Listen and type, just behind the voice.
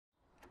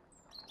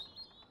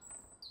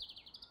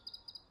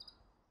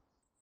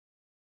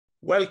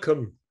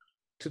Welcome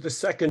to the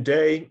second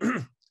day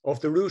of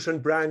the Root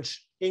and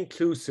Branch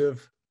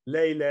Inclusive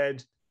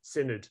Lay-led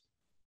Synod.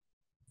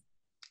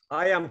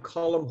 I am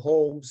Colm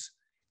Holmes,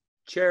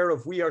 Chair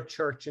of We Are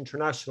Church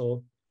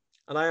International,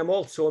 and I am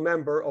also a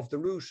member of the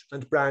Root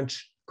and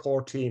Branch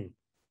core team.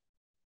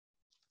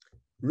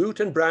 Root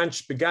and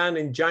Branch began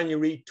in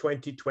January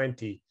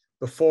 2020,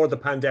 before the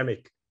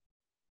pandemic.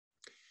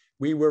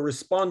 We were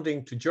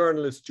responding to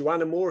journalist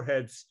Joanna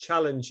Moorhead's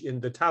challenge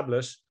in The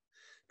Tablet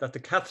that the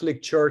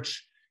Catholic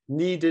Church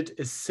needed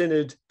a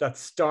synod that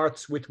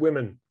starts with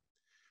women,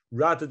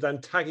 rather than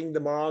tagging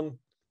them on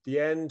the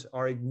end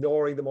or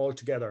ignoring them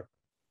altogether.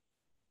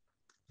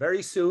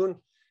 Very soon,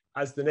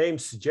 as the name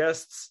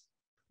suggests,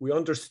 we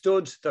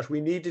understood that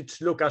we needed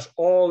to look at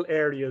all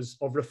areas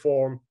of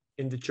reform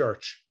in the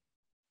Church.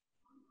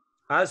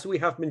 As we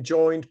have been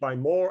joined by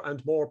more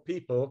and more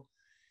people,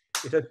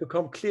 it has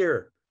become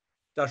clear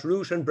that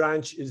Root and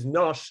Branch is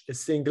not a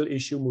single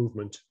issue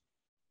movement.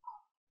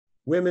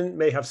 Women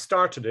may have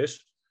started it,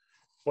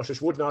 but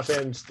it would not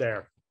end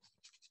there.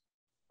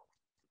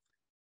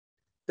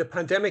 The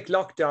pandemic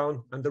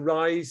lockdown and the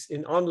rise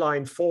in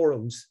online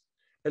forums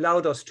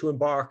allowed us to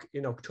embark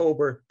in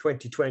October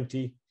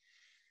 2020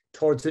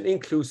 towards an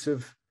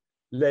inclusive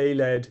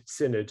lay-led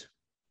synod.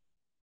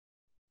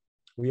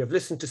 We have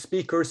listened to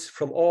speakers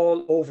from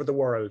all over the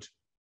world,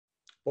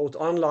 both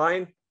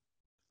online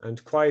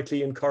and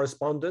quietly in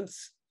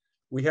correspondence.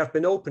 We have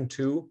been open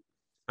to,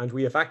 and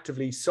we have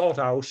actively sought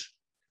out,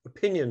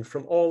 opinion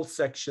from all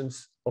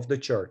sections of the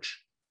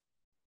Church.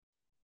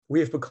 We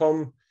have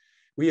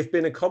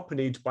been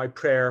accompanied by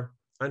prayer,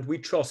 and we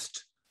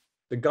trust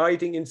the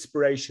guiding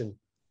inspiration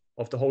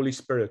of the Holy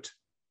Spirit.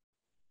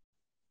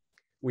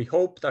 We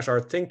hope that our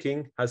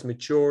thinking has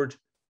matured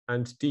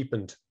and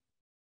deepened,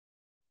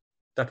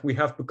 that we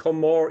have become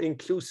more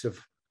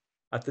inclusive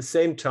at the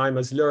same time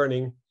as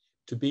learning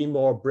to be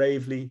more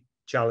bravely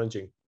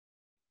challenging.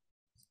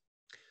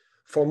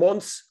 For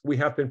months, we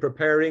have been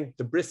preparing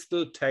the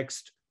Bristol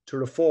text to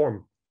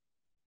reform.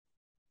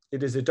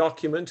 It is a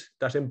document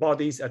that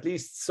embodies at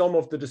least some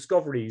of the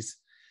discoveries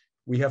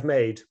we have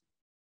made.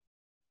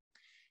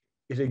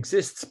 It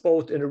exists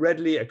both in a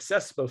readily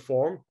accessible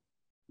form,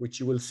 which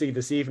you will see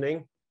this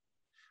evening,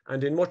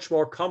 and in much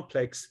more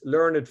complex,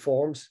 learned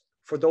forms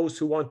for those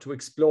who want to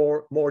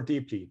explore more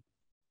deeply.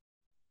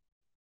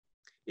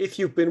 If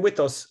you've been with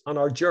us on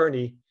our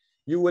journey,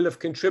 you will have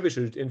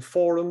contributed in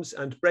forums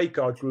and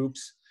breakout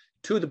groups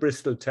to the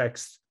Bristol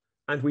text,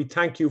 and we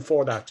thank you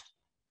for that.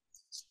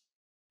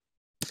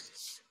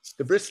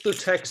 The Bristol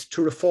text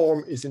to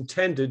reform is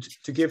intended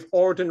to give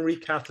ordinary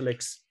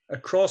Catholics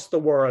across the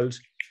world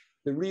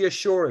the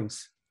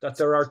reassurance that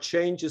there are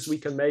changes we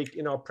can make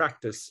in our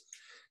practice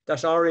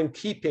that are in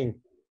keeping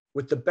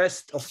with the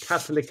best of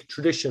Catholic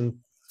tradition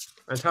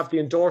and have the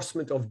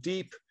endorsement of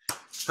deep,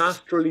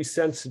 pastorally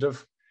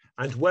sensitive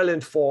and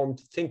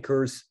well-informed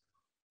thinkers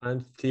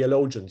and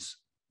theologians.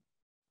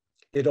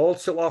 It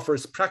also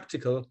offers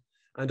practical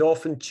and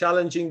often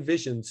challenging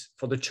visions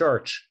for the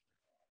Church,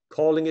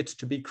 calling it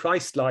to be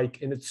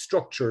Christ-like in its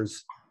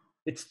structures,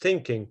 its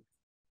thinking,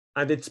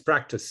 and its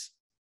practice.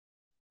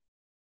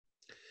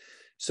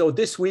 So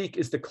this week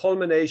is the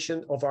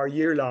culmination of our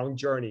year-long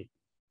journey.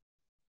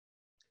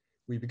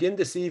 We begin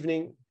this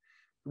evening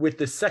with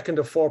the second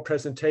of 4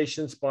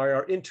 presentations by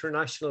our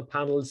international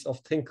panels of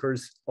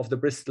thinkers of the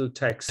Bristol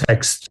text.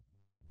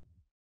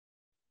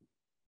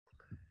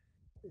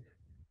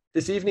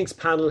 This evening's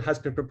panel has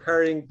been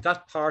preparing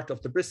that part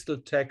of the Bristol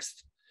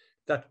text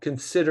that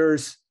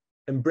considers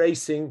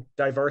embracing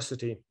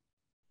diversity.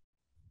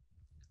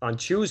 On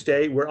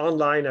Tuesday, we're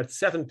online at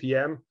 7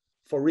 p.m.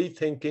 for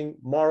rethinking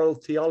moral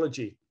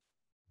theology,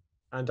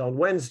 and on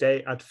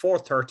Wednesday at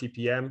 4:30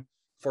 p.m.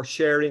 for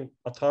sharing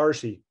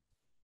authority.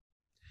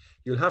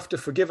 You'll have to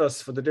forgive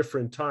us for the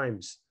different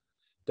times.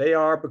 They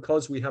are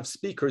because we have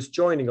speakers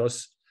joining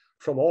us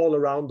from all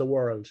around the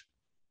world.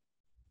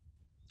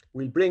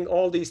 We'll bring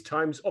all these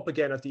times up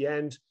again at the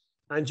end,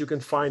 and you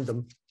can find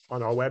them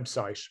on our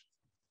website.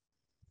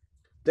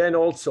 Then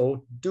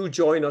also, do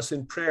join us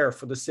in prayer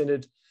for the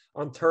Synod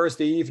on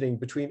Thursday evening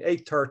between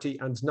 8:30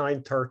 and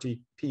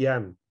 9:30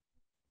 p.m.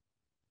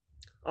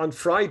 On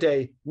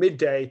Friday,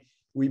 midday,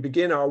 we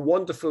begin our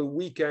wonderful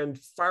weekend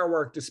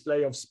firework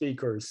display of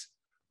speakers,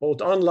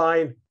 both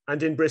online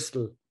and in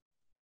Bristol,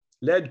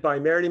 led by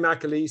Mary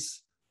McAleese,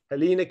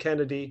 Helena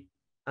Kennedy,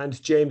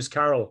 and James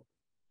Carroll.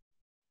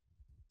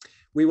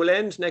 We will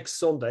end next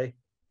Sunday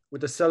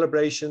with a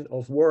celebration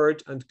of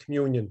Word and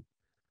Communion,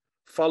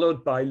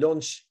 followed by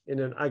lunch in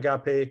an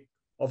agape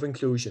of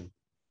inclusion.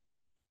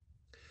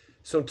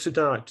 So to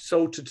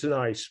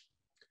tonight,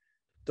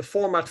 the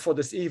format for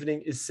this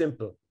evening is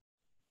simple.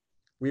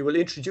 We will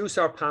introduce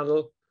our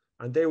panel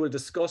and they will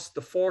discuss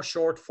the 4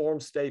 short form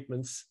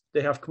statements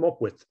they have come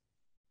up with.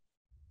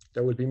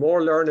 There will be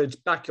more learned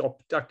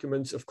backup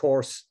documents, of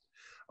course.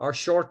 Our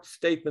short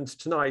statements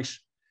tonight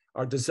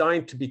are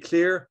designed to be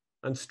clear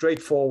and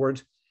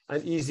straightforward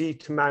and easy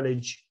to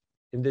manage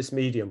in this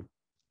medium.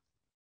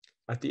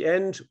 At the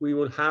end, we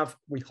will have,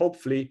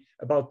 hopefully,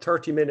 about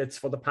 30 minutes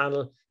for the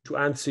panel to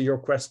answer your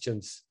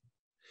questions.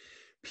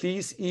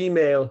 Please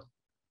email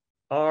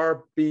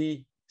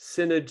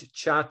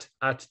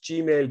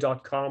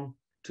rbsynodchat@gmail.com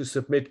to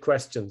submit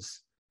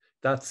questions.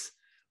 That's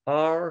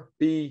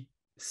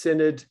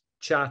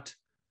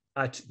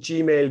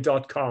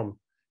rbsynodchat@gmail.com.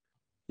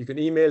 You can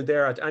email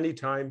there at any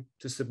time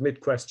to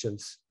submit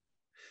questions.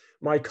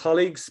 My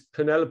colleagues,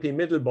 Penelope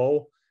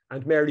Middlebow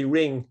and Mary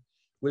Ring,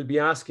 will be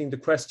asking the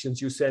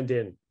questions you send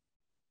in.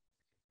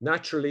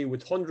 Naturally,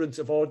 with hundreds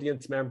of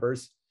audience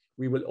members,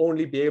 we will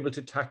only be able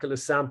to tackle a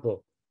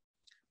sample,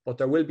 but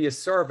there will be a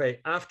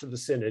survey after the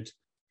synod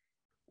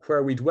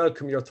where we'd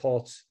welcome your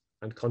thoughts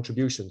and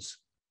contributions.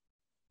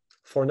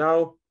 For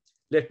now,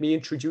 let me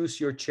introduce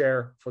your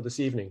chair for this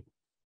evening.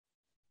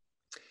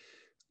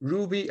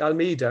 Ruby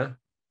Almeida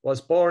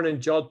was born in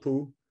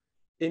Jodhpur,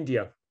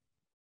 India.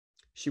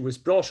 She was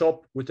brought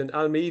up with an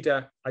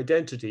Almeida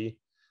identity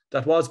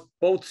that was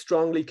both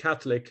strongly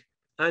Catholic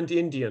and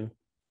Indian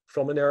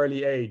from an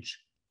early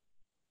age.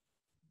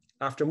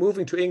 After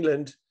moving to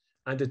England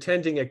and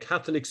attending a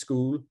Catholic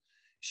school,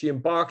 she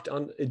embarked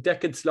on a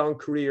decades-long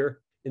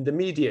career in the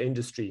media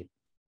industry.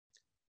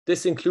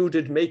 This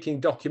included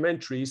making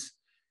documentaries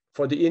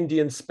for the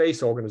Indian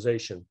Space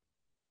Organization,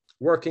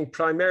 working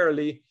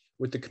primarily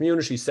with the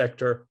community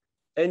sector,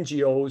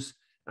 NGOs,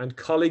 and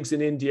colleagues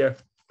in India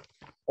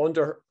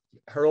under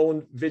her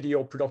own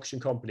video production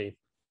company,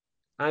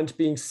 and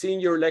being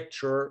senior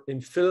lecturer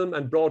in film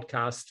and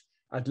broadcast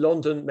at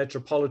London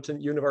Metropolitan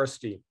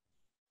University.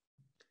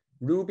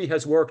 Ruby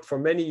has worked for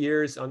many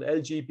years on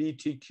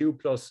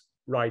LGBTQ+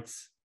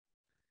 rights.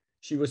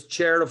 She was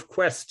chair of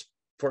Quest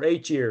for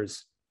 8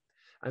 years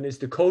and is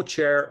the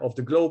co-chair of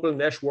the global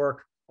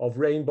network of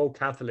Rainbow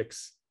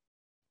Catholics.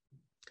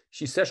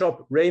 She set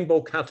up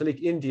Rainbow Catholic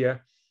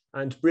India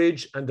and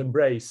Bridge and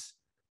Embrace,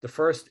 the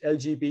first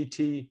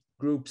LGBT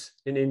groups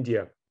in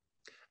India,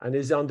 and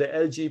is on the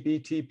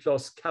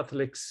LGBT+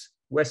 Catholics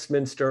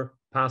Westminster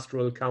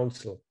Pastoral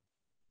Council.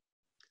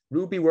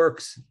 Ruby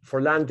works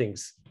for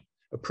Landings,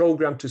 a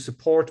program to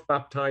support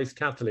baptized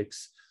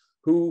Catholics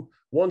who,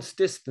 once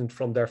distant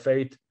from their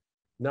faith,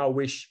 now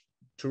wish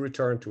to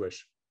return to it.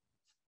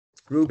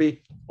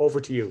 Ruby, over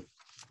to you.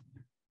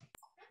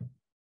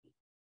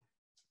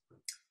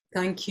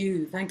 Thank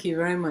you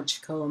very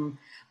much, Colm.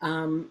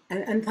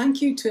 And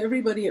thank you to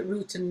everybody at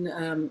Root and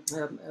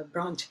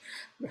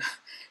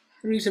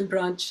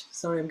Branch,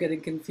 sorry, I'm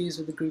getting confused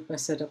with the group I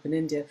set up in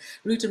India,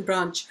 Root and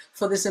Branch,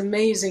 for this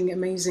amazing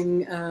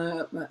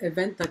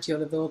event that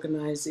you'll have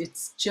organized.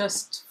 It's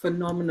just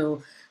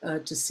phenomenal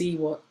to see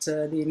what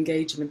the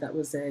engagement that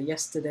was there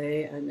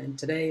yesterday and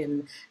today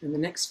and the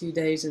next few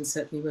days, and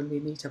certainly when we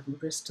meet up in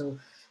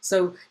Bristol.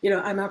 So, you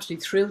know, I'm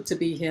absolutely thrilled to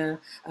be here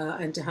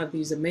and to have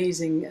these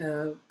amazing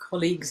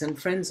colleagues and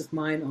friends of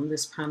mine on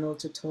this panel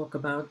to talk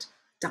about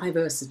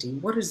diversity.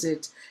 What is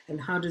it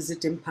and how does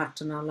it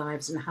impact on our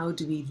lives, and how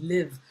do we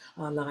live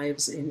our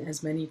lives in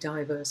as many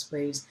diverse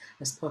ways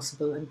as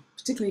possible, and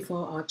particularly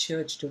for our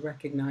church to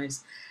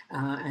recognize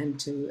and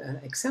to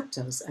accept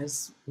us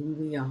as who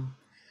we are.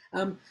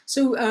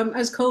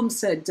 As Colm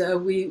said,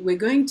 we're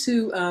going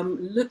to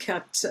look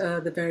at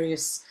the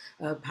various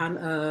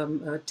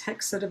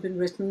texts that have been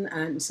written,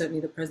 and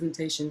certainly the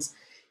presentations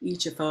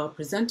each of our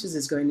presenters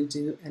is going to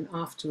do, and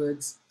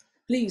afterwards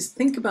please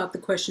think about the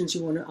questions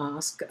you want to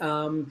ask,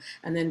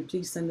 and then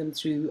please send them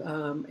through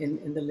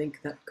in the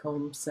link that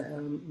Colm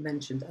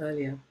mentioned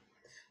earlier.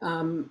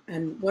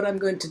 And what I'm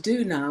going to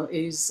do now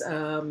is,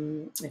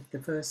 if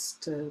the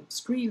first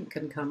screen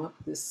can come up,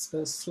 this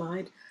first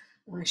slide,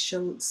 I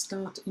shall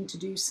start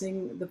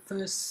introducing the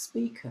first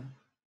speaker.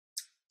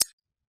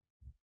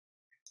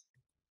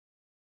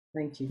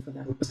 Thank you for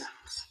that.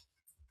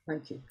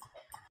 Thank you.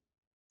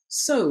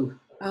 So,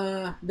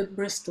 the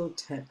Bristol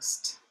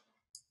text.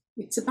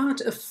 It's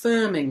about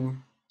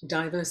affirming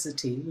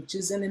diversity, which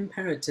is an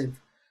imperative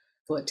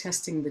for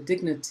attesting the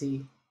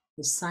dignity,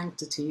 the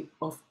sanctity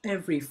of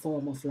every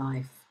form of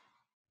life,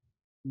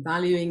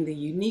 valuing the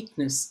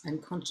uniqueness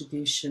and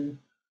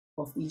contribution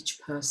of each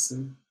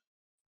person.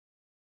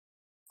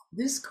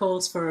 This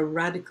calls for a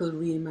radical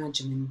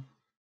reimagining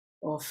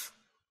of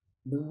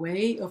the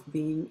way of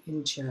being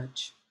in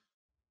church,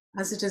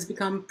 as it has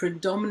become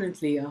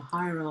predominantly a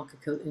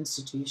hierarchical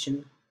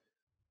institution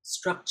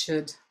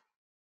structured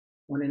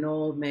on an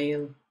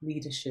all-male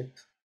leadership.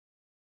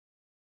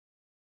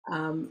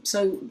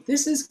 So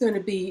this is going to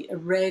be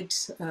read,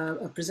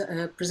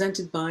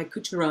 presented by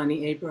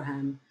Kucharani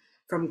Abraham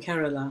from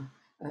Kerala,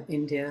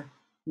 India,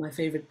 my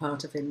favorite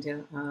part of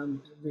India.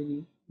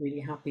 Really, really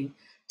happy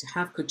to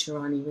have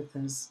Kucharani with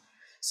us.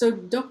 So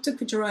Dr.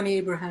 Kucharani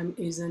Abraham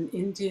is an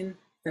Indian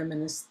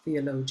feminist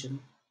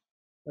theologian,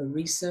 a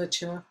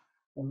researcher,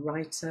 a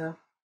writer,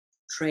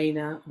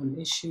 trainer on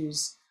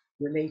issues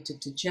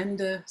related to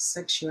gender,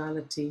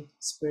 sexuality,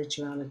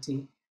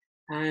 spirituality,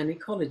 and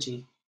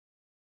ecology.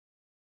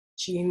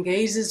 She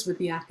engages with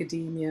the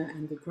academia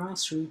and the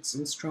grassroots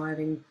in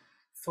striving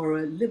for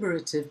a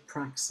liberative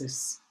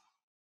praxis.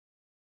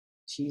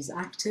 She's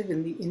active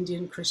in the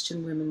Indian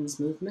Christian women's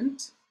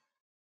movement,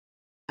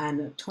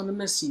 an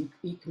autonomous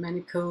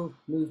ecumenical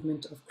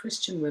movement of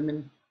Christian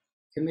women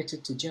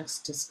committed to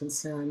justice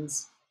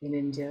concerns in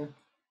India,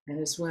 and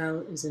as well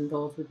is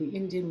involved with the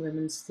Indian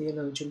Women's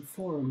Theologian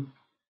Forum,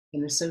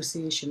 an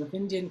association of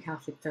Indian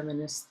Catholic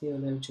feminist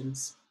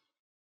theologians,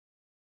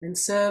 and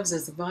serves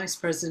as the Vice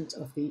President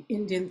of the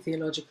Indian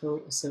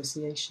Theological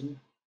Association.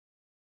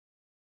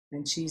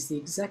 And she's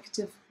the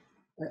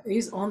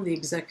is on the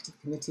executive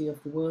committee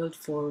of the World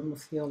Forum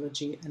of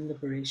Theology and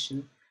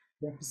Liberation,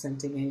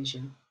 representing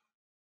Asia.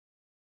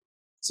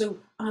 So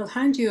I'll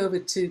hand you over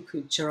to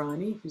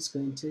Pucharani, who's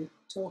going to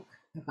talk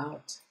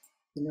about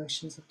the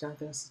notions of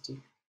diversity.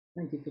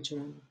 Thank you,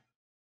 Pucharani.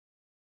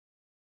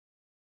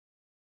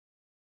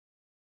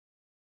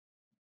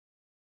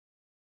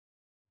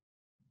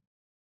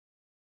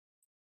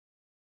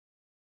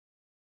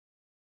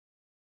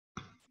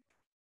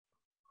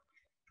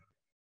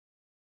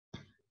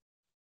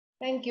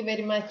 Thank you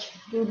very much,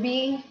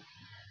 Ruby,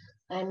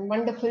 and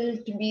wonderful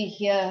to be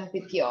here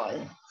with you all.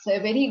 So a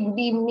very good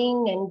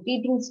evening and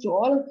greetings to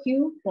all of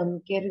you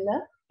from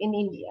Kerala in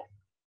India.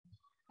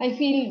 I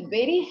feel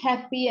very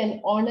happy and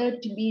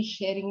honored to be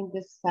sharing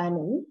this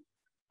panel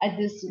at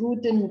this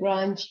Root and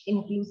Branch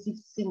Inclusive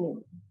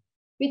Synod,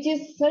 which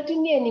is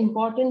certainly an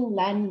important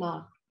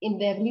landmark in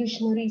the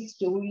evolutionary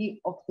story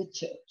of the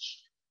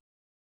Church.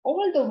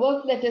 All the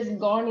work that has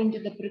gone into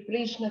the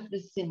preparation of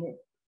the Synod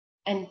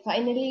and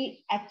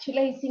finally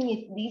actualizing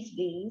it these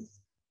days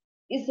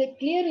is a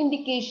clear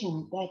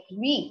indication that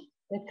we,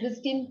 the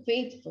Christian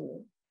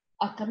faithful,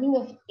 are coming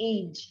of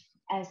age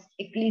as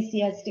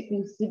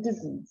ecclesiastical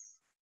citizens.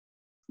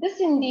 This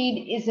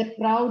indeed is a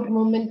proud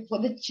moment for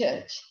the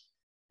Church,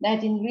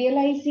 that in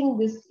realizing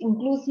this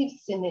inclusive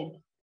synod,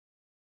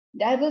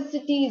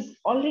 diversity is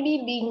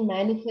already being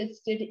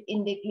manifested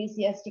in the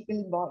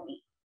ecclesiastical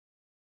body.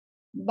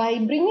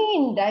 By bringing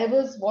in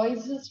diverse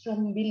voices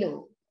from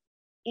below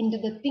into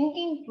the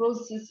thinking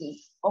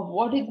processes of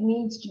what it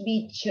means to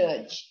be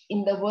church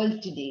in the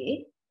world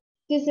today,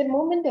 it is a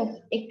moment of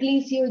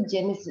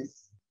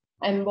ecclesiogenesis.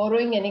 I'm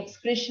borrowing an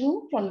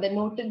expression from the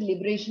noted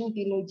liberation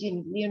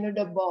theologian Leonard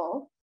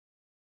Bow,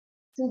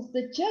 since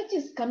the church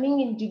is coming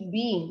into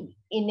being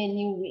in a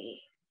new way.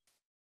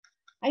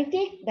 I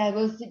take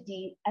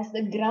diversity as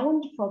the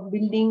ground for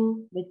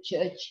building the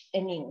church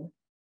anew.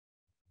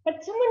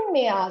 But someone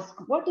may ask,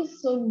 what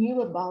is so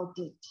new about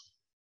it?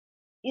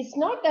 Is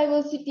not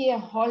diversity a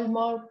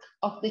hallmark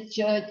of the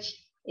church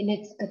in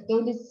its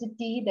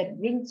Catholicity that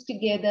brings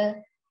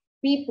together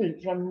people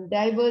from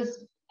diverse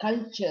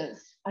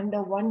cultures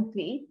under one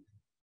faith?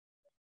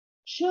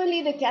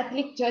 Surely the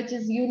Catholic Church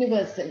is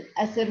universal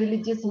as a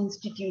religious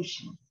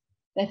institution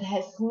that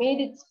has made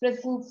its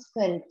presence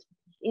felt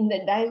in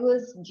the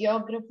diverse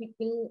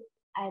geographical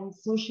and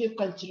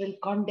socio-cultural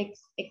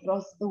contexts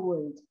across the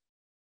world.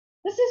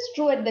 This is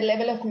true at the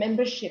level of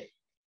membership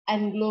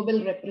and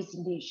global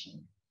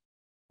representation.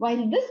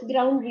 While this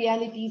ground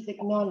reality is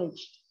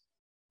acknowledged,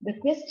 the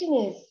question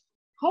is,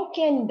 how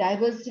can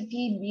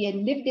diversity be a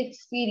lived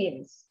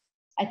experience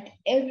at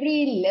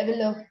every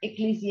level of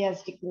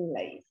ecclesiastical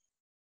life?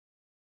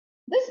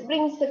 This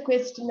brings the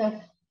question of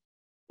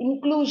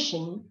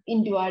inclusion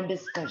into our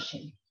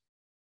discussion.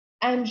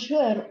 I'm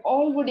sure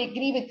all would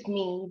agree with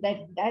me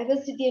that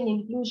diversity and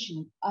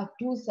inclusion are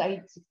two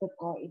sides of the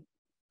coin.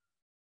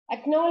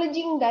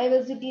 Acknowledging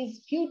diversity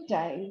is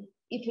futile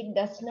if it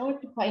does not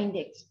find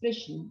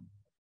expression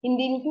in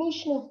the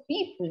inclusion of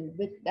people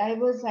with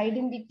diverse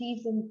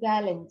identities and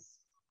talents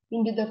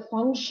into the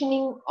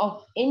functioning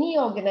of any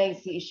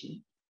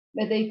organization,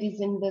 whether it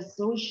is in the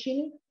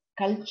social,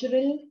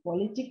 cultural,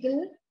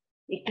 political,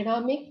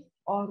 economic,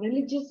 or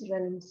religious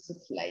realms of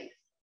life.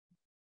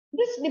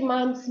 This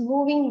demands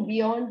moving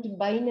beyond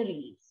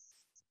binaries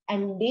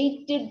and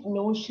dated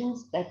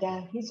notions that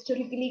are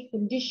historically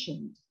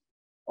conditioned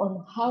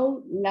on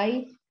how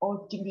life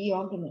ought to be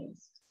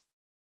organized.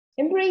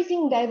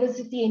 Embracing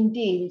diversity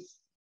entails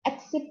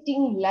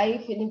accepting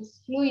life in its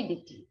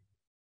fluidity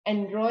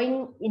and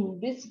drawing in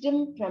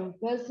wisdom from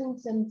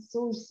persons and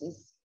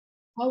sources,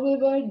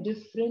 however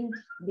different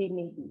they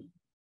may be.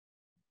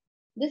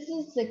 This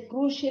is a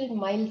crucial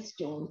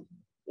milestone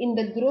in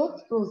the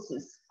growth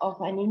process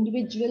of an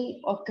individual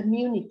or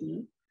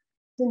community,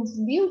 since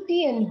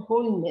beauty and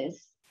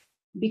wholeness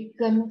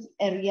becomes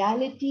a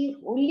reality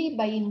only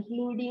by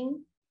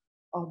including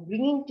or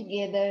bringing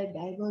together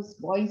diverse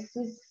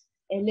voices,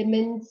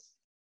 elements,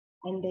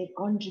 and their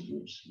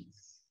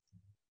contributions.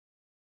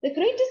 The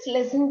greatest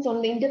lessons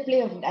on the interplay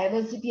of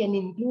diversity and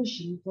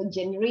inclusion for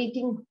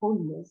generating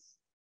wholeness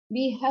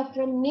we have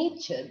from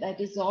nature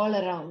that is all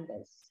around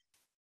us.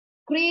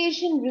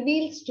 Creation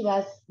reveals to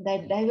us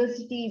that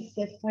diversity is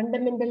a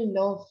fundamental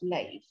law of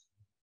life,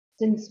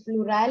 since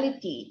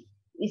plurality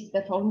is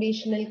the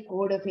foundational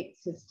code of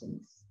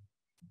existence.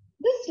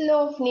 This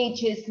law of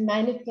nature is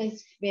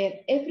manifest where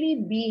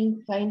every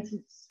being finds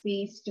its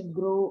space to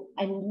grow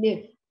and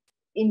live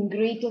in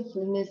greater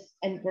fullness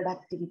and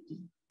productivity.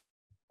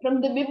 From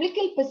the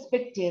biblical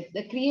perspective,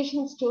 the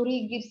creation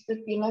story gives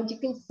the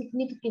theological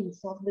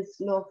significance of this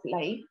law of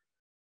life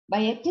by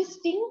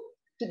attesting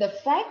to the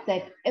fact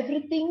that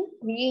everything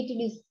created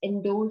is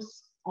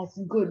endorsed as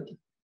good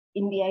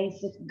in the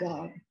eyes of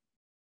God.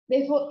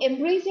 Therefore,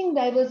 embracing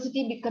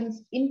diversity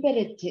becomes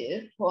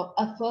imperative for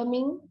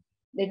affirming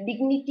the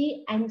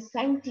dignity and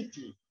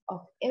sanctity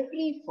of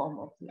every form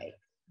of life.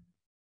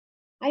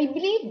 I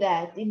believe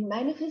that in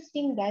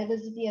manifesting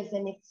diversity as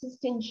an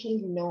existential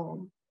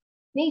norm,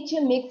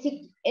 nature makes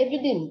it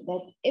evident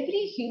that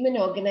every human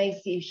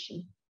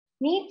organization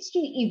needs to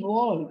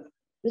evolve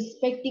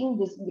respecting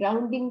this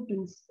grounding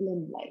principle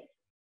in life,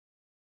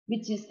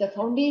 which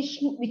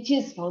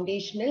is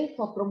foundational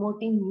for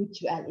promoting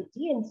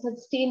mutuality and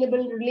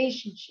sustainable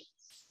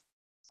relationships.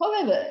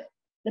 However,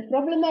 the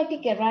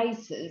problematic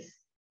arises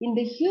in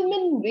the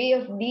human way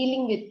of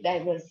dealing with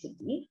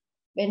diversity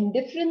when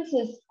difference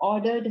is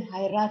ordered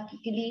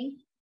hierarchically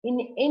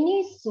in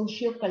any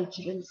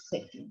socio-cultural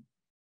setting.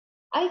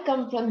 I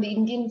come from the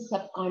Indian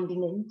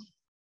subcontinent,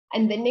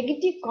 and the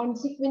negative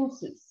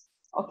consequences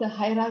of the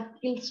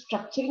hierarchical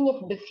structuring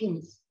of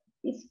difference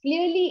is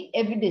clearly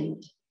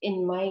evident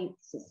in my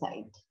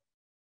society.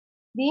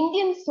 The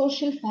Indian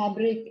social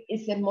fabric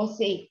is a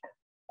mosaic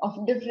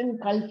of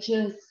different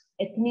cultures,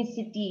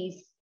 ethnicities,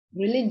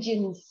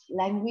 religions,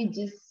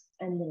 languages,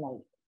 and the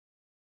like.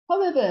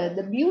 However,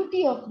 the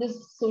beauty of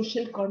this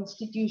social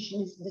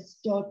constitution is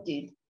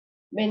distorted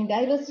when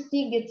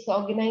diversity gets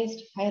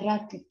organized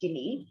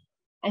hierarchically,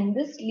 and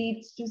this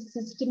leads to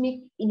systemic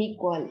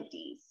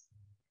inequalities.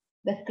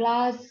 The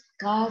class,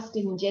 caste,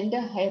 and gender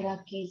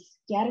hierarchies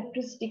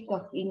characteristic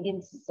of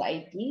Indian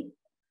society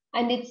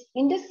and its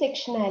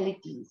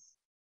intersectionalities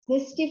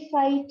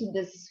testify to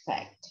this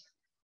fact.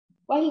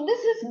 While this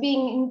is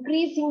being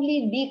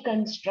increasingly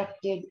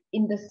deconstructed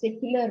in the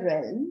secular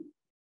realm,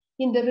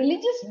 in the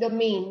religious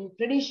domain,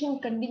 tradition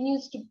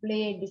continues to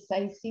play a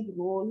decisive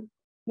role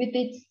with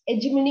its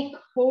hegemonic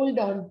hold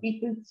on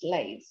people's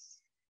lives,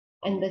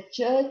 and the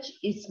church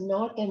is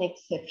not an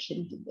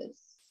exception to this.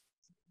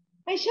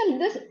 I shall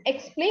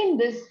explain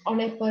this on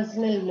a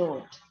personal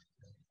note.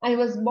 I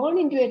was born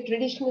into a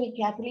traditional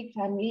Catholic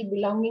family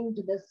belonging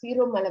to the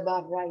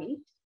Syro-Malabar Rite,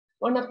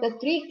 one of the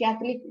 3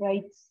 Catholic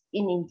rites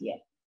in India.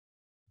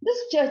 This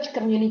church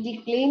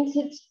community claims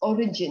its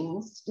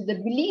origins to the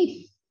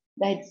belief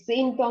that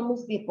Saint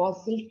Thomas the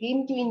Apostle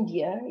came to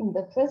India in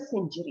the 1st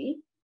century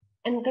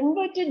and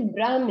converted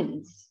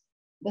Brahmins,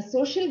 the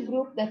social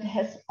group that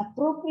has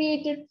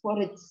appropriated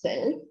for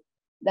itself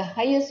the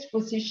highest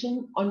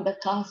position on the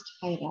caste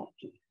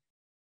hierarchy.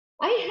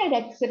 I had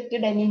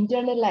accepted and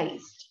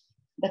internalized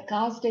the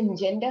caste and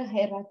gender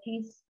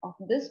hierarchies of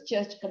this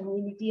church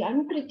community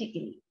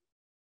uncritically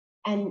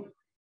and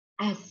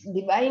as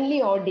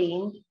divinely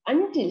ordained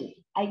until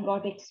I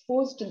got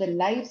exposed to the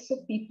lives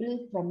of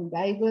people from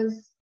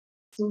diverse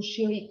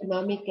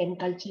socio-economic and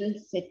cultural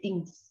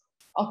settings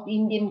of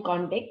Indian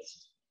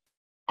context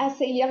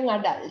as a young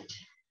adult.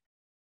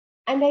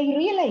 And I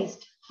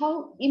realized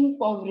how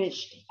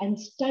impoverished and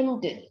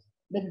stunted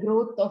the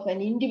growth of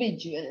an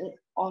individual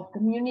or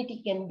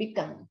community can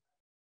become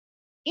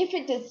if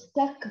it is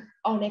stuck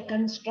on a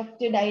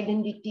constructed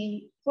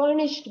identity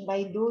furnished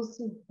by those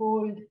who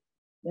hold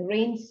the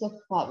reins of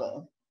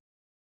power.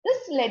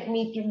 This led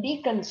me to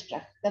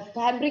deconstruct the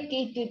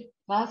fabricated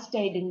caste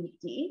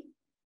identity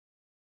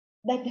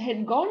that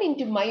had gone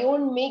into my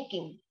own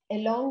making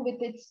along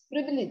with its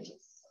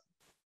privileges.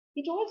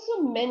 It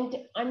also meant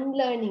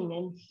unlearning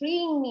and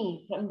freeing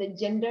me from the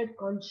gendered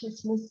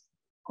consciousness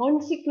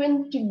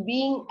consequent to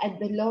being at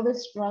the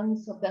lowest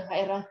rungs of the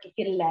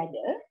hierarchical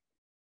ladder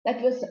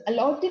that was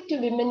allotted to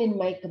women in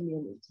my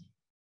community.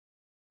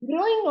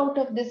 Growing out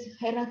of this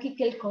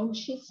hierarchical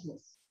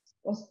consciousness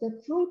was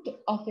the fruit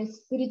of a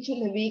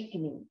spiritual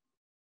awakening,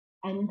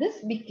 and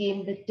this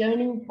became the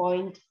turning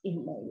point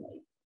in my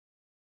life.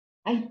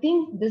 I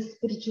think this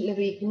spiritual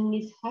awakening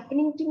is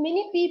happening to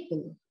many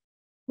people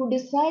who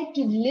decide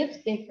to live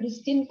their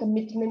Christian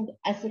commitment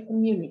as a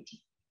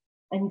community.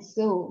 And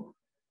so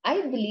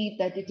I believe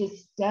that it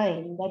is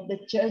time that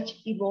the church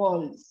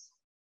evolves,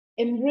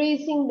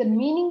 embracing the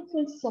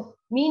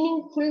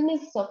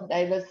meaningfulness of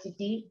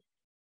diversity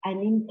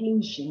and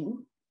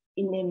inclusion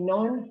in a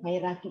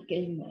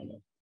non-hierarchical manner.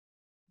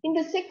 In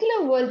the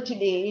secular world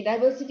today,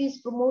 diversity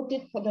is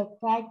promoted for the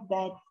fact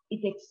that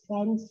it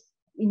expands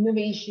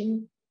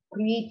innovation,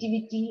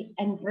 creativity,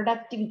 and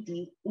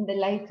productivity in the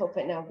life of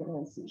an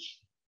organization.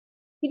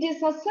 It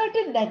is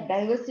asserted that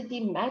diversity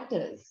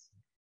matters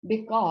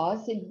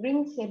because it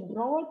brings a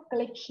broad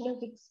collection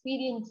of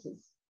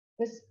experiences,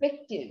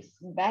 perspectives,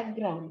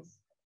 backgrounds,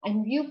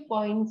 and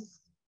viewpoints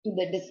to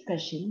the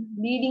discussion,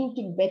 leading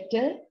to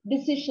better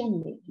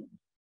decision making.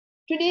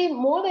 Today,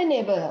 more than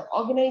ever,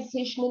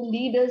 organizational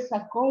leaders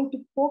are called to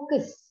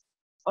focus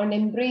on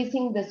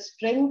embracing the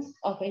strengths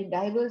of a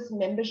diverse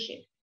membership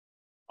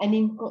and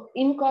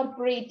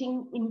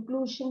incorporating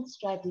inclusion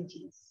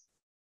strategies.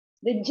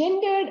 The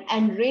gendered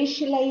and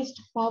racialized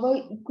power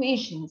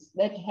equations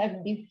that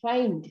have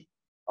defined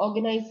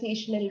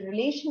organizational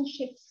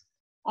relationships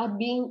are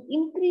being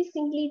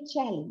increasingly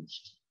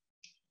challenged.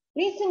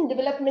 Recent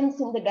developments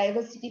in the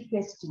diversity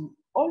question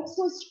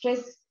also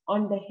stress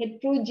on the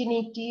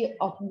heterogeneity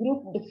of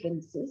group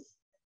differences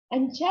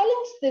and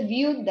challenge the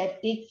view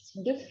that takes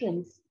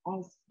difference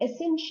as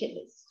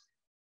essentialist.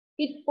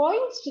 It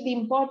points to the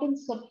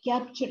importance of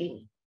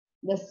capturing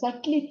the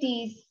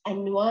subtleties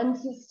and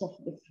nuances of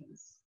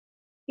difference.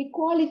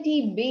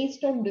 Equality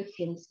based on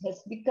difference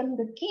has become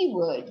the key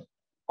word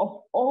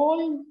of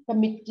all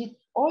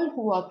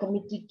who are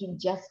committed to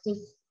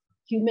justice,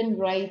 human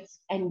rights,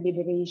 and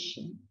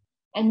liberation.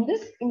 And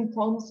this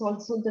informs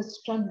also the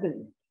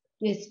struggle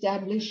to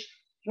establish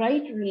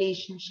right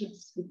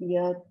relationships with the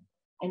earth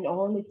and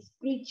all its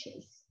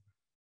creatures.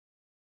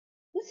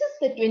 This is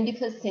the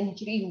 21st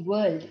century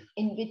world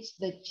in which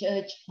the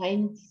church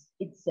finds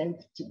itself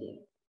today.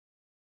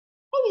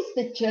 How is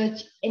the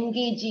church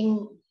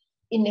engaging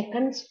in a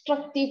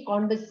constructive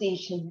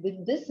conversation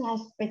with this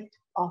aspect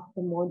of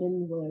the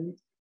modern world?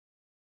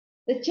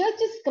 The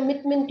church's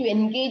commitment to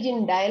engage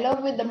in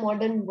dialogue with the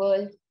modern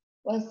world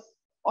was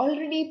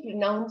already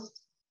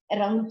pronounced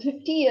around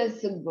 50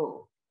 years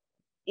ago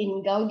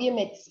in Gaudium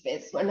et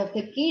Spes, one of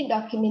the key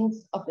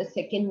documents of the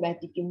Second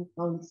Vatican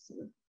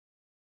Council.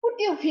 Would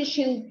the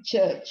official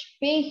church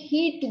pay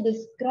heed to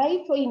this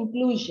cry for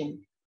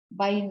inclusion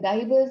by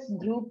diverse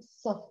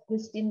groups of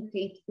Christian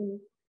faithful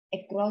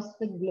across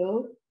the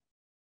globe?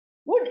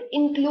 Would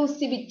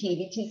inclusivity,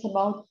 which is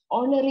about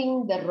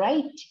honoring the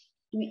right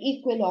to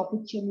equal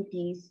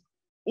opportunities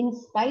in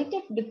spite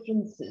of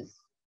differences,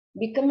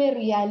 become a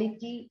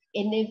reality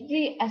in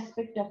every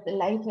aspect of the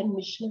life and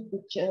mission of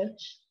the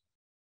church?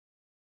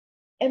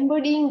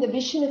 Embodying the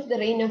vision of the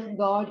reign of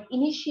God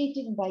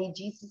initiated by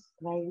Jesus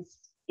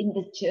Christ in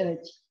the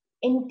church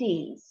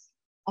entails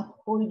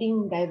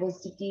upholding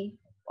diversity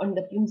on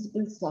the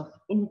principles of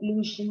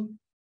inclusion,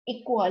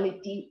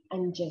 equality,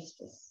 and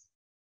justice.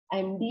 I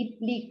am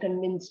deeply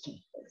convinced of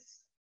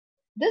this.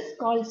 This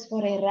calls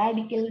for a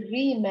radical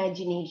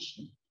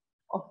reimagination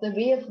of the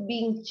way of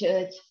being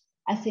church,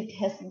 as it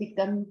has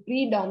become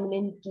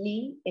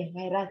predominantly a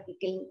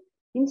hierarchical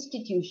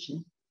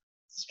institution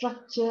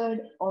structured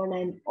on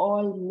an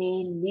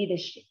all-male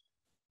leadership.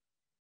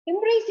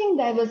 Embracing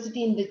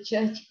diversity in the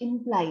church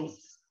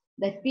implies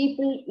that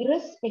people,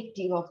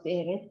 irrespective of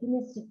their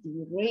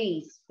ethnicity,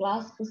 race,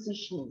 class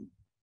positioning,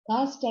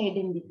 caste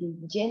identity,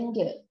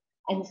 gender,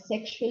 and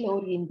sexual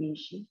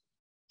orientation,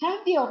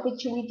 have the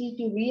opportunity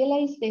to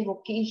realize their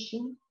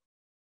vocation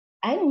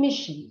and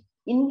mission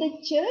in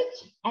the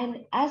church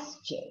and as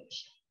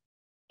church.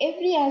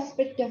 Every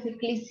aspect of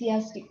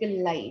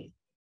ecclesiastical life,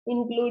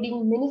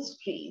 including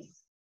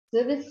ministries,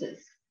 services,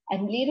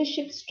 and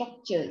leadership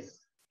structures,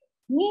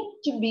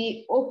 need to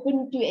be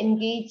open to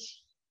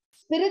engage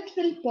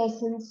spiritual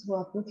persons who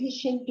are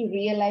proficient to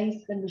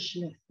realize the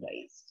mission of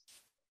Christ.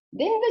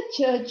 Then the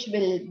church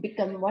will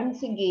become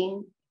once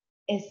again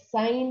a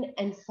sign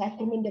and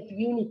sacrament of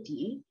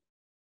unity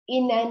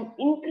in an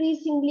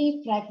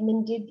increasingly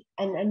fragmented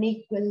and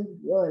unequal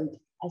world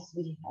as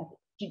we have it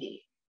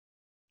today.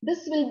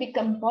 This will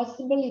become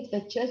possible if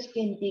the church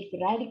can take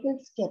radical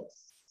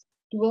steps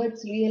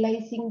towards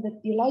realizing the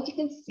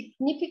theological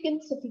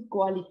significance of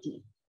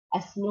equality,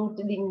 as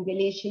noted in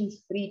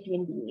Galatians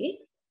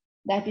 3:28,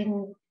 that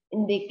in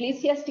the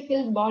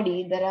ecclesiastical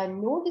body there are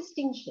no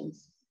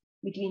distinctions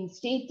between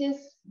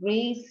status,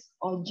 race,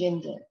 or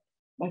gender,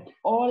 but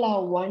all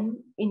are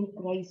one in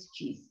Christ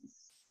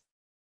Jesus.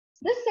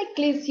 This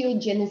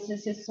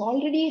ecclesiogenesis is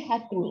already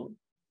happening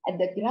at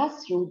the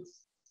grassroots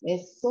where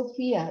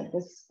Sophia,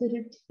 the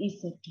Spirit,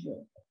 is at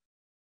work.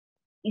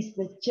 Is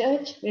the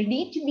church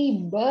ready to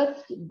be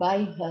birthed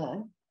by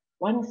her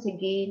once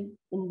again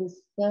in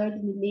this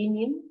third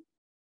millennium?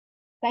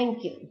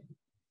 Thank you.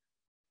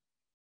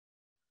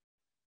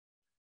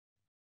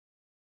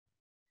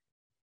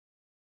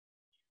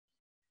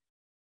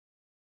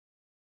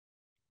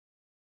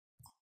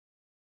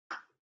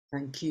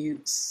 Thank you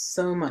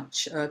so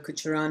much,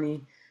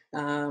 Kucharani.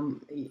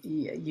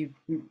 You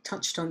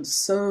touched on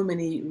so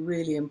many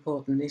really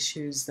important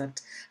issues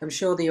that I'm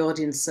sure the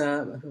audience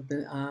who've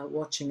been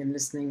watching and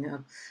listening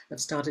have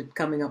started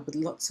coming up with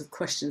lots of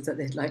questions that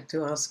they'd like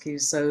to ask you.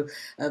 So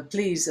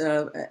please,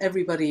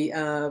 everybody,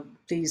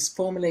 please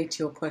formulate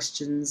your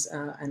questions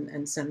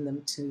and send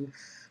them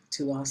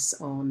to us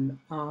on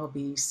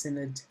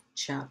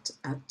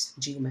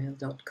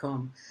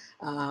rbsynodchat@gmail.com.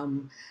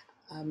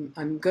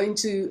 I'm going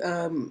to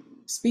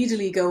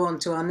speedily go on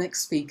to our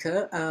next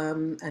speaker,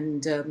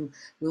 and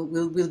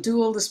we'll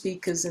do all the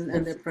speakers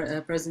and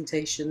their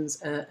presentations,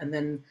 and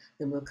then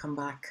we'll come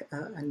back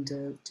and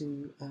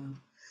do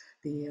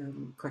the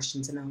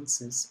questions and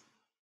answers.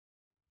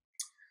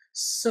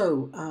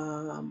 So.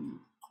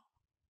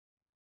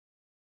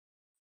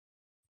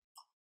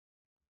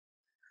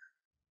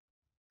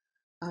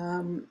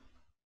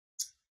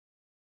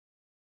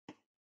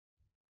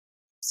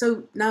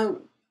 So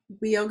now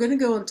we are going to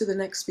go on to the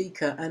next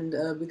speaker, and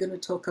we're going to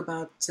talk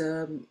about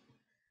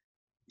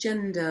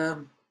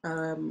gender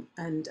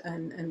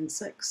and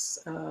sex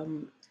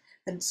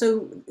And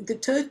so the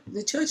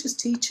church's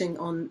teaching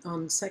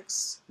on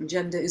sex and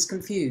gender is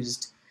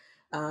confused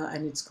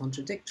and it's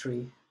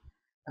contradictory.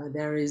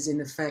 There is,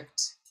 in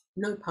effect,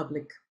 no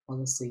public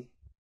policy.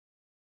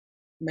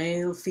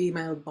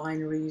 Male-female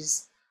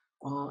binaries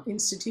are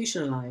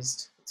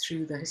institutionalized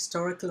through the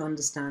historical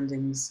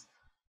understandings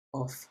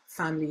of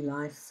family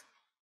life,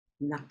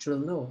 natural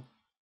law.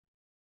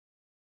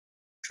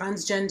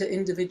 Transgender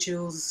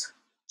individuals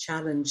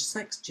challenge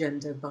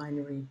sex-gender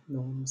binary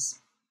norms.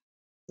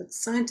 But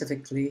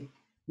scientifically,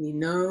 we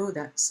know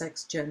that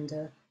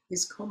sex-gender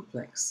is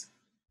complex,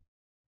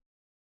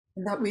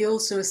 and that we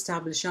also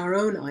establish our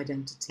own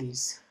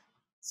identities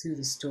through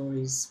the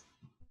stories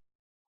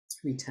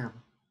we tell.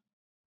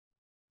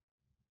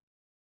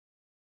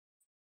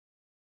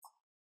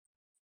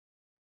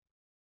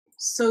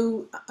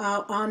 So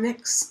our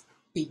next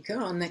speaker,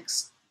 our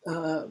next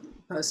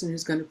person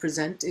who's going to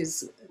present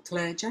is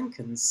Claire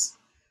Jenkins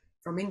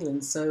from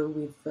England. So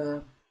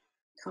we've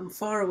come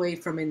far away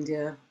from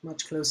India,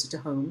 much closer to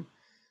home,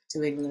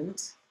 to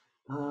England.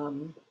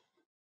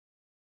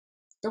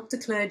 Dr.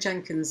 Claire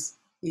Jenkins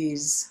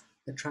is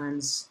a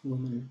trans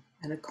woman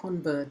and a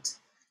convert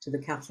to the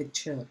Catholic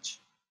Church.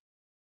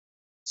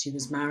 She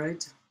was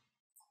married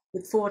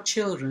with 4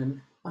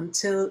 children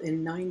until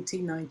in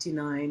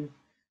 1999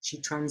 she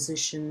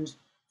transitioned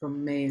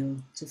from male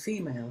to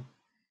female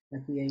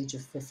at the age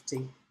of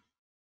 50.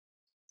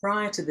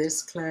 Prior to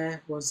this,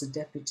 Claire was a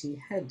deputy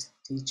head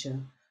teacher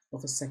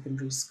of a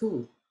secondary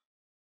school.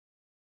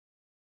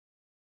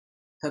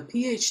 Her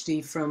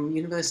PhD from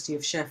University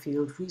of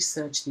Sheffield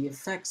researched the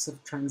effects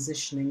of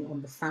transitioning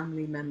on the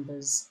family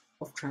members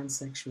of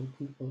transsexual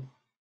people.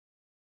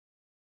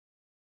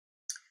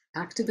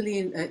 Actively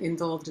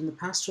involved in the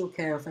pastoral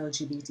care of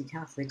LGBT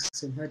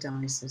Catholics in her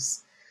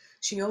diocese,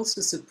 she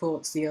also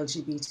supports the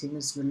LGBT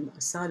Muslim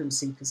asylum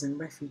seekers and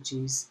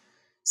refugees,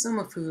 some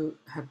of whom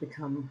have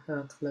become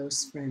her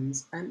close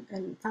friends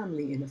and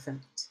family in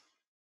effect.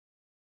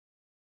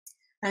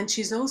 And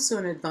she's also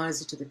an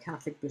advisor to the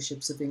Catholic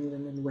bishops of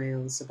England and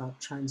Wales about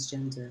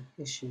transgender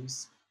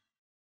issues.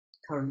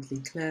 Currently,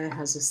 Claire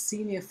has a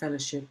senior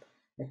fellowship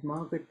at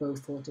Margaret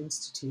Beaufort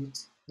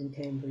Institute in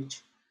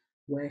Cambridge,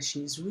 where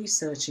she's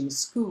researching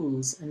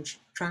schools and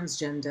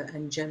transgender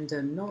and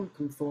gender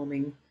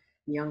non-conforming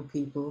young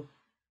people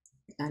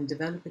and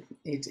developing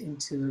it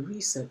into a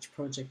research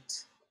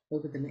project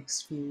over the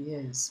next few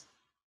years.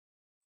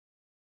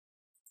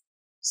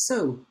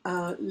 So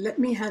let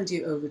me hand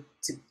you over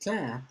to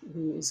Claire,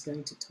 who is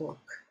going to talk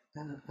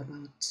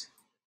about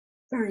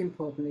very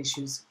important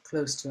issues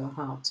close to her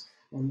heart,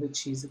 on which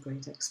she's a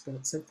great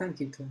expert. So thank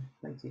you, Claire.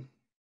 Thank you.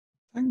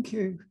 Thank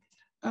you.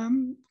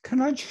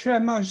 Can I share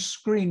my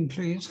screen,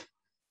 please?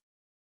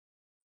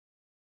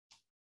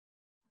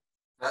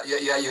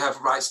 Yeah, you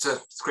have rights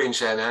to screen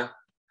share now.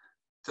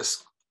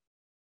 Just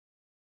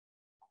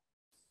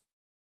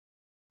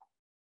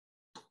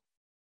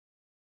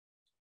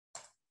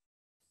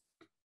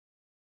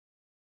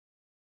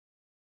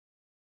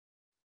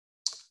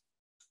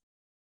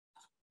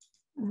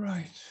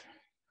right.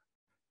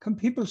 Can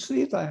people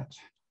see that?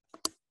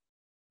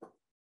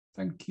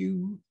 Thank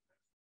you.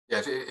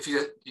 Yeah, if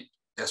you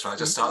that's right.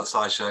 Just start the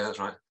slideshow. That's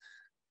right.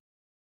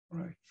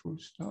 Right, we'll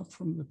start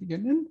from the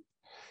beginning.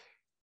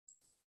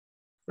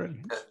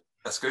 Brilliant. Yeah,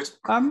 that's good.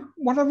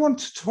 What I want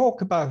to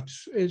talk about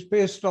is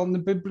based on the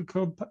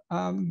biblical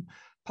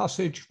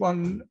passage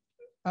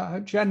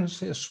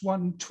Genesis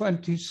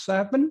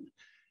 1:27,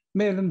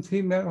 male and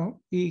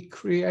female, he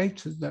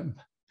created them.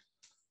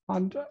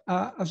 And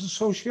as a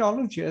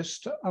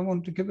sociologist, I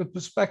want to give a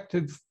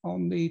perspective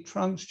on the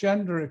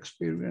transgender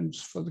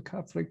experience for the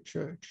Catholic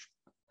Church.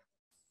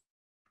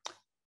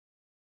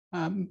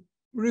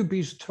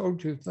 Ruby's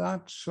told you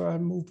that, so I'll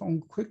move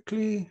on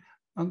quickly.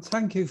 And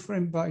thank you for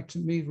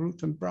inviting me,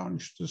 Root and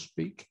Branch, to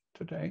speak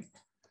today.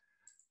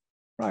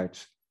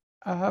 Right,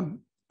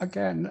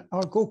 again,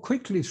 I'll go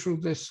quickly through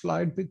this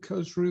slide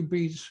because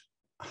Ruby's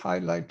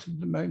highlighted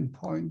the main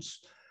points.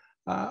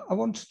 I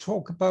want to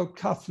talk about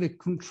Catholic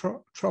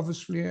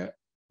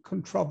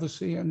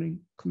controversy and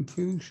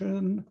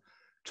confusion,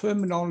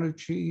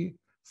 terminology,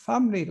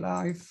 family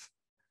life,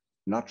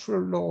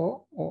 natural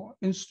law or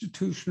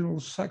institutional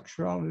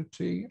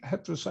sexuality,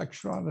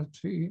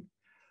 heterosexuality,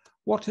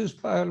 what is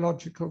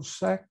biological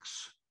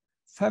sex,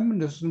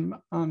 feminism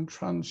and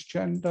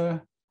transgender,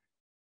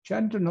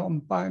 gender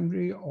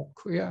non-binary or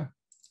queer,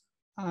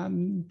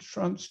 and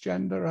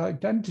transgender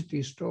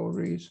identity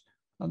stories,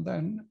 and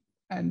then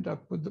end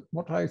up with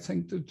what I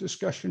think the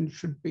discussion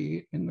should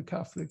be in the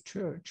Catholic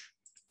Church.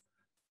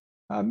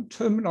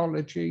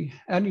 Terminology,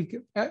 any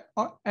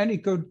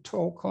good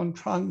talk on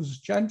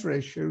transgender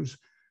issues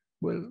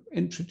will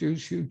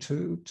introduce you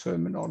to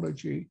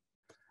terminology.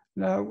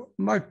 Now,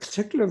 my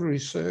particular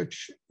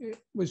research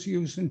was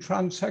using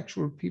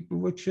transsexual people,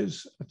 which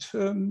is a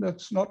term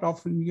that's not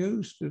often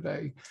used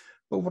today.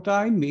 But what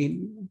I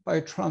mean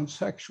by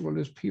transsexual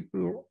is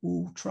people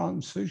who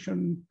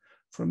transition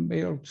from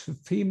male to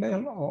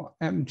female or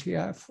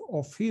MTF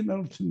or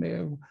female to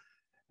male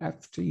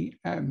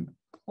FTM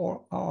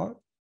or are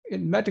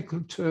in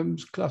medical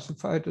terms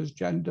classified as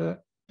gender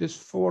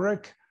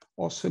dysphoric,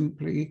 or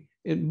simply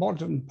in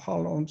modern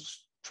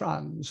parlance,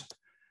 trans.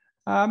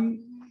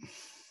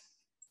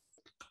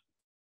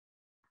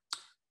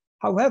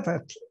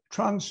 However,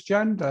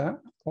 transgender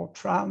or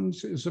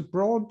trans is a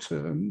broad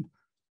term,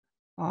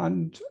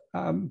 and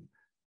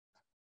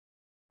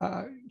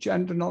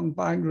gender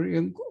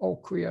non-binary or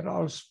queer,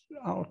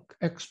 I'll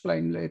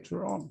explain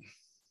later on.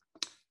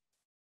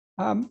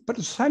 But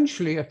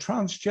essentially, a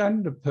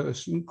transgender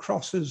person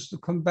crosses the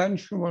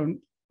conventional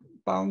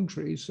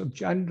boundaries of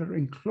gender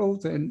in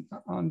clothing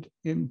and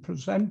in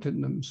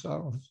presenting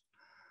themselves.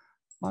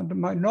 And a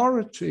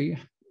minority,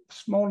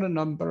 smaller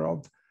number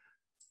of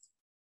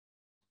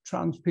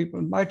trans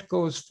people might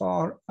go as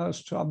far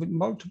as to having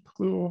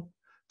multiple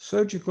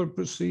surgical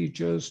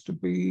procedures to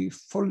be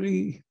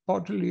fully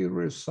bodily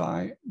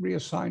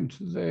reassigned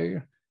to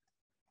their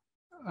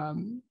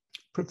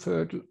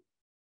preferred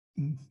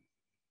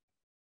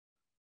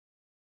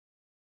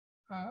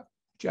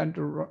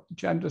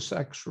gender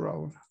sex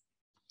role.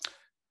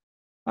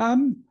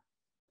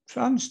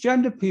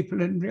 Transgender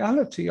people in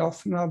reality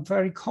often have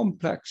very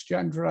complex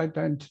gender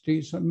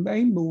identities and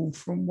may move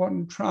from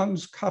one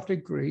trans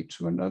category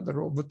to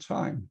another over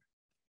time.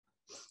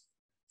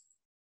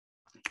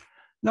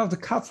 Now, the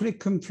Catholic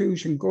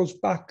confusion goes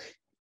back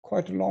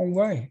quite a long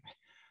way.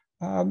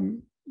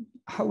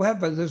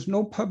 However, there's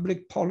no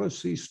public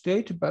policy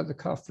stated by the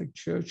Catholic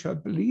Church. I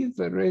believe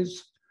there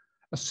is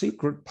a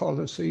secret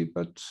policy,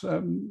 but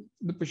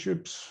the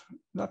bishops,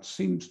 that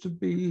seems to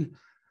be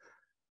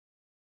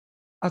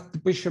at the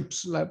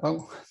bishop's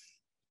level.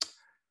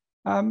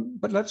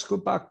 But let's go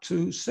back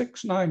to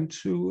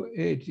 692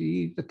 AD.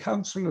 The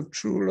Council of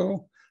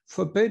Trullo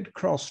forbid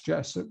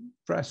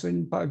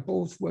cross-dressing by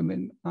both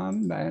women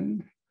and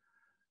men.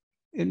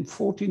 In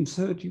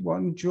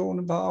 1431, Joan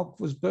of Arc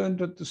was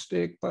burned at the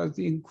stake by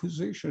the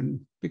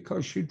Inquisition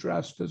because she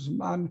dressed as a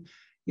man,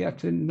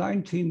 yet in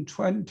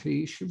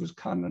 1920, she was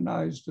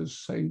canonized as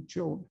Saint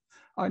Joan.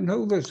 I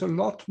know there's a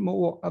lot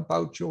more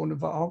about Joan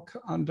of Arc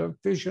and her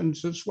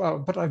visions as well,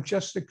 but I've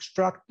just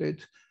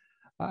extracted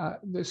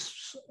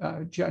this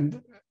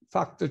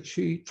fact that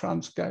she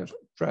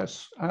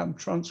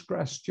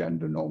transgressed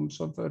gender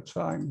norms of her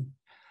time.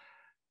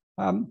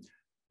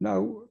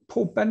 Now,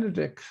 Pope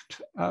Benedict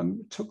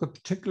took a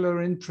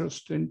particular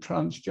interest in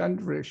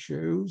transgender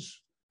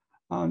issues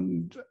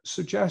and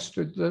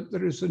suggested that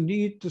there is a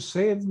need to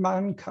save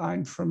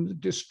mankind from the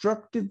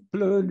destructive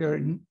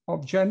blurring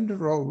of gender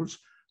roles,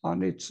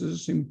 and it's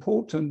as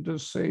important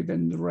as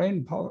saving the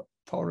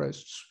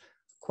rainforests.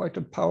 Quite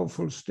a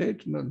powerful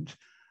statement.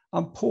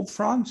 And Pope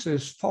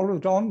Francis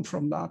followed on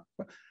from that,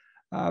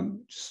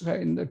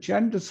 saying that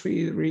gender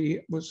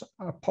theory was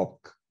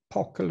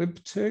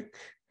apocalyptic,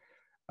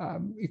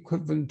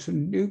 equivalent to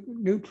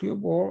nuclear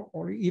war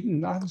or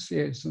even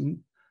Nazism,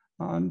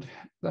 and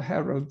the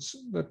heralds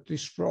that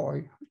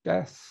destroy,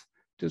 death,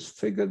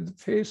 disfigure the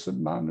face of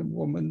man and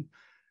woman,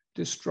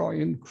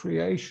 destroying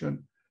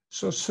creation.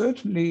 So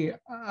certainly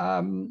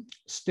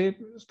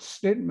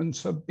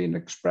statements have been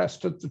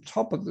expressed at the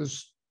top of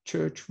this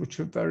church, which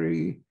are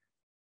very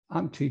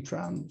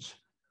anti-trans.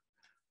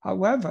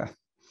 However,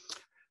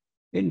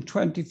 in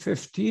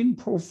 2015,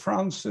 Pope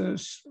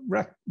Francis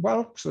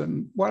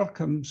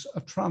welcomes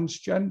a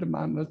transgender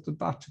man at the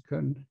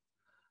Vatican.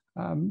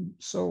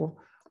 So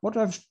what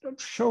I've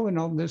shown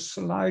on this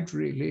slide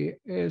really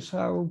is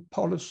how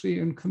policy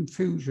and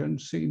confusion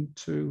seem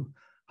to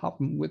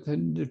happen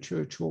within the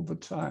church over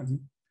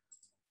time.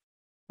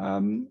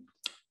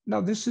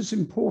 Now, this is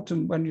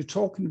important when you're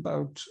talking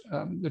about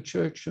the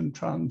church and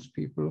trans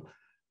people.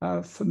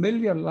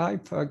 Familiar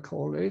life, I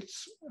call it,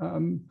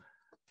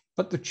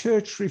 but the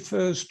church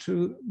refers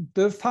to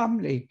the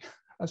family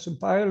as a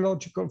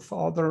biological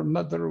father and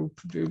mother who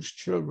produce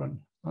children,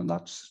 and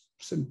that's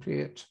simply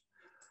it.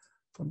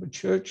 From a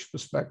church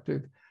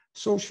perspective,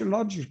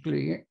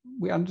 sociologically,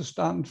 we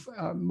understand,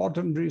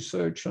 modern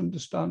research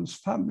understands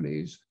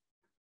families,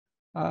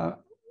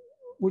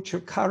 which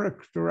are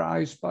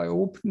characterized by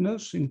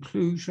openness,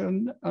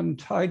 inclusion, and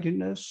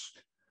tidiness,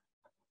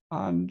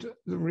 and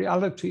the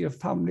reality of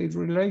family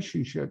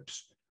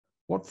relationships.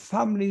 What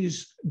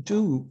families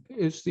do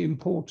is the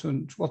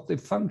important, what they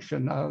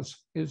function as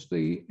is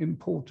the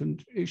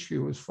important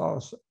issue as far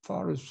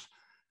as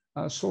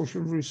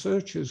social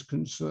research is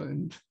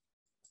concerned.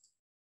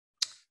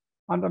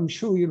 And I'm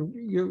sure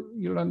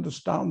you'll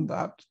understand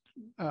that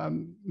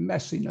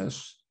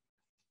messiness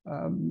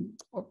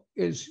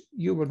is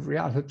human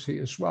reality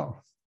as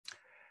well.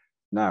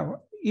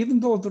 Now, even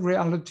though the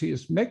reality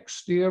is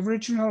mixed, the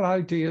original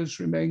ideas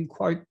remain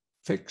quite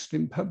fixed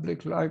in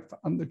public life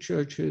and the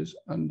church's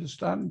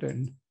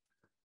understanding.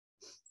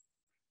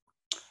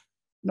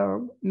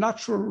 Now,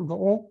 natural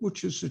law,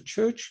 which is a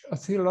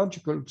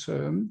theological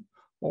term,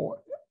 or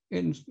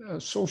in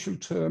a social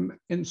term,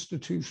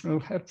 institutional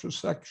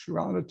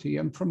heterosexuality.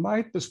 And from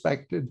my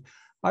perspective,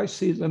 I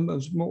see them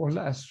as more or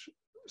less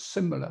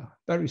similar,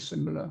 very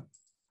similar.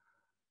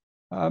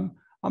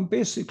 And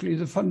basically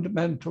the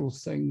fundamental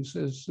things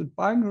is the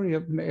binary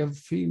of male,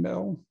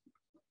 female,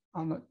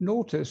 And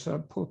notice I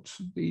put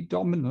the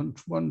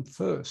dominant one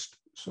first.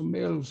 So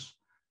males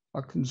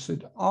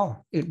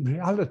are in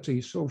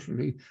reality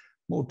socially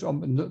more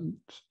dominant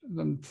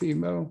than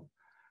female.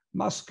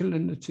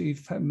 Masculinity,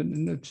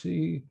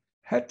 femininity,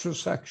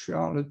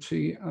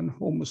 heterosexuality, and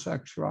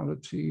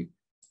homosexuality.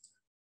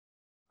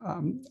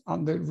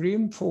 And they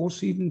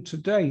reinforce even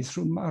today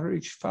through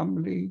marriage,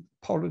 family,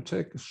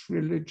 politics,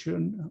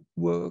 religion,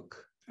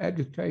 work,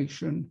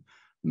 education,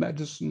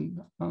 medicine,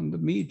 and the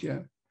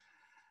media.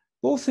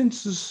 Both in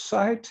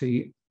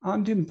society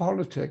and in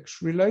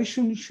politics,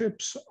 relations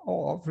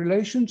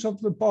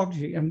of the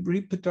body and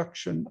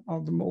reproduction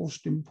are the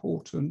most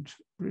important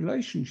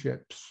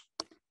relationships,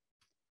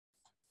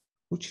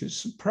 which is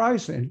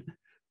surprising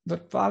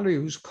that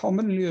values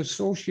commonly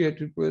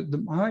associated with the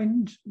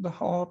mind, the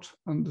heart,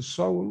 and the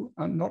soul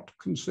are not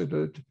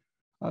considered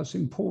as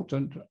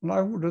important. And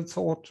I would have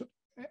thought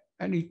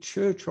any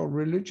church or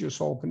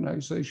religious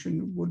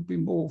organization would be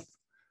more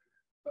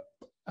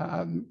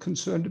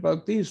concerned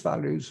about these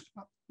values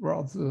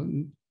rather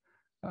than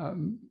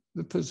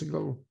the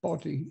physical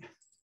body.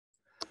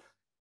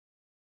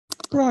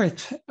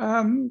 Right,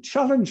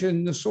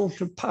 challenging the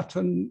social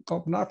pattern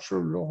of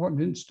natural law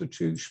and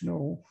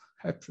institutional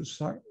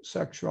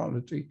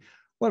heterosexuality.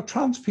 Well,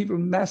 trans people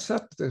mess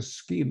up this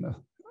schema,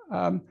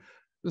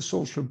 the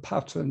social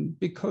pattern,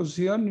 because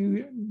the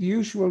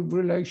unusual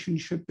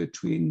relationship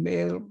between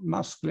male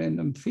masculine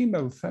and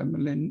female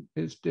feminine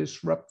is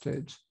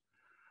disrupted.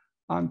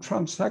 And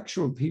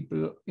transsexual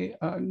people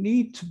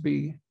need to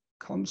be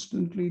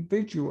constantly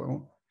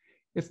vigilant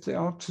if they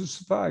are to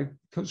survive,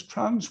 because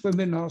trans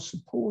women are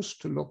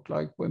supposed to look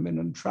like women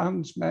and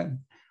trans men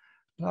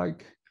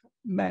like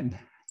men.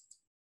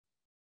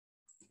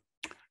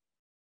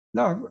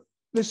 Now,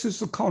 this is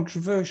the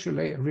controversial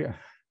area.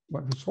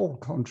 Well, it's all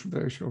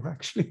controversial,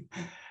 actually.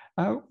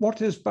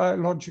 What is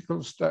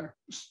biological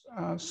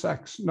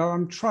sex? Now,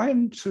 I'm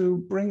trying to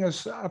bring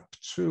us up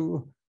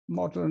to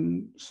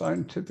modern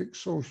scientific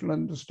social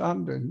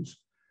understandings.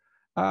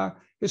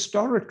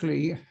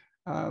 Historically,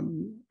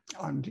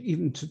 and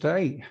even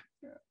today,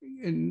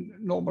 in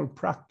normal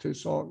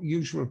practice or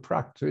usual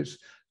practice,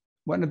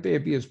 when a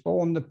baby is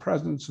born, the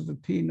presence of a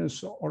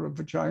penis or a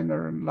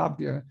vagina and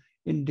labia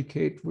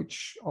indicate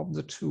which of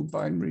the two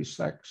binary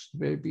sex the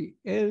baby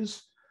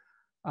is.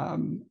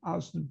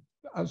 As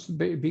the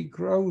baby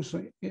grows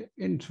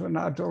into an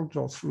adult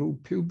or through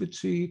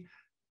puberty,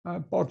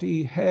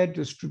 body hair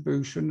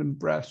distribution and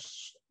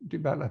breasts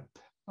develop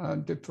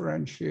and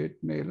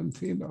differentiate male and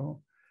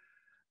female.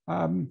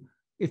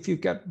 If you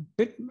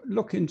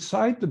look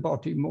inside the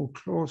body more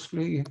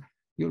closely,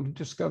 you'll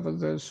discover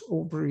there's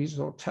ovaries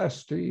or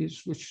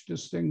testes which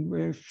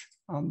distinguish,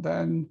 and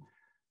then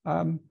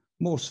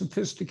more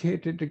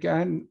sophisticated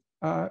again,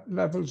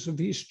 levels of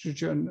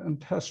estrogen and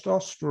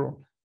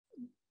testosterone.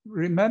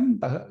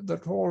 Remember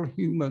that all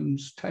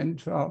humans tend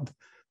to have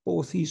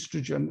both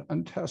estrogen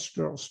and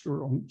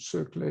testosterone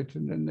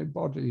circulating in their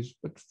bodies,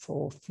 but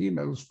for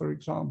females, for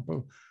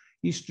example,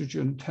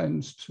 estrogen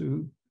tends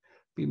to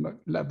be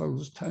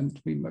levels tend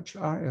to be much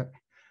higher.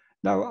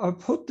 Now, I'll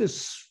put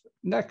this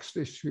next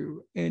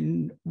issue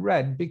in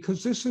red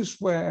because this is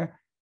where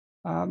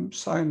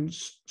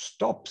science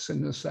stops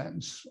in a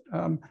sense.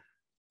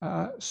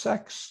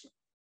 Sex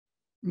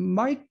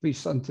might be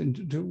something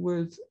to do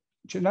with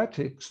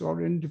genetics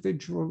or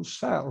individual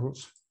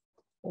cells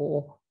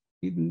or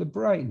even the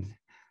brain.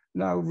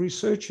 Now,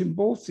 research in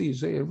both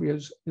these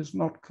areas is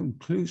not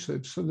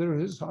conclusive, so there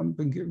is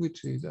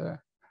ambiguity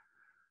there.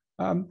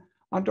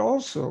 And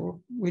also,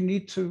 we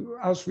need to,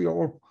 as we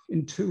all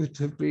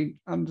intuitively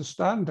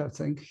understand, I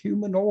think,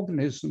 human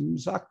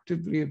organisms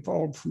actively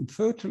evolve from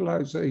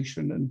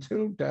fertilization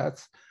until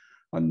death,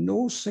 and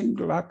no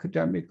single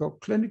academic or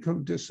clinical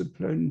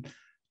discipline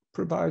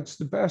provides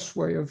the best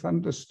way of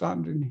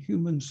understanding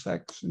human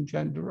sex and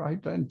gender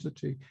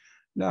identity.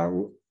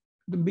 Now,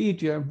 the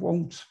media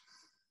won't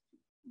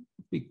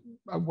be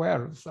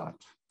aware of that.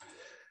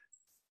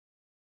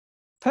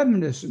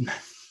 Feminism.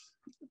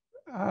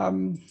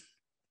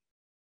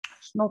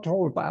 It's not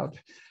all bad.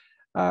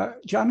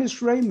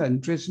 Janice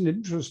Raymond is an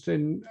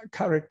interesting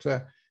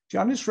character.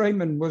 Janice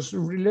Raymond was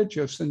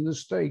religious in the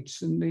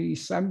States in the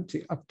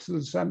 70s, up to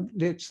the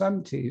late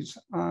 70s,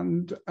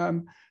 and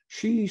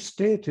she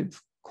stated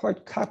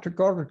quite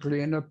categorically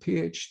in a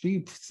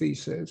PhD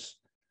thesis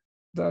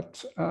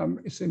that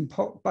it's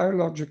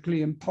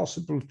biologically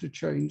impossible to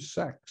change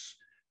sex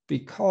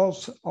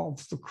because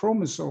of the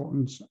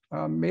chromosomes.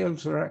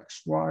 Males are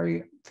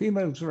XY,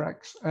 females are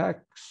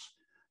XX.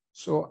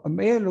 So a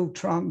male who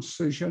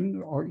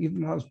transition or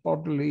even has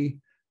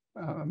bodily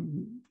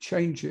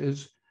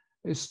changes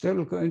is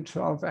still going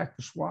to have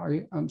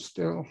XY and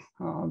still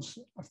has,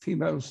 a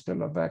female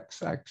still have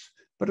XX.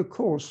 But of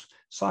course,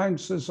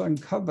 science has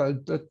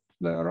uncovered that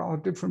there are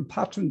different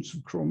patterns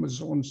of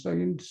chromosomes. They're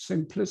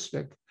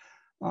simplistic.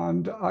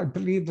 And I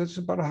believe there's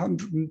about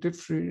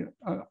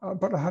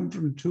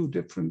 102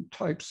 different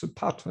types of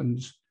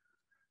patterns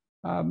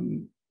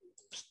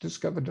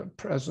discovered at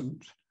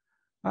present.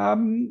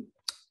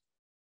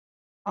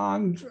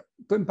 And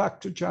going back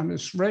to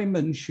Janice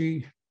Raymond,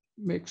 she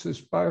makes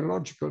this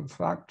biological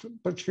fact,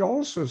 but she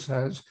also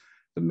says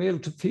the male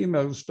to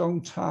females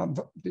don't have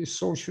the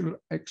social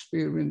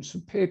experience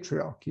of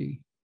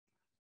patriarchy.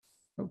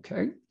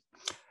 Okay.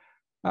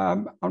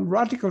 And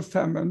radical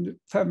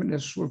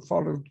feminists will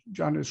follow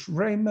Janice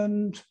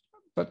Raymond,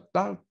 but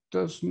that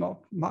does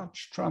not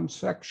match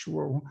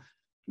transsexual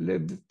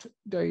lived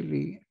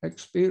daily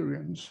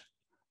experience.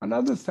 And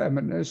other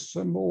feminists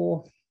are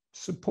more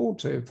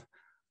supportive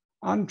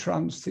and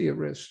trans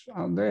theorists,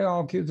 and they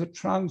argue that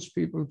trans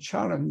people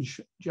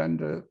challenge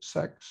gender,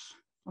 sex,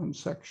 and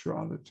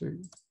sexuality.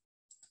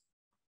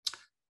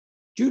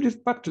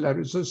 Judith Butler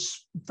is a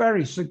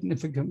very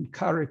significant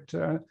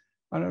character,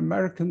 an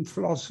American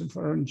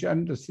philosopher and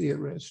gender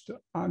theorist.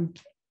 And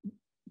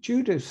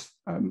Judith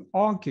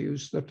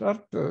argues that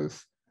at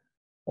birth,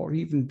 or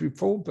even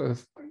before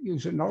birth,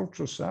 using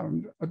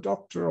ultrasound, a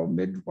doctor or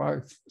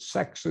midwife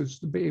sexes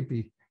the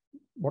baby.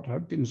 What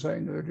I've been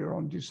saying earlier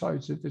on,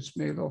 decides if it's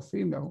male or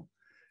female.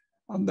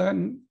 And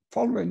then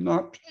following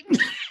that,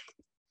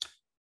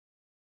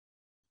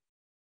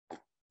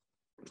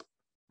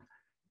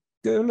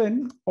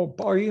 girling or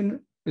boying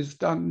is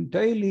done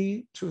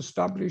daily to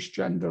establish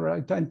gender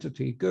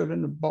identity.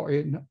 Girling and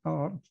boying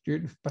are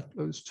Judith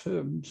Butler's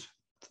terms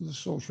for the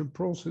social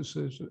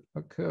processes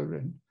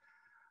occurring.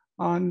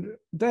 And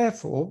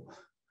therefore,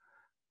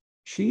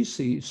 she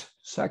sees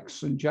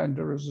sex and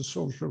gender as a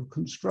social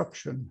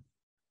construction.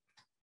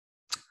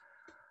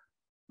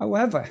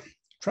 However,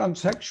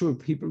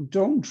 transsexual people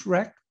don't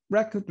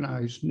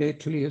recognize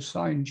natally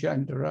assigned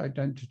gender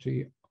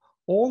identity.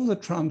 All the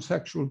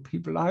transsexual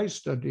people I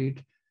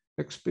studied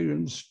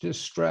experience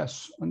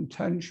distress and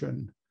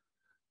tension,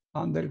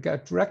 and they'll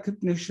get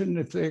recognition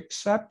if they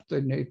accept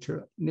their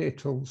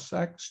natal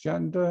sex,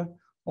 gender,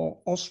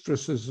 or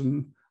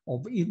ostracism,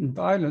 or even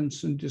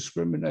violence and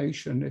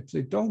discrimination if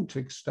they don't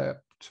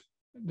accept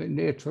the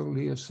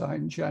natally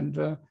assigned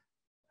gender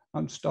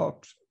and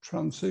start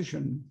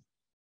transition.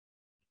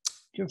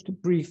 Just a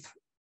brief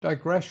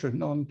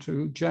digression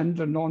onto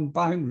gender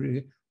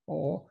non-binary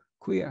or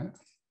queer.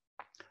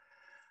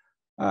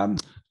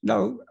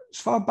 Now, as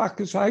far back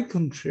as I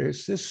can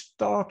trace, this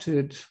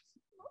started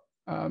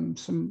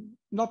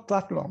not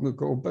that long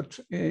ago, but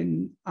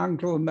in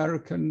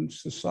Anglo-American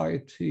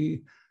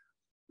society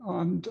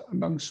and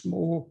amongst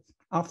more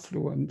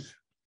affluent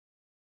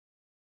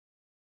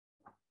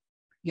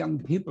young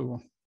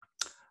people.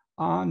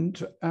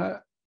 And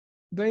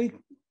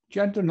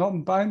gender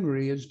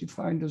non-binary is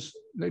defined as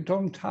they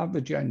don't have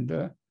a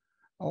gender,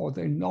 or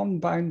they're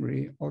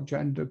non-binary or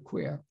gender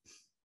queer.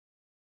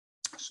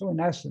 So in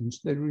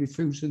essence, they're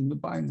refusing the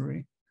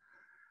binary.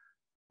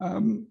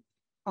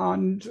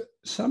 And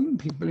some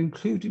people,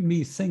 including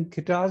me, think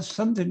it has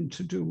something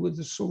to do with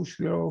the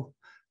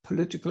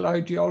socio-political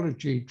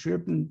ideology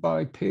driven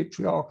by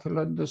patriarchal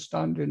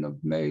understanding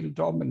of male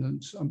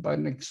dominance and by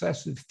an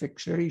excessive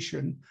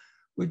fixation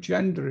with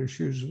gender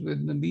issues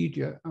within the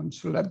media and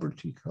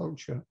celebrity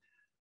culture.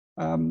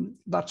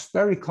 That's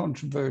very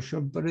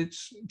controversial, but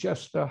it's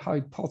just a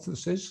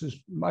hypothesis. It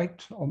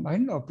might or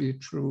might not be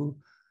true.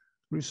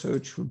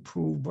 Research will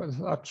prove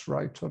whether that's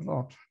right or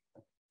not.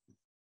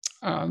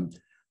 And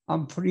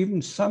for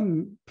even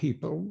some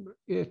people,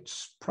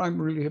 it's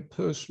primarily a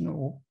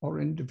personal or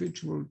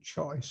individual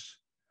choice.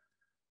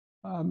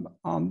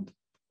 And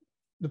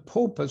the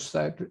Pope has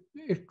said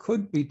it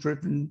could be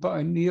driven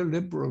by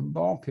neoliberal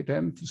market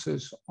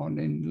emphasis on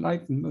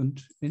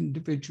Enlightenment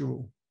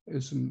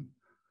individualism.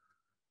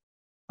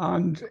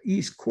 And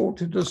he's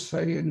quoted as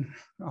saying,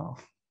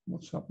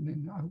 what's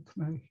happening now?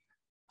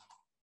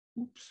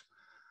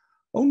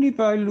 Only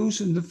by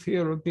losing the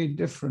fear of being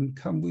different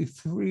can we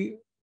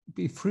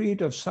be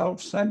freed of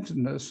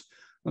self-centeredness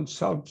and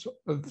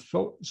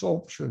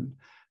self-absorption.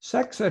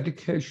 Sex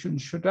education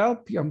should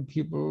help young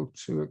people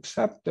to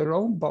accept their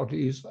own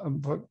bodies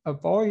and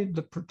avoid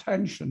the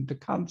pretension to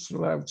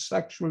cancel out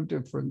sexual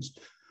difference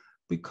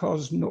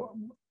because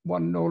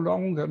one no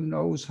longer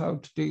knows how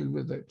to deal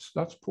with it.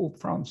 That's Pope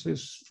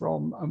Francis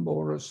from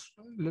Amoris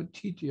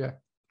Laetitia.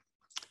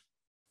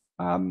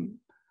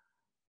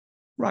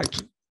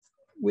 Right.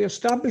 We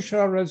establish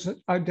our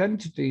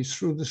identities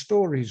through the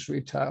stories we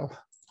tell,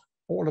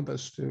 all of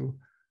us do.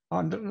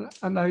 And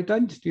an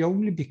identity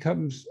only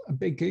becomes a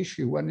big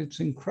issue when it's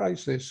in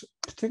crisis,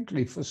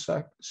 particularly for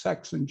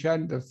sex and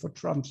gender for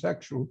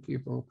transsexual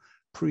people,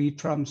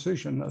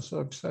 pre-transition, as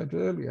I've said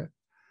earlier.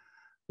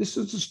 This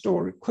is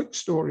a quick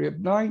story of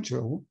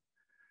Nigel,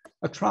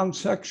 a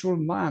transsexual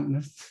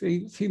man,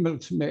 female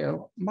to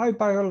male. My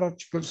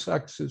biological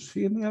sex is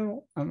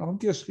female, and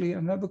obviously I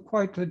never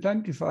quite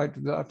identified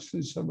with that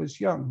since I was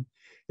young.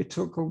 It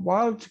took a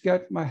while to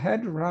get my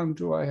head around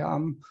who I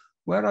am,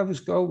 where I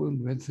was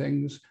going with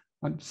things,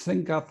 and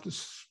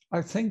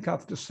I think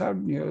after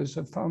 7 years,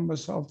 I found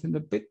myself in a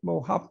bit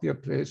more happier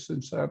place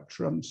since I've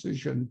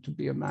transitioned to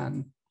be a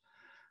man.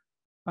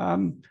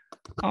 And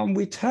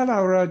we tell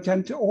our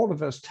identity, all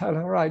of us tell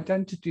our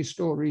identity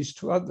stories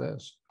to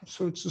others.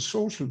 So it's a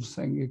social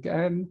thing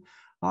again.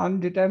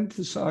 and it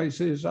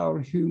emphasizes our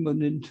human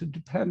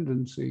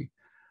interdependency.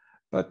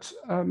 But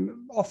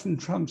often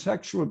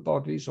transsexual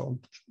bodies, or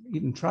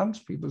even trans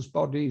people's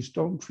bodies,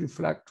 don't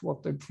reflect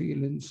what they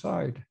feel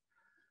inside.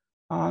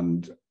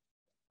 And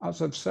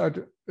as I've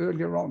said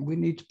earlier on, we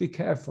need to be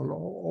careful,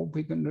 or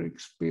we're going to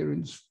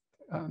experience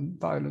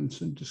violence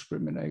and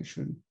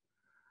discrimination.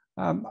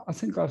 I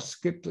think I'll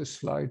skip this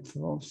slide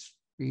for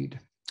speed.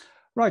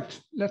 Right,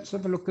 let's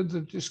have a look at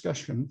the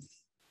discussion.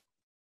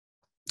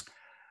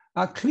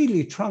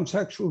 Clearly,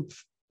 transsexual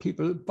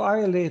people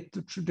violate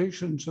the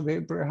traditions of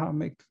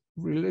Abrahamic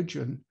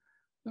religion.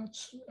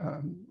 That's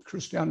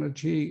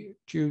Christianity,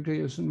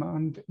 Judaism,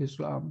 and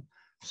Islam,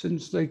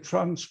 since they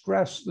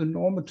transgress the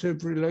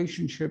normative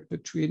relationship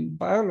between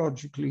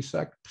biologically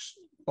sex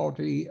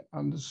body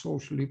and the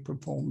socially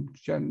performed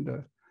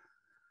gender.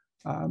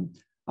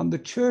 And the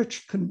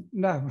church can,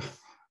 now,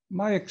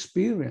 my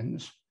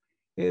experience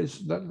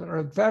is that there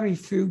are very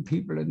few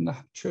people in the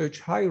church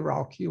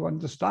hierarchy who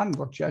understand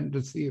what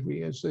gender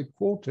theory is. They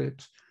quote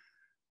it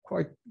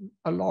quite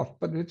a lot,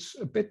 but it's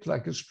a bit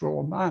like a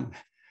straw man.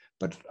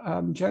 But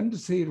gender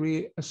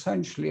theory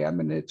essentially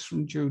emanates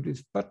from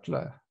Judith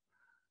Butler.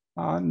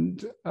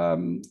 And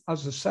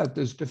as I said,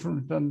 there's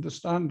different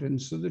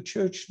understandings. So the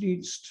church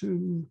needs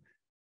to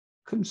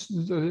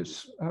consider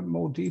this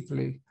more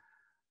deeply.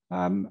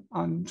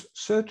 And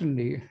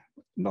certainly,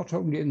 not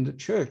only in the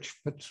church,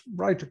 but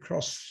right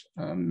across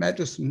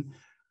medicine,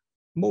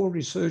 more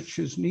research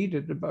is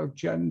needed about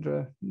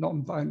gender,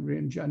 non-binary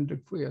and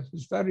genderqueer.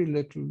 There's very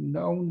little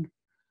known.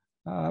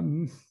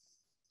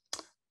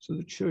 So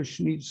the church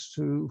needs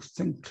to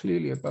think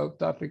clearly about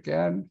that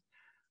again.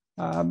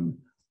 And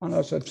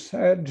as I've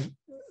said,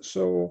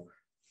 so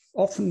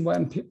often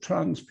when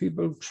trans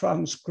people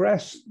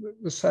transgress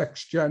the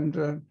sex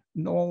gender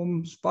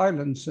norms,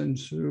 violence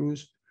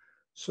ensues.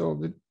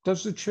 So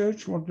does the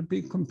church want to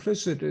be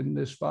complicit in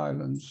this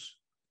violence?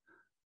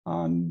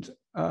 And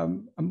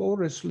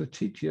Amoris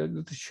Laetitia,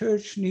 that the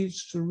church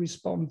needs to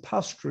respond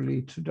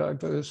pastorally to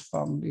diverse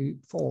family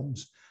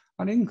forms.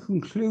 And in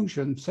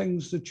conclusion,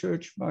 things the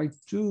church might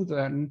do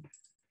then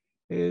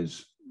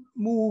is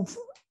move,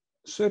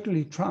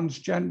 certainly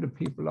transgender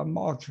people are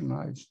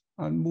marginalized,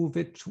 and move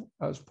it,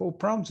 as Pope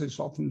Francis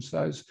often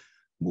says,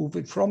 move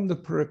it from the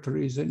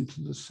peripheries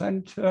into the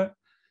center.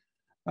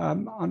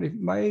 And it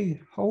may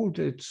hold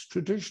its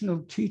traditional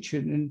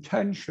teaching in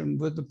tension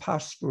with the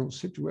pastoral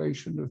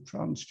situation of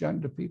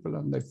transgender people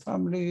and their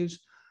families.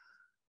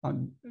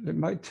 And they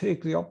might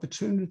take the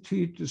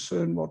opportunity to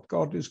discern what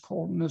God is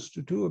calling us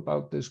to do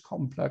about this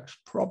complex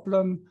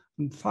problem.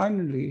 And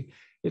finally,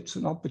 it's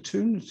an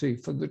opportunity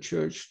for the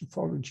church to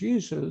follow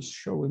Jesus,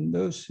 showing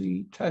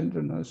mercy,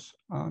 tenderness,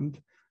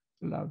 and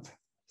love.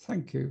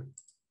 Thank you.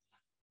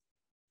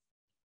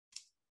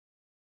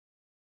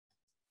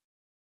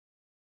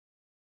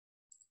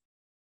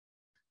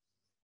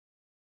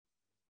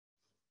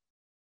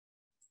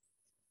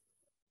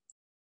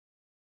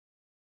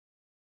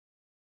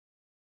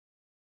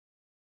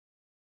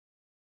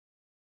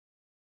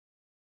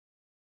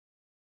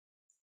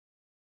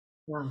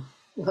 Wow.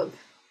 Well,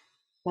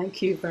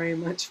 thank you very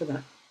much for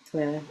that,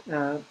 Claire.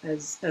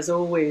 As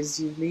always,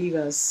 you leave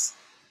us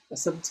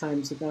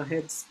sometimes with our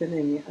heads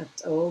spinning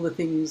at all the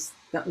things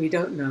that we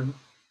don't know,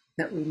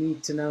 that we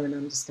need to know and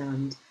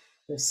understand.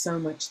 There's so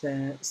much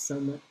there, so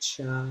much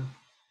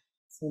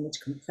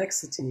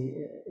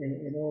complexity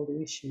in all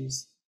the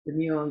issues, the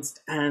nuanced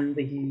and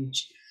the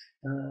huge,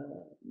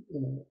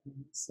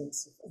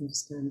 sense of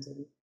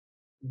understanding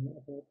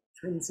about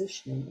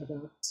transitioning,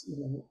 about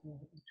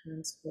a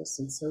trans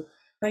person. So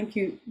thank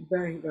you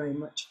very, very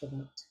much for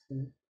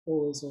that.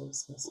 Always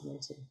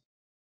fascinating.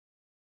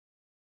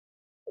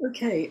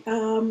 Okay,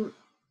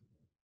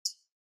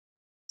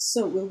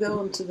 so we'll go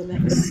on to the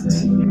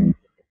next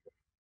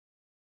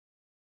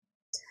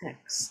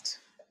text.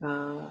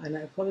 And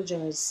I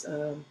apologize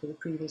for the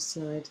previous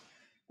slide,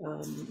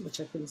 which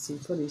I couldn't see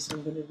fully, so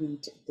I'm going to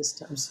read it this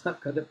time so I've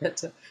got a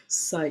better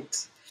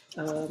sight.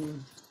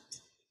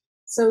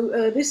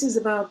 So this is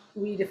about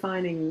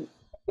redefining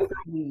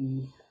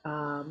we.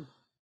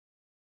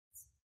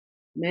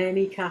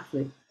 Many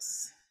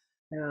Catholics,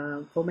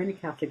 for many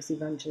Catholics,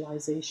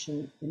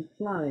 evangelization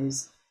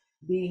implies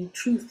being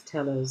truth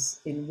tellers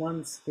in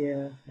one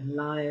sphere and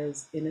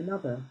liars in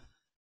another,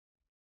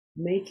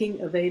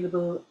 making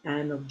available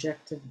an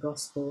objective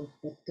gospel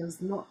that does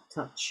not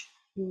touch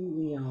who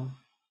we are.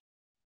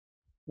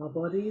 Our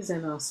bodies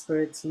and our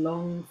spirits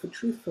long for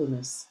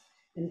truthfulness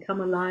and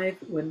come alive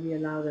when we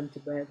allow them to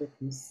bear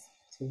witness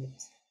to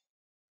it.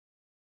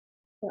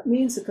 That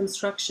means the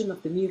construction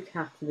of the new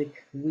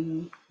Catholic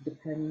we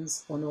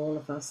depends on all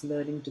of us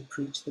learning to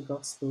preach the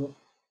gospel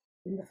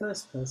in the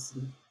first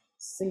person,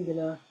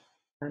 singular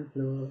and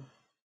plural.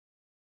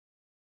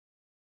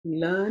 We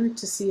learn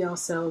to see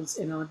ourselves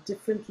in our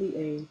differently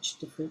aged,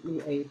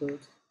 differently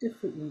abled,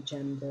 differently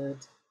gendered,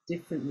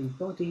 differently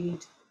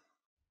bodied,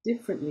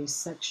 differently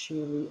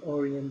sexually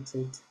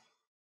oriented,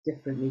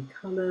 differently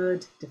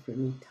colored,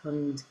 differently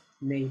tongued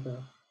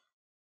neighbor.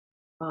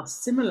 Our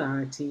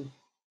similarity,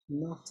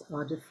 not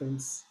our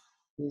difference,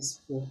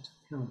 is what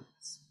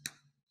counts.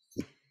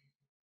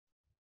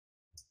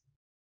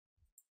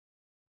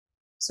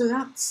 So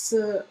that's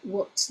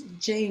what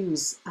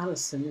James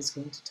Allison is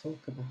going to talk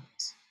about.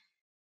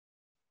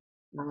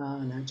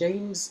 Now,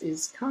 James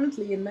is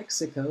currently in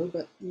Mexico,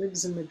 but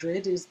lives in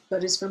Madrid,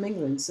 but is from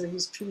England, so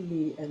he's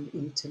truly an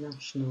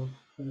international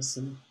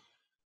person.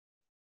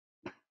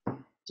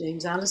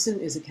 James Allison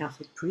is a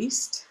Catholic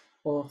priest,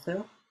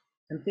 author,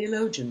 and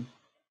theologian.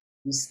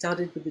 He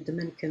studied with the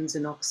Dominicans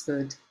in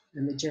Oxford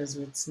and the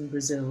Jesuits in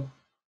Brazil.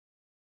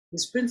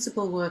 His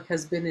principal work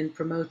has been in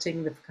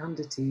promoting the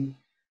fecundity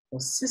or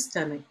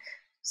systematic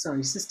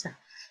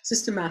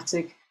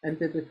and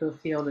biblical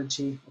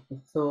theology of the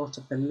thought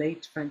of the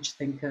late French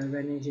thinker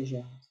René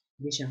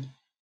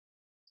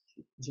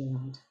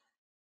Girard.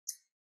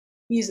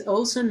 He is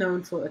also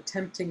known for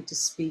attempting to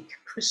speak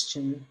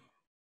Christian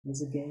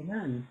as a gay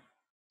man,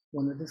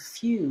 one of the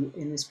few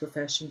in his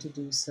profession to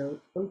do so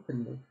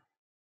openly.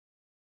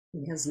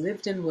 He has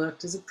lived and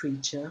worked as a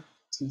preacher,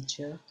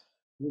 teacher,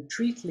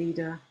 retreat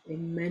leader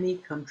in many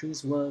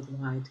countries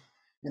worldwide,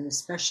 and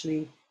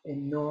especially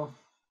in North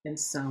and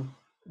South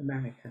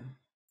America.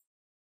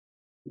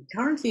 He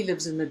currently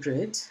lives in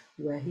Madrid,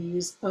 where he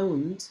is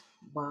owned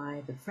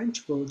by the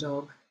French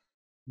bulldog,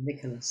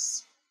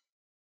 Nicholas.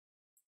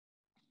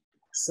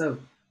 So,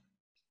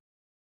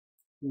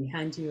 we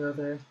hand you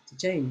over to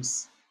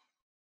James.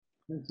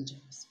 Thank you,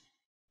 James.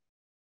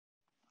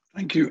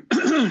 Thank you.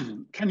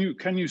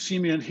 Can you see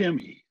me and hear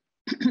me?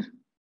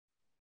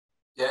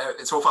 Yeah,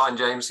 it's all fine,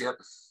 James. Yep.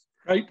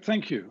 Great,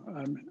 thank you.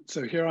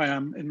 So here I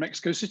am in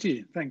Mexico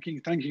City, thanking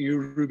you,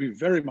 Ruby,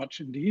 very much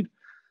indeed,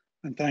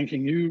 and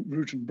thanking you,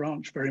 Root and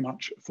Branch, very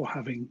much for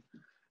having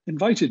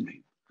invited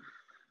me.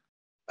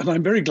 And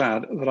I'm very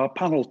glad that our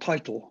panel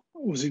title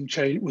was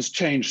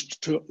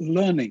changed to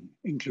Learning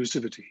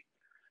Inclusivity.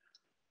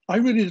 I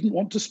really didn't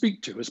want to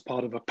speak to as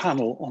part of a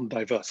panel on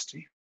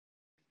diversity.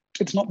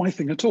 It's not my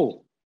thing at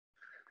all.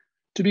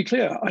 To be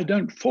clear, I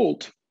don't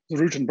fault the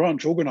Root and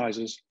Branch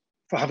organizers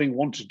for having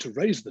wanted to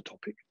raise the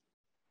topic.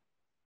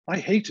 I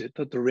hate it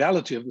that the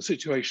reality of the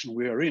situation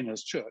we are in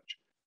as church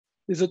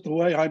is that the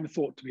way I'm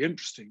thought to be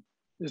interesting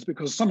is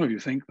because some of you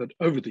think that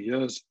over the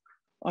years,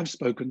 I've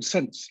spoken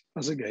sense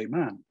as a gay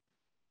man.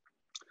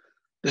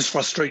 This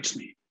frustrates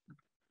me.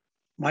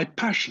 My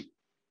passion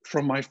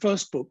from my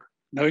first book,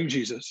 Knowing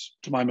Jesus,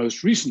 to my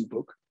most recent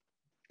book,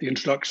 The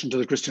Introduction to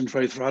the Christian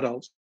Faith for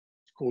Adults,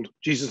 called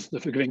Jesus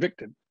the Forgiving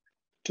Victim,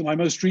 to my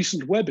most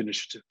recent web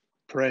initiative,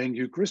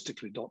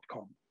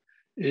 prayingueucharistically.com,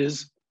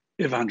 is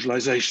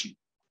evangelization.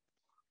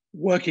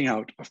 Working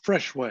out a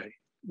fresh way,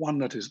 one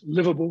that is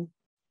livable,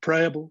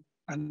 prayable,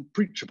 and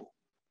preachable,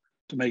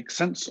 to make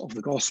sense of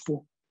the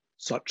gospel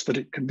such that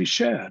it can be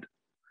shared,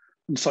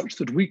 and such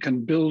that we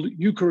can build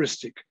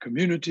Eucharistic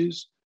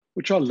communities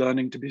which are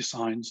learning to be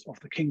signs of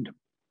the kingdom.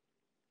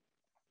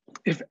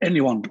 If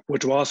anyone were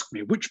to ask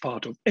me which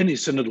part of any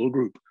synodal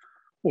group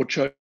or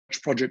church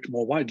project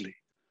more widely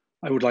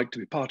I would like to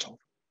be part of,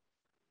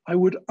 I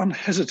would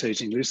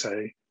unhesitatingly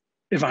say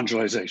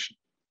evangelization.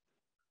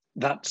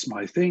 That's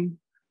my thing,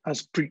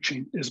 as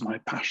preaching is my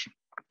passion.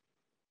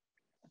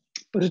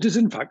 But it is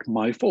in fact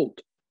my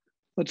fault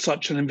that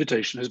such an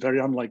invitation is very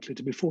unlikely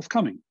to be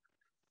forthcoming,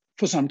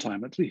 for some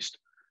time at least.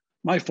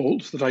 My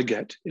fault that I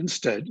get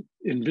instead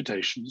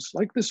invitations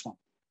like this one,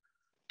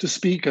 to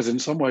speak as in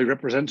some way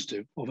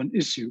representative of an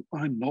issue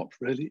I'm not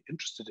really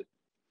interested in.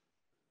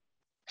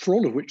 For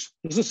all of which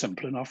there's a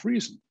simple enough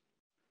reason.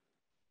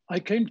 I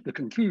came to the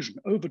conclusion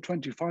over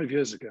 25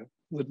 years ago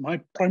that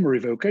my primary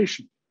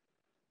vocation,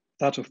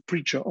 that of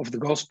preacher of the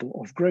gospel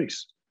of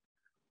grace,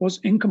 was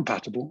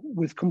incompatible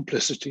with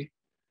complicity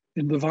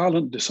in the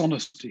violent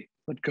dishonesty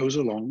that goes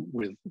along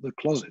with the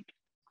closet.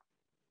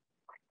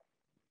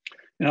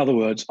 In other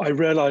words, I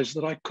realized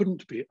that I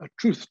couldn't be a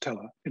truth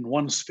teller in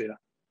one sphere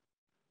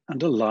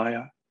and a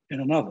liar in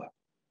another.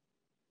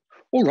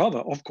 Or rather,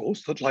 of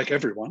course, that like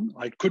everyone,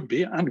 I could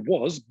be and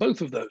was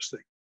both of those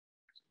things.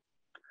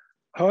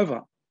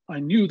 However, I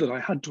knew that I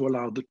had to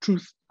allow the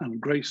truth and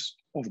grace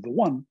of the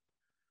one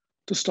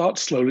to start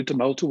slowly to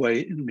melt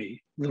away in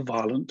me the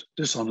violent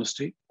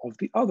dishonesty of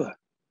the other.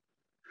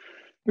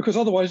 Because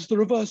otherwise the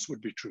reverse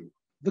would be true.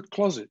 The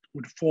closet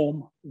would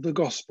form the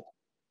gospel,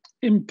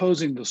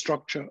 imposing the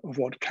structure of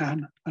what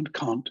can and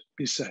can't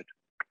be said.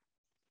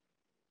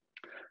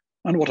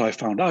 And what I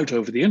found out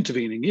over the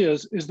intervening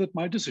years is that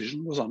my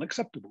decision was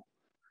unacceptable.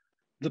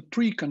 The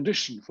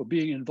precondition for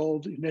being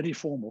involved in any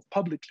form of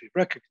publicly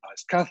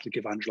recognized Catholic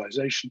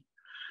evangelization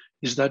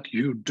is that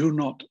you do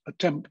not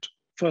attempt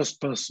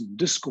first-person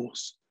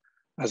discourse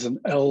as an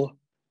L,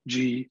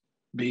 G,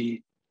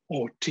 B,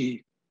 or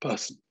T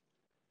person.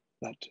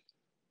 That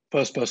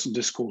first-person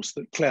discourse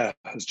that Claire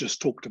has just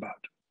talked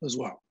about as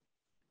well.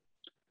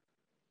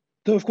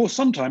 Though, of course,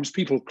 sometimes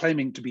people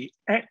claiming to be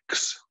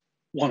X,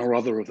 one or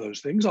other of those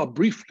things, are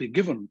briefly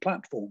given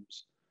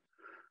platforms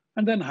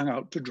and then hung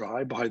out to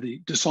dry by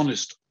the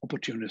dishonest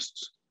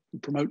opportunists who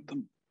promote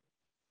them.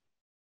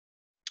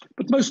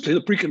 But mostly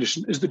the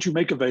precondition is that you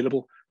make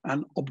available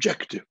an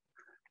objective,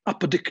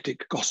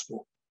 apodictic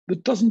gospel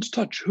that doesn't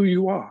touch who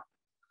you are,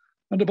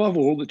 And above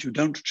all, that you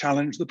don't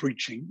challenge the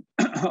preaching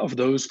of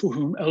those for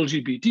whom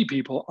LGBT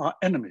people are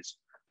enemies,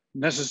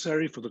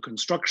 necessary for the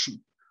construction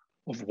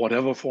of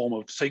whatever form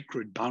of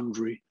sacred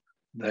boundary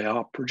they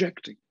are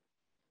projecting.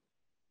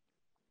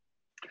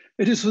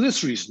 It is for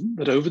this reason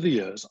that over the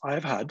years I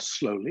have had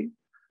slowly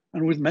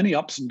and with many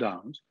ups and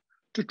downs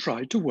to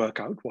try to work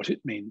out what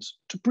it means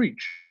to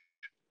preach,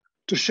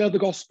 to share the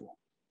gospel,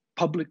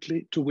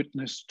 publicly to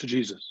witness to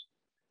Jesus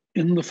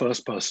in the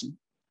first person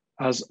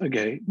as a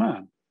gay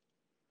man,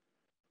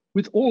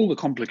 with all the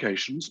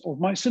complications of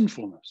my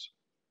sinfulness,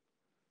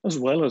 as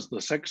well as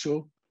the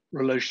sexual,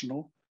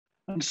 relational,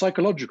 and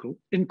psychological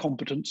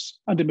incompetence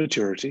and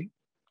immaturity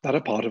that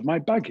are part of my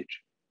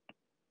baggage,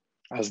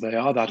 as they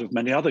are that of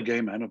many other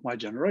gay men of my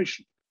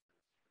generation,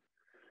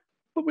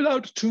 but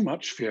without too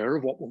much fear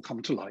of what will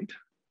come to light,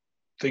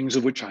 things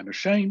of which I'm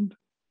ashamed,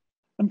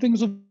 and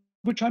things of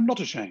which I'm not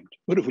ashamed,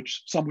 but of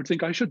which some would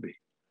think I should be,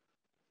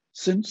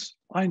 since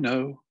I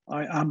know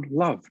I am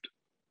loved.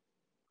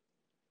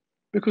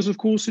 Because of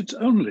course it's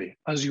only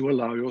as you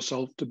allow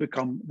yourself to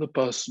become the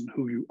person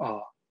who you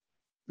are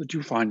that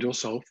you find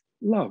yourself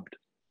loved.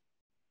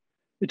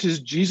 It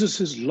is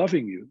Jesus's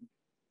loving you,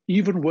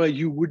 even where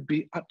you would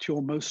be at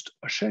your most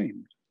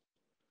ashamed,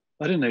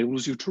 that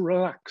enables you to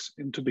relax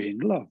into being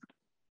loved.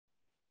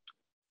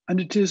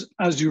 And it is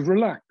as you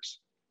relax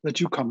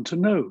that you come to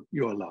know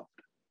you are loved.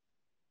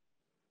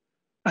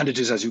 And it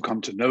is as you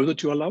come to know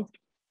that you are loved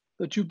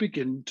that you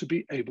begin to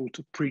be able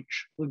to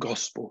preach the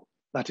gospel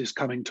that is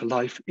coming to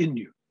life in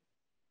you,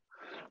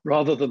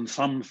 rather than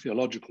some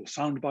theological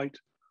soundbite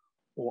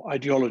or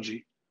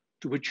ideology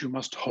to which you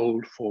must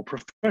hold for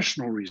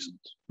professional reasons,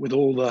 with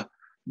all the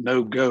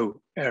no-go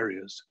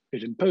areas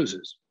it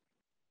imposes.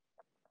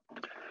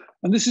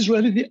 And this is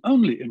really the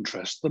only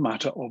interest the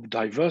matter of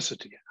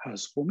diversity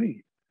has for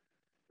me,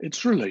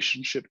 its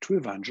relationship to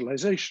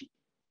evangelization.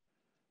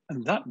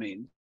 And that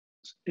means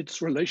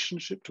its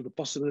relationship to the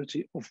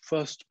possibility of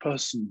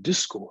first-person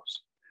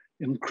discourse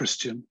in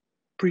Christian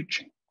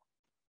preaching.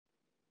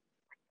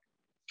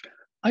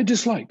 I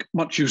dislike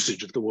much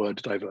usage of the word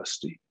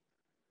diversity.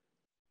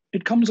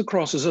 It comes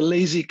across as a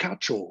lazy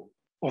catch-all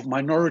of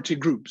minority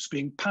groups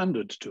being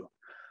pandered to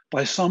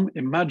by some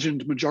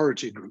imagined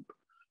majority group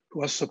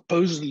who are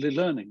supposedly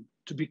learning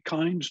to be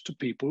kind to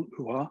people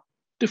who are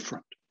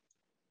different.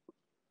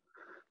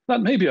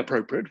 That may be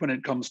appropriate when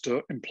it comes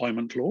to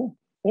employment law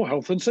or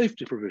health and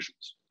safety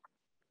provisions.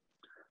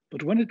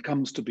 But when it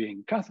comes to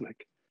being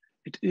Catholic,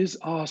 it is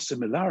our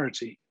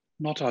similarity,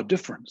 not our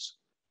difference,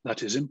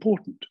 that is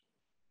important.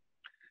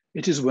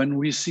 It is when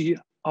we see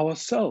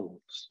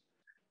ourselves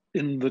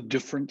in the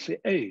differently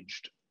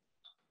aged,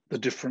 the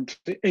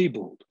differently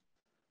abled,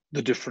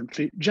 the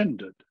differently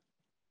gendered,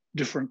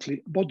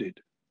 differently bodied,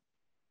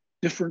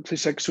 differently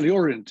sexually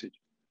oriented,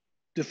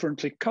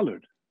 differently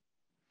colored,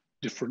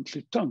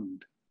 differently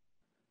tongued,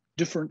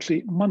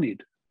 differently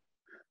moneyed,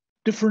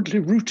 differently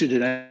rooted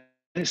in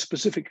a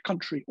specific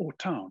country or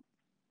town,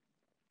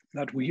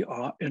 that we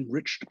are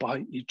enriched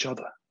by each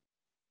other,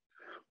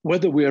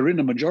 whether we are in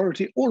a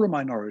majority or a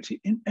minority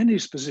in any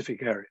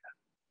specific area.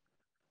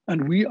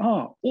 And we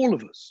are, all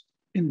of us,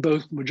 in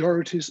both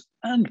majorities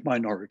and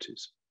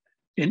minorities,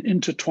 in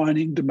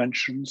intertwining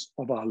dimensions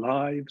of our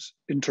lives,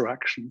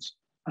 interactions,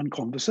 and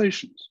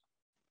conversations.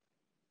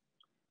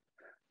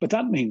 But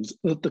that means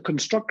that the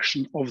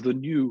construction of the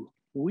new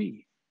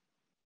we,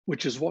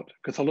 which is what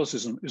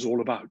Catholicism is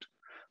all about,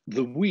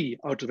 the we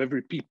out of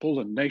every people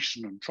and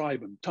nation and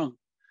tribe and tongue,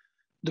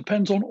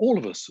 depends on all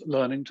of us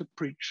learning to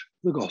preach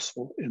the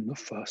gospel in the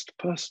first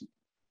person.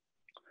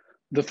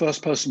 The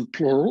first person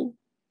plural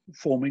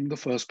forming the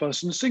first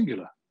person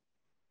singular,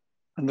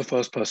 and the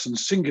first person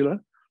singular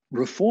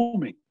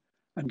reforming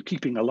and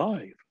keeping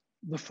alive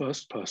the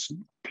first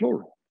person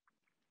plural.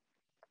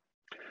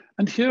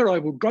 And here I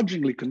will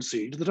grudgingly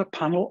concede that a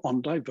panel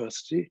on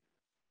diversity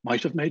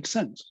might have made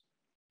sense.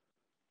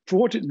 For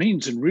what it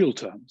means in real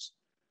terms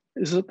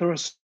is that there are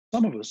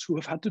some of us who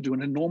have had to do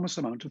an enormous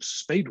amount of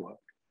spade work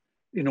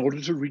in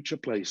order to reach a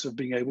place of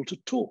being able to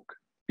talk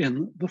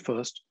in the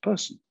first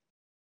person.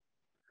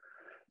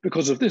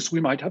 Because of this,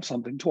 we might have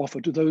something to offer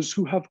to those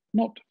who have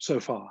not so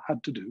far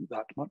had to do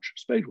that much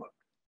spade work.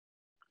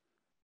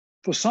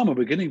 For some are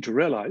beginning to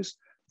realize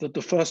that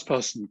the first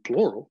person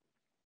plural,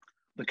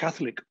 the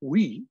Catholic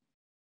we,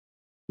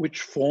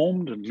 which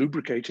formed and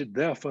lubricated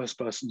their first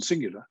person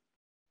singular,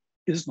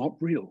 is not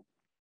real.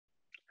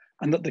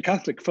 And that the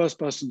Catholic first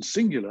person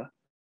singular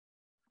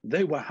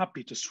they were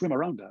happy to swim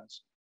around as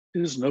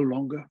is no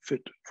longer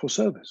fit for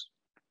service.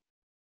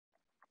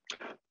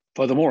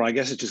 Furthermore, I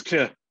guess it is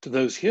clear to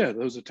those here,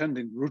 those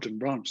attending Root and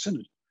Branch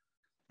Synod,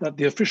 that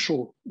the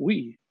official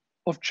we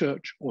of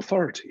church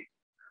authority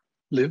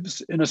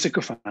lives in a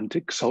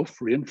sycophantic,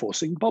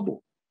 self-reinforcing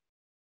bubble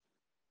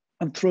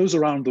and throws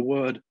around the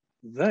word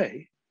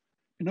they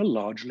in a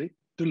largely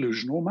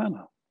delusional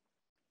manner.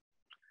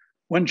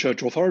 When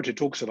church authority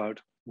talks about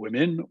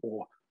women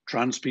or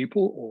trans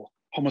people or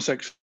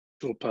homosexual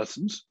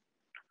persons,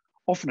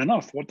 often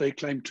enough what they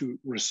claim to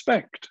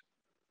respect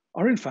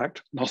are in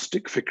fact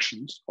Gnostic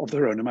fictions of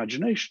their own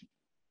imagination,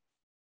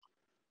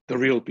 The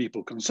real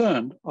people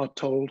concerned are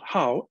told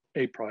how,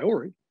 a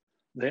priori,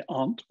 they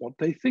aren't what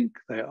they think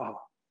they are.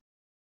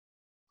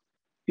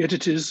 Yet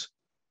it is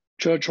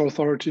church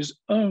authorities'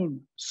 own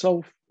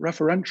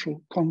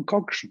self-referential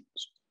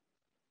concoctions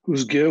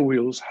whose gear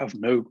wheels have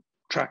no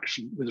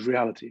traction with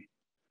reality,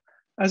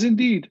 as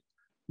indeed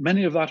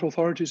many of that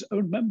authority's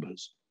own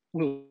members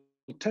will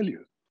tell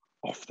you,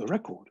 off the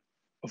record,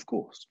 of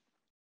course.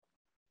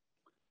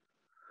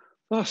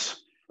 Thus,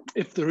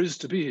 if there is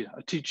to be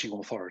a teaching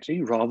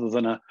authority rather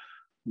than a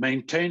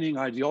maintaining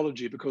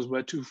ideology because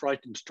we're too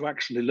frightened to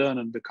actually learn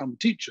and become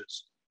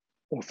teachers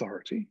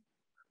authority,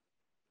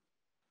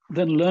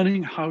 then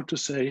learning how to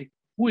say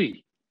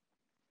we,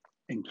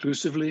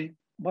 inclusively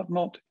but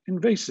not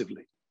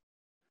invasively,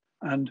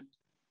 and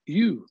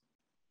you,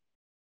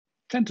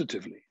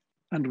 tentatively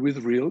and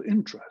with real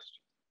interest,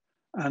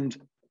 and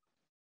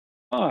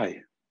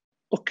I,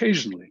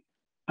 occasionally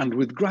and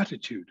with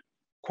gratitude,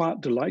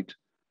 quiet delight,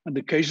 and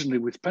occasionally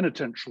with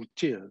penitential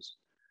tears,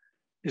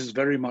 is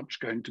very much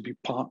going to be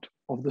part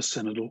of the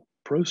synodal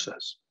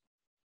process.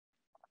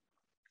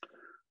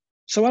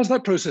 So as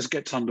that process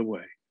gets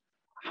underway,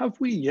 have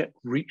we yet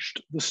reached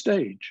the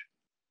stage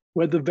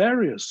where the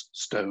various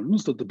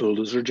stones that the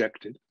builders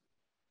rejected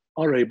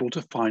are able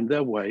to find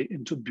their way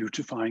into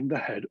beautifying the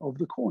head of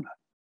the corner?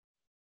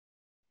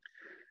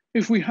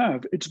 If we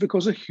have, it's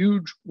because a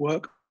huge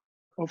work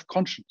of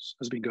conscience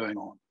has been going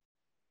on.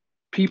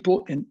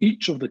 People in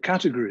each of the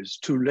categories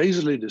too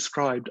lazily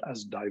described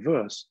as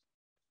diverse,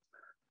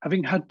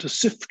 having had to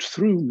sift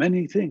through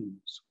many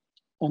things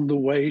on the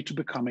way to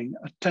becoming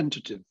a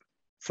tentative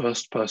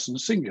first-person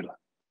singular.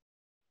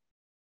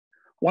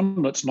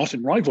 One that's not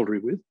in rivalry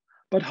with,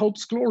 but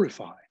helps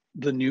glorify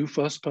the new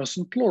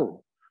first-person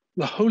plural,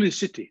 the holy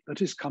city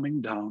that is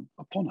coming down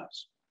upon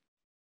us.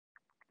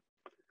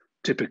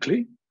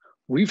 Typically,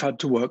 we've had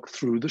to work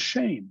through the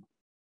shame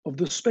of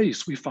the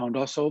space we found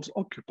ourselves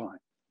occupying,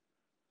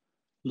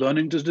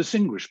 learning to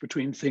distinguish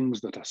between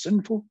things that are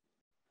sinful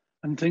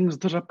and things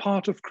that are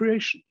part of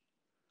creation,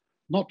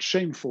 not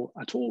shameful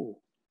at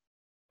all,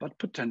 but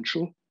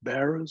potential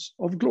bearers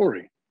of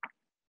glory.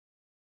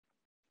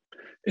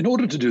 In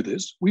order to do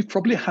this, we've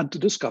probably had to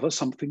discover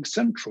something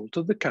central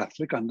to the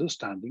Catholic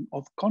understanding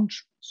of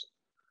conscience,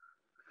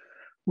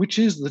 which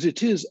is that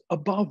it is,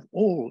 above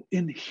all,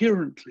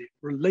 inherently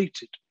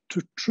related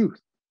to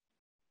truth,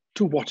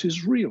 to what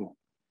is real.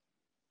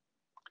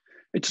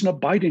 It's an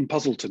abiding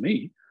puzzle to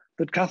me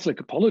that Catholic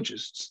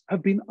apologists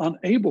have been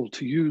unable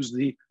to use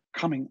the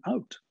coming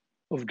out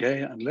of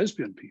gay and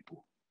lesbian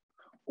people,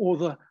 or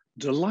the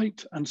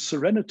delight and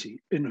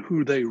serenity in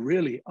who they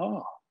really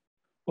are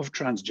of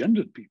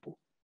transgendered people,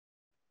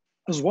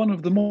 as one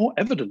of the more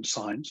evident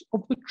signs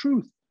of the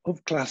truth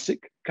of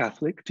classic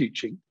Catholic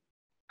teaching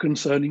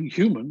concerning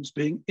humans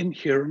being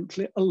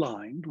inherently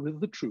aligned with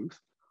the truth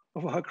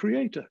of our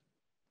Creator.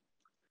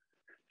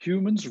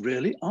 Humans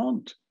really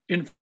aren't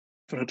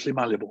infinitely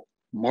malleable,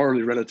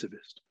 morally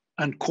relativist,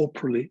 and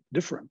corporally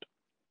different.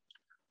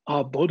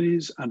 Our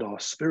bodies and our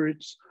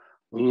spirits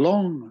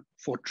long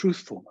for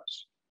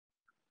truthfulness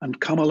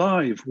and come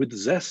alive with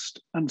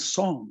zest and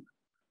song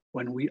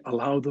when we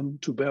allow them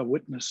to bear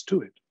witness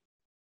to it.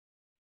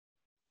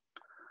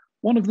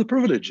 One of the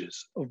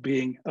privileges of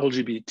being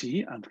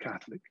LGBT and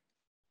Catholic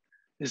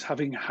is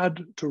having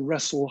had to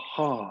wrestle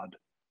hard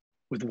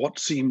with what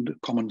seemed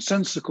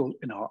commonsensical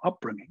in our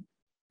upbringing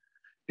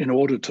in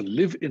order to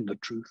live in the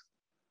truth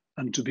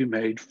and to be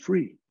made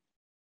free.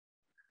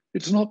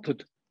 It's not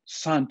that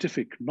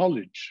scientific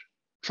knowledge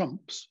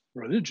trumps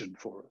religion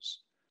for us.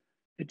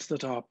 It's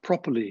that our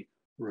properly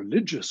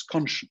religious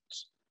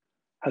conscience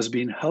has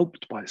been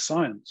helped by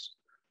science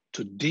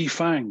to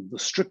defang the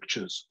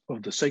strictures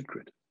of the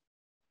sacred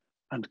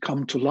and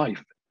come to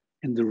life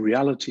in the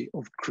reality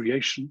of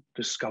creation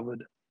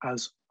discovered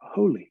as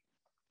holy.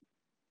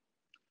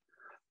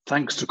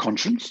 Thanks to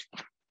conscience,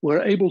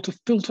 we're able to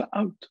filter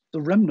out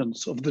the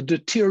remnants of the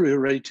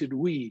deteriorated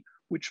we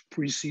which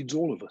precedes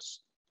all of us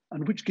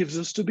and which gives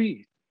us to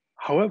be,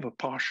 however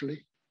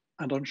partially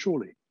and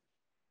unsurely,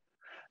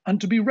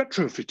 and to be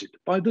retrofitted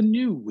by the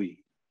new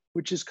we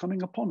which is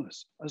coming upon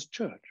us as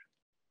church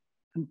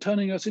and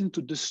turning us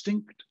into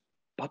distinct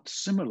but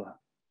similar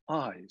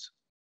I's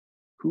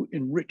who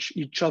enrich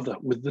each other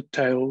with the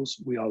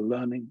tales we are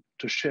learning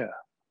to share.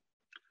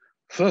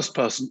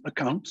 First-person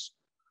accounts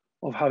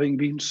of having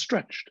been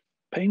stretched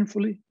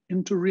painfully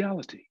into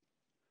reality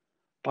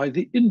by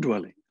the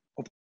indwelling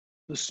of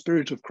the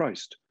Spirit of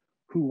Christ,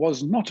 who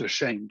was not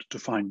ashamed to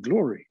find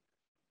glory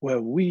where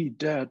we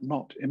dared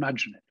not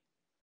imagine it.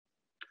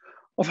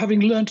 Of having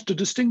learned to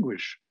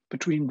distinguish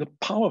between the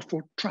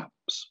powerful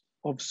traps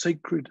of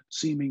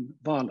sacred-seeming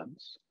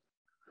violence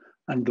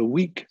and the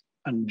weak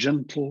and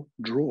gentle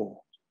draw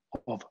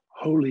of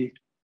holy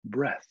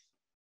breath,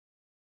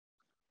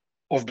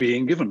 of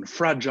being given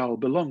fragile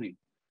belonging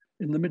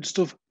in the midst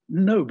of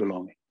no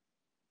belonging,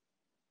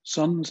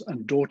 sons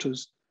and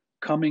daughters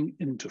coming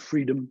into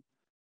freedom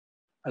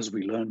as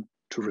we learn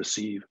to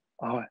receive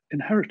our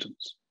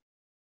inheritance.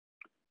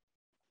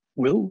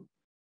 Will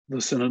the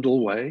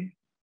synodal way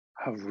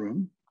have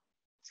room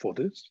for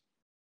this.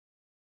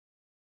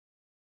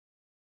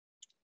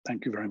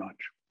 Thank you very much.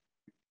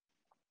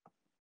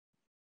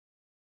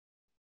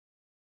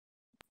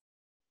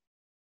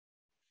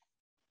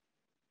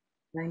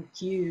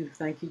 Thank you,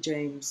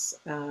 James.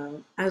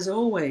 As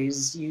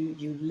always,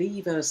 you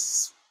leave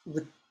us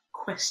with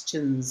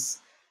questions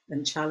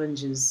and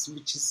challenges,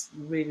 which is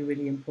really,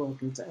 really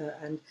important.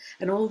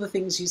 And all the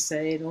things you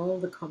say and all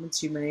the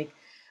comments you make,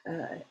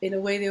 in a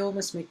way, they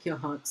almost make your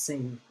heart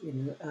sing, you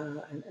know,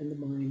 and the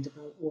mind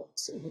about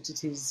what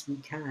it is we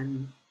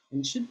can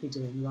and should be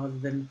doing, rather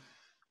than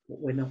what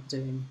we're not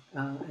doing,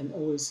 and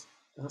always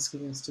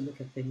asking us to look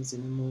at things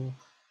in a more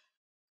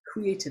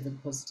creative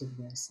and positive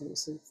way. So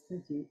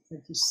thank you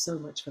so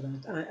much for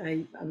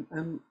that.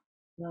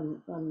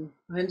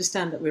 I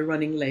understand that we're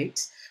running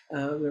late,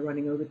 we're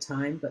running over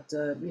time, but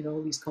you know,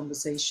 all these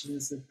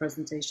conversations and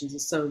presentations are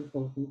so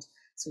important.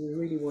 So we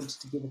really wanted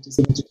to give it as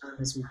much time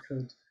as we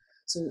could.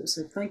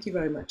 So thank you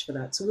very much for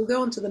that. So we'll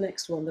go on to the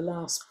next one, the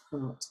last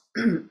part,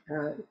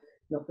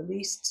 not the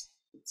least,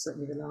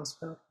 certainly the last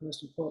part, the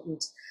most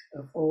important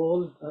of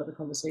all the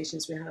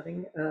conversations we're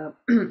having.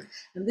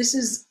 And this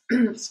is,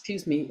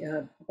 excuse me,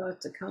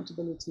 about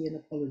accountability and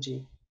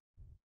apology.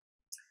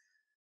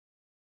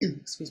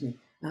 Excuse me.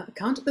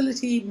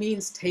 Accountability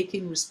means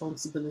taking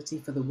responsibility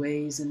for the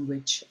ways in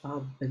which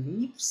our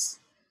beliefs,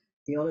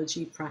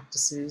 theology,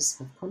 practices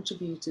have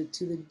contributed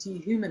to the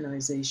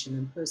dehumanization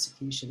and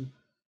persecution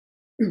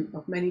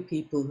of many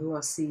people who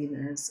are seen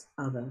as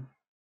other.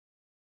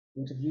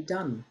 What have you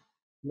done?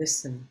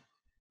 Listen.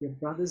 Your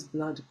brother's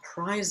blood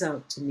cries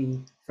out to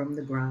me from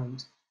the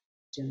ground.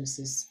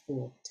 Genesis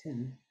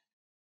 4:10.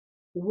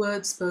 The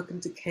words spoken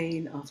to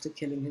Cain after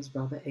killing his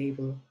brother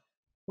Abel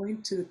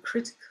point to the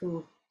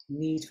critical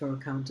need for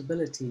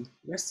accountability,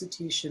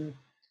 restitution,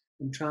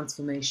 and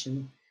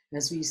transformation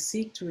as we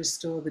seek to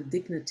restore the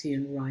dignity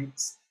and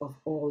rights of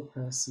all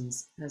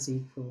persons as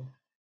equal.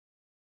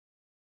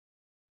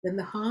 Then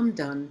the harm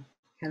done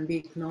can be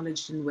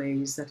acknowledged in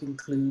ways that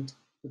include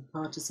the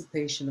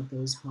participation of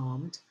those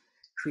harmed,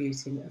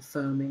 creating,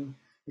 affirming,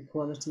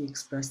 equality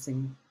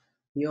expressing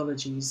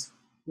theologies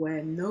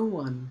where no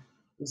one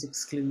is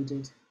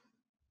excluded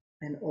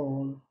and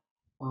all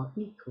are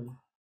equal.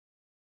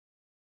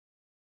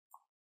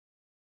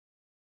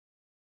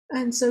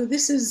 And so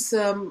this is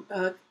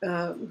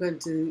going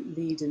to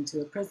lead into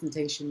a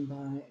presentation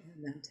by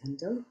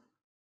Nantando,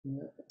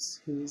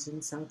 who is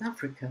in South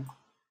Africa.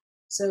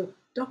 So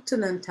Dr.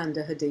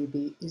 Nantando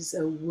Hadebi is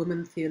a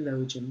woman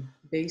theologian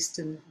based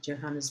in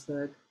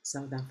Johannesburg,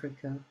 South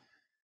Africa,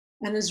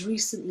 and has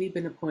recently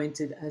been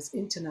appointed as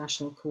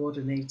International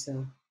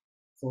Coordinator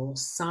for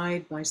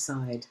Side by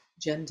Side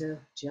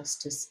Gender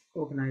Justice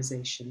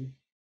Organization,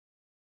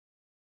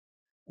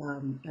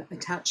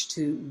 attached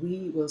to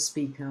We Will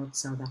Speak Out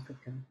South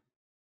Africa.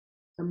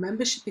 Her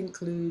membership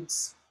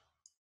includes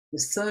the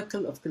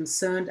Circle of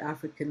Concerned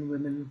African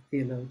Women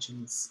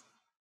Theologians,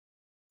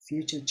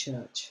 Future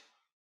Church,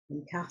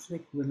 and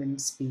Catholic Women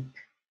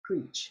Speak,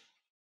 Preach.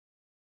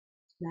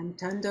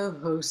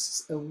 Nantando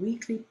hosts a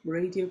weekly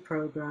radio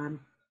program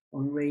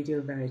on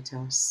Radio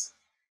Veritas,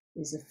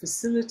 is a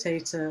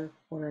facilitator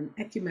on an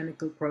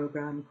ecumenical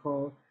program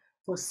called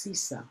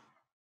Fosisa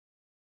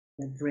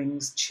that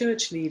brings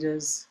church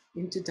leaders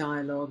into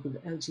dialogue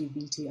with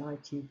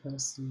LGBTIQ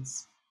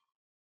persons.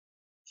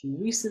 She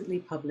recently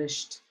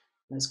published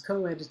as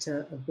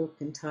co-editor a book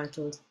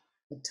entitled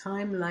A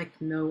Time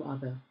Like No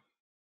Other,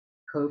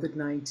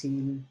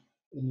 COVID-19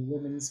 in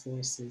Women's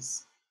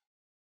Voices.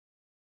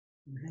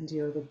 I'll hand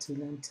you over to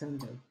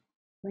Nantando.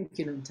 Thank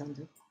you,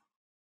 Nantando.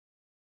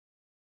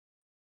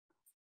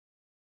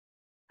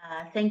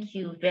 Thank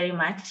you very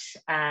much,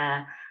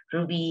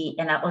 Ruby.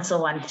 And I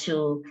also want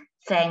to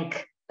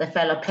thank the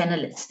fellow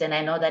panelists. And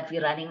I know that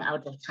we're running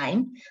out of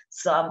time,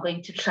 so I'm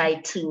going to try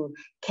to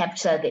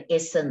capture the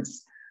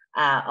essence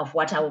of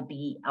what I'll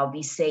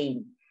be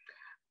saying.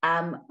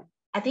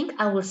 I think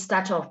I will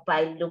start off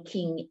by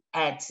looking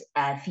at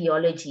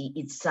theology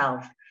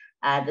itself,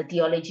 the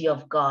theology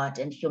of God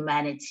and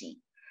humanity.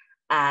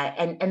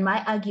 And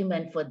my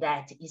argument for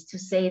that is to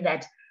say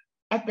that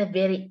at the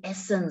very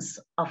essence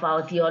of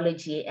our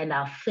theology and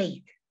our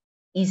faith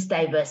is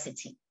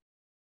diversity.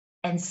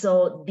 And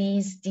so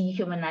these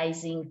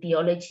dehumanizing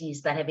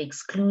theologies that have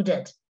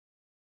excluded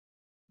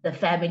the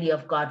family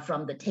of God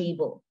from the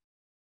table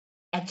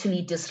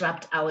actually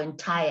disrupt our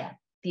entire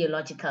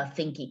theological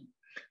thinking.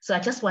 So I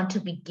just want to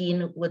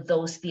begin with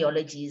those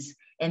theologies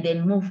and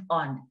then move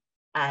on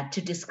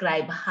to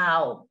describe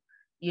how,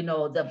 you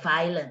know, the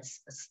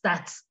violence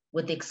starts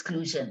with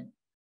exclusion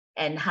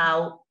and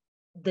how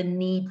the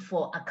need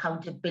for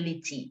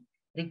accountability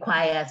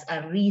requires a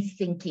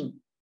rethinking,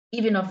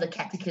 even of the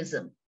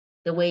catechism,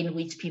 the way in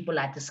which people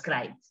are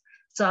described.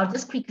 So I'll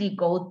just quickly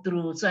go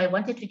through. So I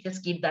wanted to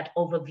just give that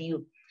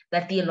overview,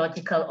 that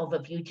theological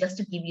overview, just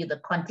to give you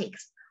the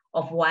context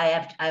of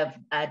why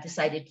I've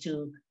decided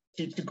to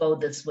go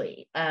this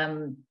way.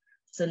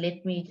 So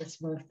let me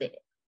just move there.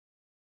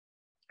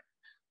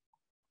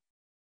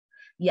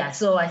 Yeah,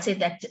 so I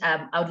said that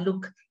I would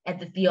look at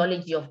the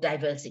theology of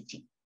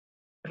diversity,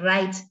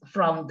 right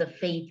from the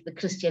faith, the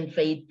Christian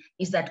faith,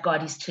 is that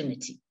God is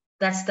Trinity.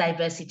 That's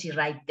diversity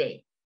right there.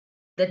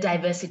 The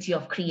diversity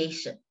of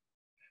creation,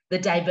 the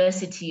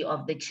diversity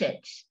of the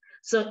church.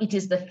 So it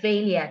is the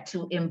failure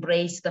to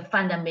embrace the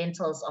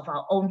fundamentals of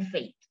our own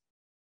faith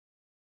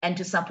and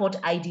to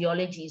support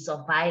ideologies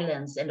of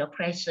violence and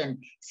oppression,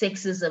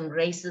 sexism,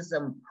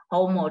 racism,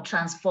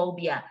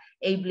 transphobia,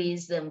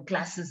 ableism,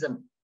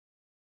 classism.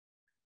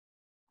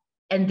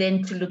 And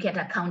then to look at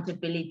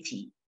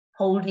accountability,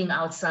 holding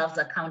ourselves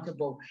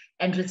accountable,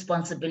 and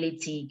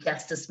responsibility,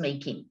 justice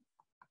making.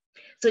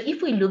 So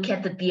if we look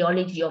at the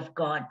theology of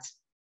God,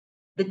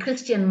 the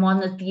Christian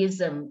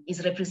monotheism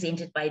is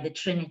represented by the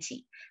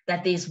Trinity,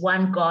 that there is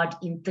one God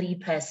in three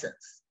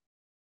persons,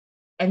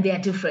 and they are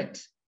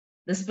different.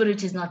 The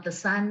Spirit is not the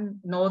Son,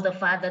 nor the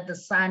Father, the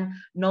Son,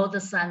 nor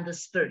the Son, the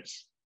Spirit.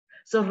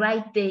 So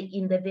right there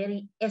in the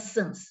very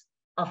essence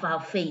of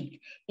our faith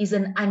is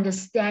an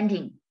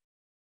understanding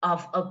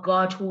of a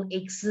God who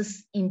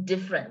exists in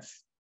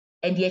difference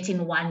and yet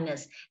in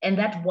oneness. And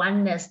that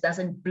oneness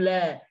doesn't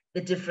blur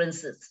the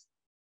differences.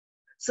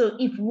 So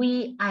if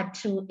we are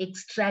to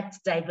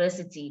extract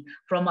diversity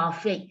from our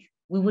faith,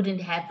 we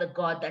wouldn't have the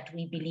God that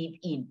we believe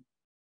in.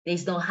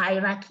 There's no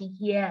hierarchy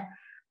here.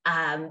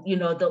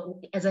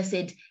 As I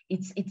said,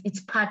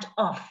 it's part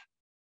of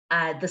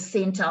the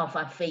center of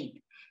our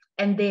faith.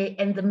 And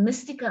the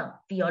mystical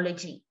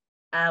theology,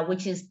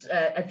 which is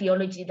a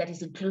theology that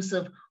is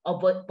inclusive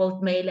of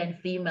both male and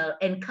female,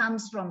 and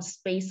comes from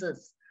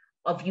spaces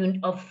of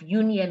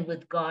union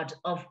with God,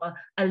 of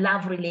a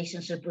love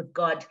relationship with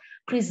God,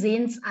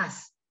 presents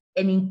us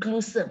an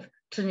inclusive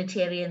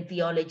Trinitarian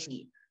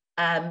theology.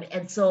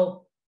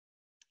 So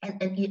I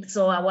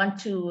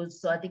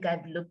think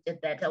I've looked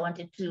at that. I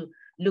wanted to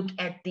look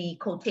at the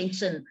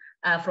quotation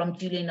from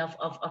Julian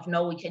of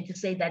Norwich, and to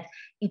say that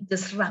it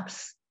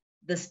disrupts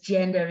this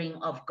gendering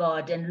of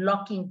God and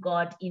locking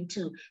God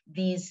into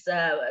these,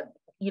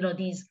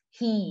 these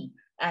he,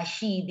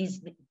 she,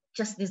 these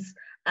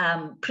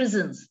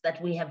prisons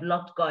that we have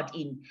locked God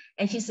in.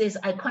 And she says,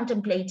 I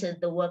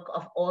contemplated the work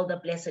of all the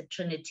Blessed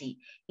Trinity,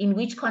 in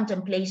which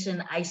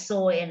contemplation I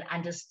saw and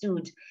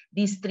understood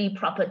these three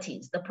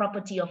properties: the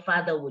property of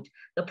fatherhood,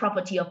 the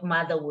property of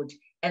motherhood,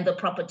 and the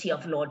property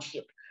of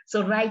lordship.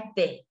 So right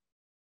there,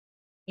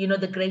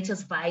 the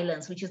greatest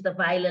violence, which is the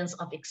violence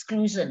of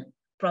exclusion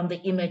from the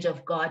image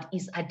of God,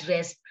 is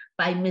addressed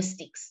by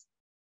mystics.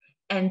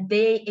 And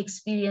their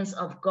experience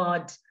of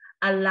God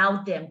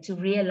allowed them to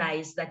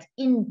realize that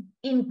in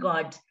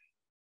God,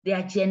 there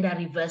are gender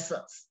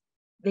reversals.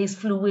 There's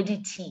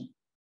fluidity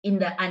in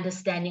the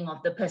understanding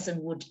of the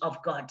personhood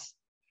of God.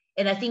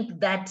 And I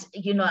think that,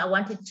 I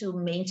wanted to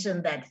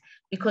mention that,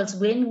 because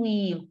when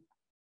we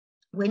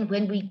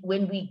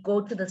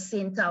go to the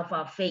center of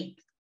our faith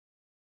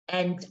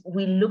and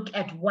we look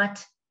at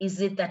what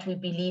is it that we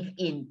believe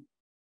in,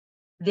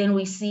 then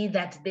we see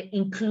that the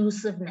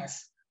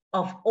inclusiveness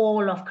of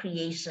all of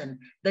creation,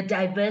 the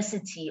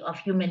diversity of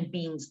human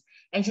beings.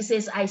 And she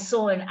says, I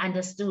saw and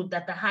understood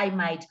that the high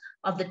might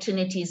of the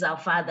Trinity is our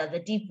Father, the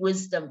deep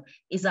wisdom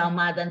is our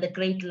Mother, and the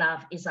great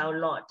love is our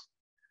Lord.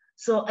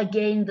 So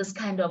again, this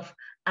kind of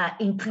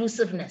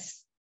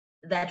inclusiveness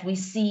that we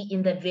see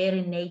in the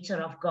very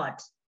nature of God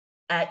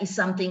is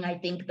something I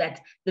think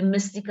that the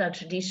mystical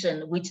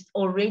tradition, which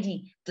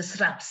already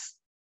disrupts,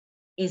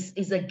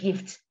 is a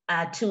gift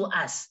to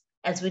us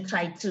as we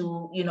try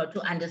to,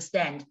 to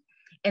understand.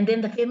 And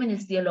then the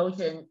feminist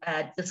theologian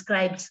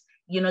describes,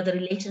 the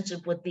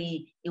relationship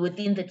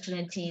within the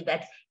Trinity,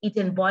 that it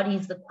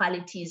embodies the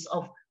qualities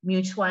of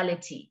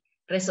mutuality,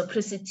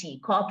 reciprocity,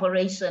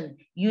 cooperation,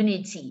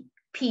 unity,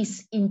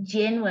 peace in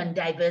genuine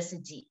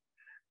diversity,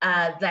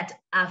 that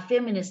are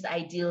feminist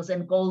ideals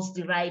and goals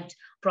derived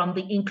from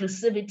the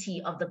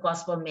inclusivity of the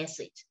gospel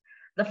message.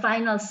 The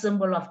final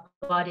symbol of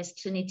God is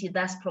Trinity,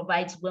 thus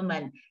provides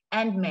women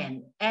and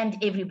men and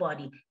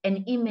everybody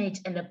an image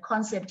and a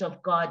concept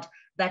of God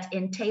that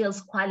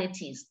entails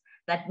qualities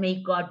that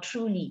make God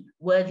truly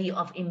worthy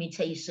of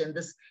imitation,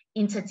 this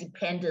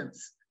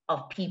interdependence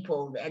of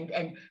people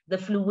and the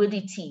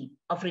fluidity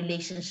of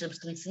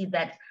relationships. We see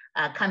that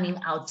coming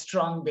out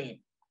strong there.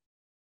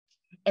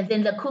 And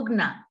then the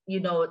kugna,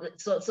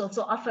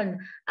 so often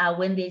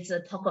when there's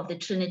a talk of the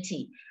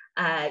Trinity,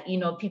 we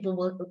know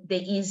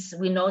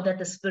that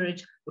the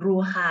spirit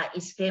Ruha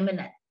is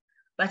feminine,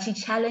 but she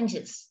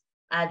challenges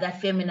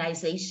that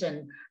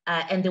feminization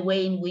and the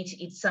way in which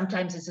it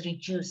sometimes is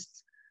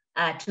reduced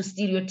to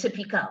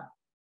stereotypical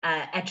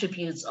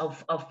attributes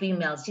of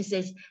females. She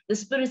says the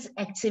spirit's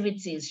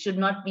activities should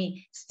not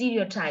be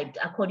stereotyped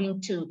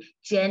according to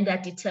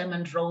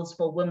gender-determined roles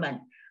for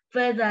women.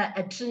 Further,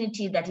 a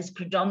Trinity that is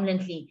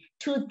predominantly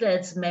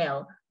 2/3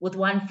 male with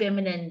one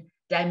feminine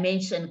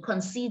dimension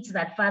concedes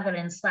that father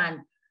and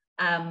son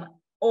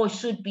or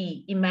should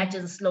be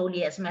imagined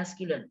slowly as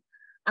masculine.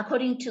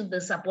 According to the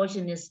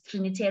subordinist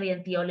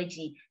Trinitarian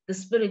theology, the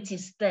spirit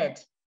is third,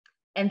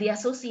 and the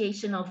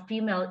association of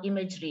female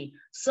imagery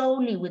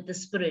solely with the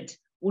spirit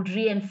would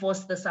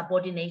reinforce the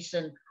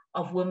subordination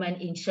of women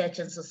in church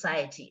and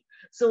society.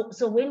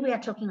 So when we are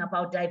talking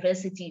about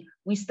diversity,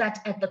 we start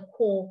at the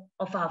core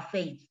of our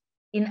faith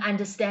in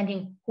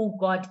understanding who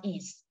God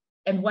is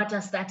and what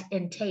does that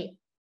entail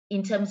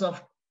in terms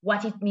of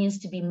what it means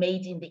to be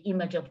made in the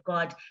image of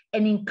God,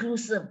 an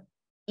inclusive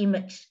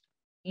image,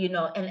 you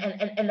know,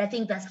 and I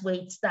think that's where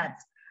it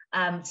starts.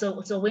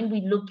 So when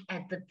we look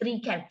at the three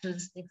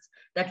characteristics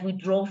that we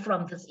draw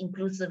from this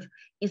inclusive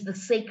is the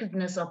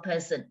sacredness of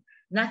person.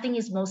 Nothing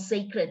is more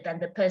sacred than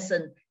the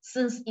person,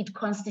 since it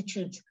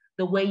constitutes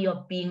the way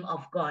of being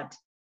of God.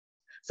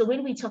 So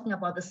when we're talking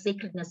about the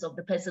sacredness of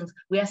the persons,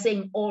 we are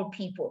saying all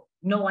people,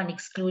 no one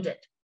excluded.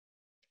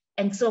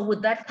 And so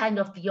with that kind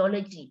of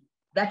theology,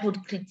 that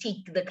would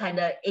critique the kind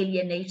of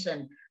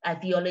alienation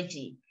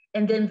theology.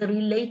 And then the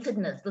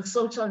relatedness, the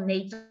social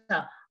nature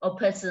of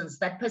persons,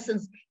 that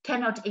persons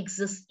cannot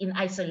exist in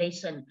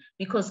isolation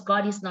because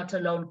God is not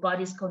alone,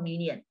 God is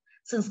communion.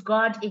 Since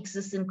God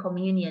exists in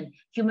communion,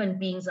 human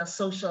beings are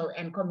social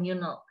and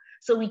communal.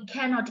 So we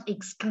cannot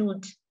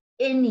exclude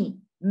any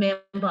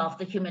member of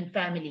the human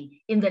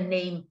family in the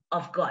name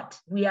of God.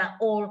 We are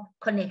all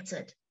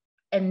connected.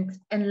 And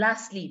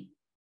lastly,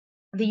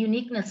 the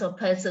uniqueness of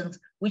persons,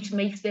 which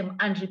makes them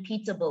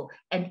unrepeatable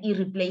and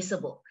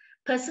irreplaceable.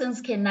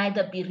 Persons can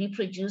neither be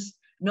reproduced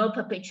nor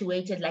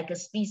perpetuated like a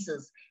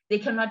species. They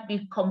cannot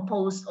be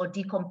composed or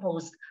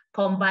decomposed,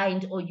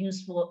 combined or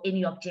used for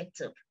any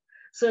objective.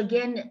 So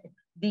again,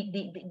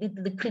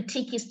 the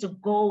critique is to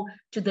go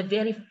to the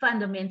very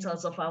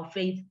fundamentals of our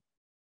faith,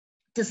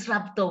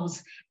 disrupt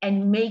those,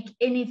 and make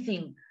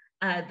anything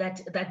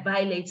that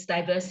violates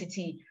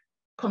diversity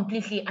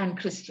completely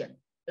unchristian,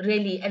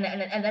 really.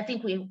 And I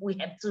think we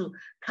have to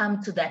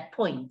come to that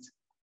point.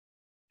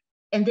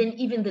 And then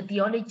even the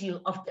theology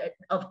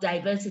of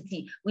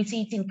diversity, we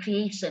see it in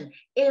creation.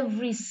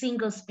 Every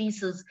single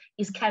species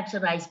is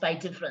characterized by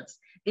difference.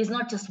 There's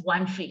not just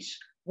one fish,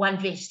 one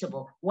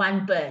vegetable,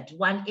 one bird,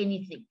 one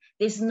anything.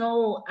 There's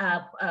no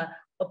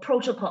a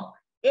protocol.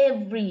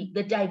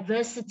 The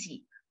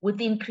diversity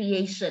within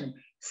creation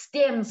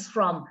stems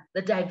from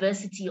the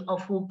diversity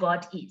of who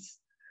God is.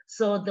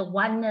 So the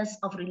oneness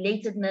of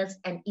relatedness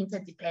and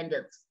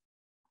interdependence.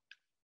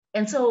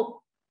 And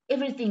so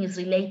everything is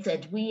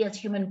related. We as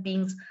human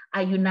beings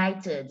are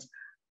united.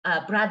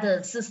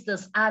 Brothers,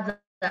 sisters, are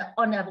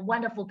on a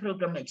wonderful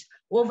pilgrimage,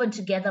 woven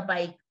together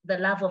by the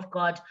love of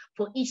God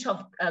for each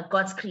of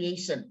God's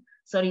creation.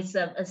 Sorry, it's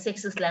a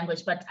sexist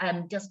language, but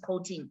I'm just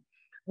quoting,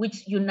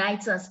 which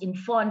unites us in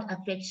fond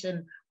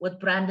affection with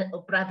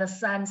brother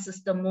sun,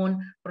 sister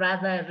moon,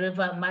 brother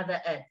river,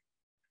 mother earth.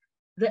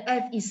 The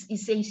earth is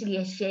essentially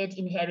a shared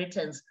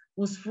inheritance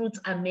whose fruits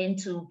are meant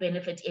to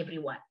benefit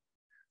everyone.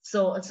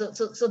 So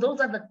those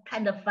are the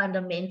kind of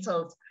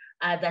fundamentals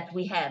that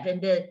we have,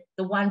 and the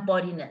one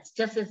bodiness.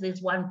 Just as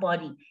there's one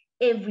body,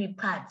 every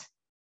part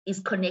is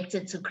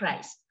connected to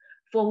Christ.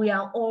 For we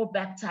are all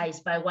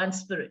baptized by one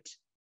Spirit.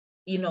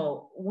 You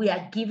know, we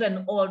are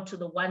given all to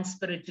the one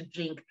Spirit to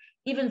drink.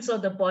 Even so,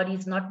 the body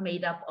is not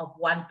made up of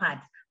one part,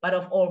 but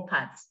of all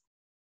parts.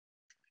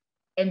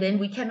 And then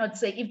we cannot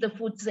say, if the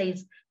foot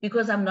says,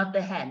 because I'm not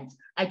the hand,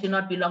 I do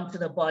not belong to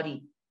the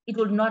body, it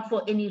will not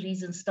for any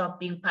reason stop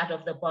being part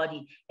of the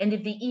body. And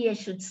if the ear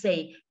should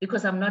say,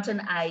 because I'm not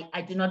an eye,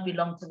 I do not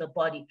belong to the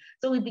body.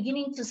 So we're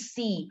beginning to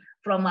see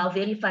from our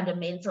very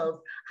fundamentals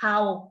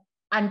how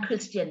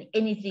unchristian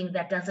anything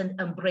that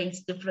doesn't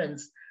embrace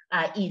difference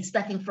is,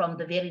 starting from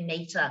the very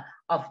nature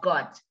of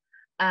God.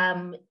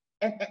 And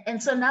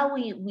so now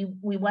we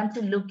want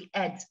to look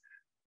at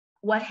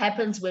what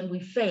happens when we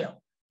fail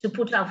to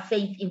put our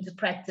faith into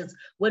practice,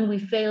 when we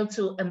fail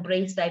to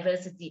embrace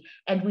diversity.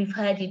 And we've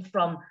heard it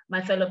from my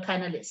fellow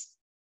panelists.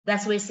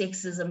 That's where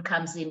sexism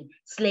comes in,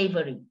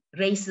 slavery,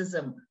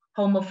 racism,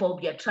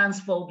 homophobia,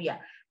 transphobia,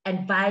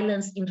 and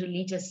violence in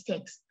religious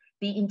texts,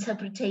 the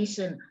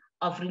interpretation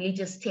of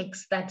religious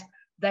texts that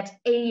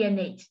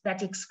alienate,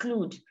 that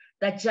exclude,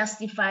 that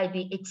justify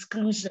the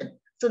exclusion.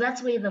 So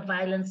that's where the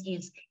violence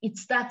is. It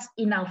starts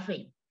in our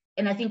faith.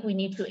 And I think we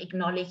need to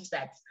acknowledge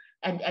that.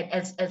 And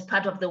as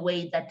part of the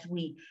way that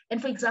we,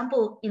 and for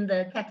example, in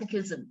the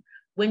catechism,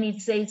 when it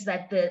says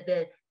that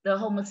the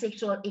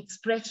homosexual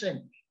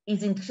expression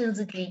is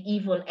intrinsically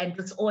evil and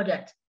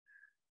disordered,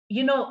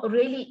 you know,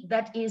 really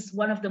that is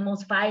one of the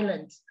most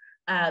violent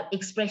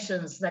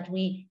expressions that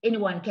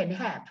anyone can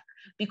have,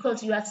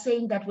 because you are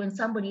saying that when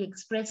somebody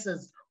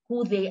expresses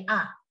who they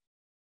are,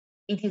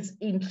 it is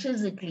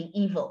intrinsically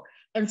evil.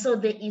 And so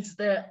there is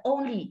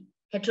only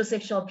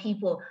heterosexual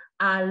people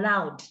are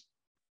allowed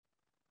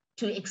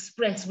to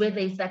express where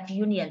there is that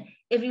union.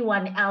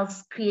 Everyone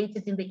else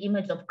created in the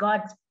image of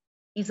God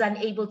is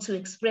unable to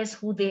express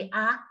who they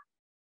are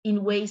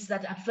in ways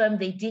that affirm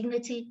their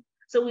dignity.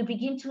 So we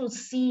begin to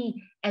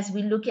see, as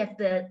we look at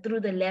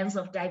through the lens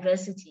of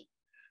diversity,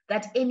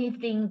 that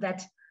anything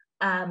that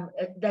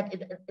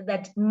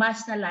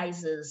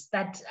marginalizes,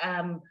 that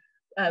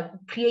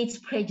creates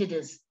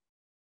prejudice,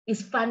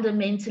 is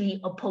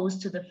fundamentally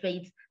opposed to the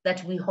faith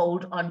that we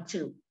hold on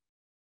to.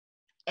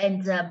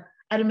 And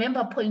I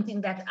remember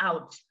pointing that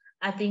out,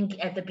 I think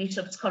at the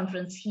Bishops'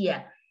 Conference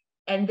here,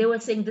 And they were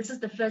saying this is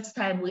the first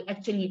time we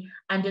actually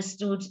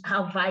understood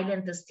how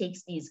violent this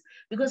text is,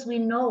 because we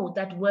know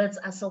that words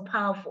are so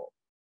powerful.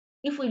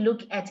 If we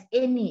look at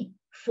any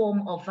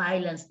form of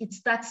violence, it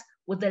starts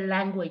with the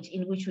language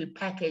in which we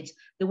package,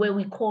 the way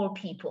we call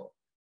people.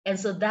 And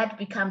so that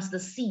becomes the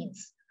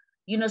seeds.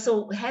 You know,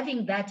 so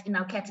having that in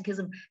our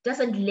catechism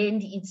doesn't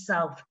lend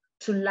itself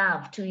to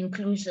love, to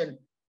inclusion,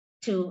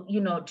 to,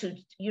 you know,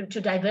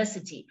 to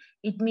diversity.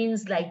 It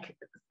means like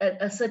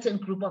a certain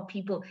group of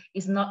people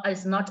is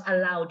not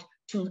allowed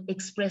to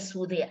express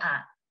who they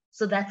are.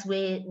 So that's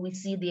where we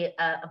see the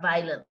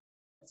violence.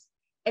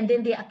 And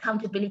then the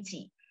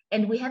accountability.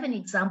 And we have an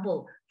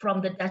example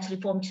from the Dutch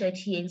Reformed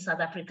Church here in South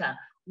Africa,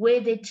 where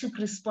they took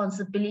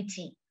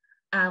responsibility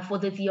for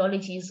the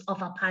theologies of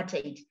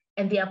apartheid,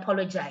 and they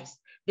apologized.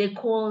 They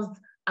called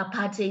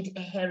apartheid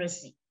a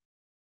heresy.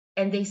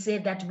 And they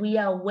said that we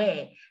are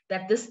aware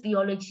that this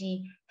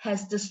theology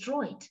has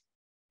destroyed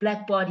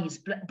Black bodies,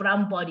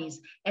 brown bodies,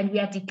 and we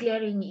are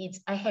declaring it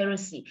a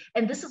heresy.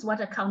 And this is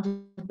what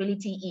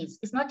accountability is.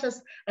 It's not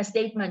just a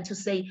statement to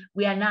say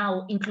we are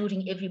now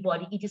including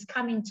everybody. It is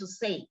coming to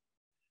say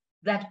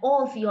that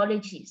all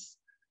theologies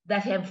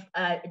that have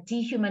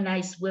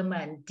dehumanized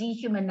women,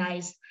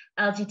 dehumanized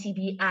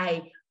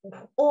LGBTI,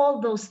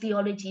 all those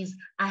theologies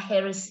are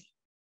heresy.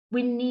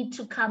 We need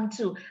to come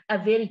to a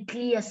very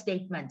clear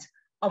statement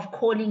of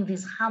calling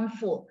these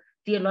harmful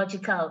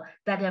theological,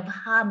 that have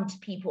harmed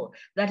people,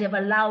 that have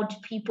allowed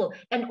people,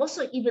 and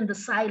also even the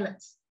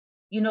silence.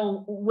 You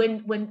know,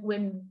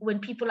 when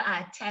people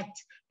are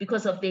attacked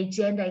because of their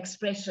gender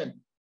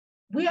expression,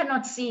 we are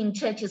not seeing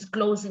churches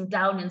closing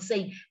down and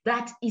saying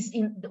that is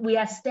we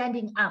are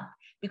standing up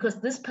because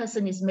this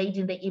person is made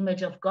in the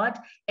image of God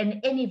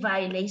and any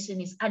violation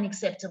is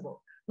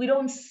unacceptable. We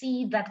don't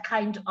see that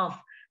kind of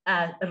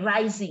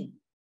rising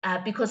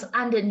because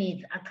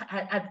underneath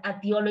are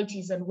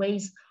theologies and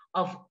ways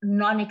of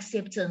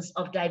non-acceptance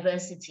of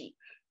diversity.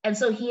 And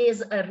so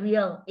here's a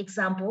real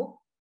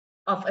example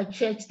of a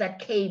church that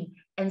came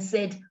and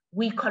said,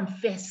 we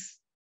confess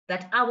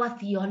that our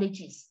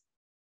theologies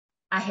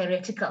are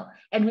heretical.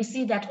 And we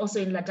see that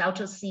also in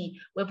Laudato Si,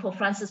 where Pope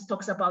Francis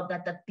talks about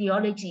that the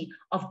theology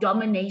of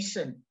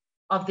domination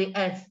of the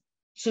earth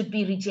should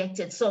be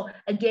rejected. So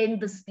again,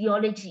 this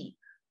theology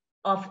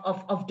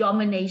of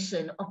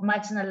domination, of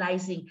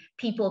marginalizing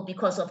people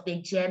because of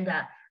their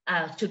gender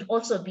should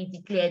also be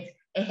declared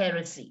a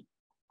heresy.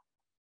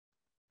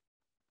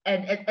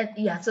 And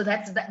yeah, so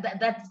that's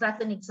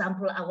an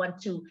example I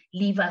want to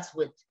leave us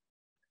with.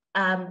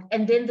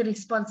 And then the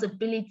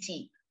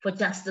responsibility for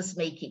justice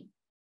making,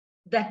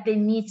 that there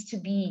needs to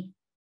be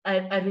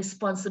a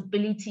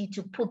responsibility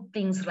to put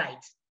things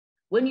right.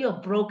 When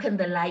you've broken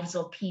the lives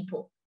of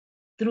people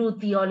through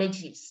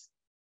theologies,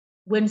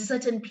 when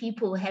certain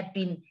people have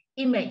been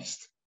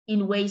imaged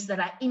in ways that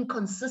are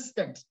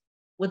inconsistent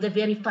with the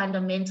very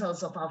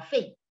fundamentals of our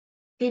faith,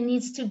 there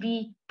needs to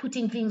be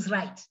putting things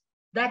right.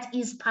 That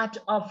is part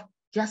of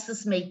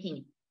justice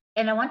making.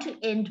 And I want to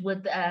end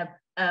with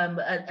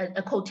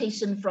a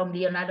quotation from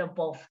Leonardo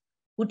Boff,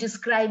 who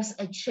describes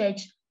a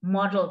church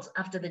modeled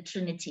after the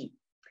Trinity.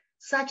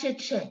 Such a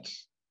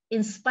church,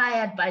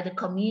 inspired by the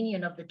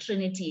communion of the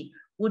Trinity,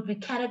 would be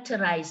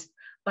characterized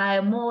by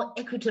a more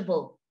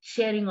equitable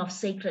sharing of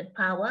sacred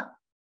power,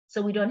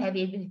 so we don't have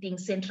everything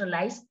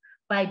centralized,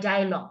 by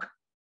dialogue,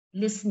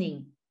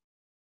 listening,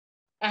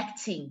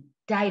 acting,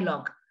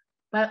 dialogue,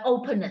 by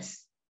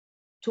openness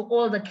to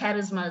all the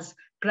charismas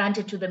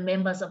granted to the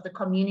members of the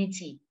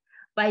community,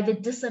 by the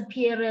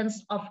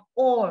disappearance of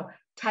all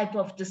type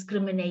of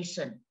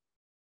discrimination,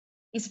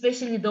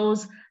 especially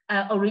those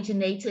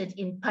originated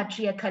in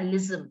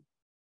patriarchalism,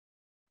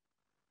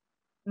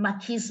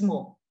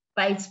 machismo,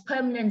 by its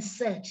permanent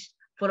search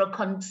for a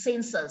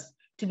consensus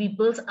to be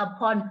built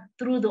upon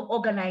through the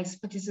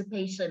organized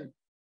participation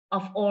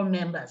of all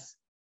members.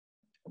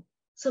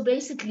 So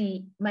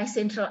basically, my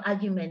central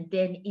argument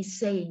then is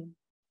saying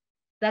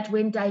that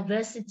when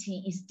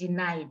diversity is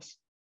denied,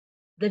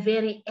 the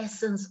very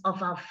essence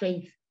of our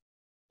faith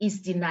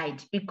is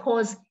denied,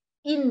 because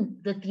in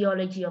the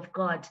theology of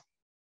God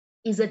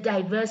is a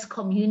diverse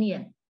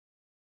communion.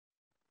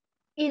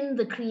 In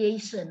the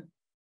creation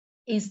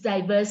is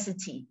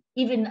diversity,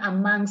 even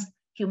amongst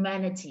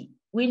humanity.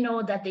 We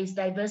know that there's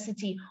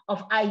diversity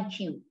of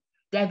IQ,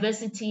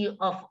 diversity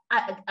of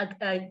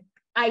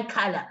eye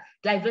color,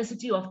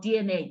 diversity of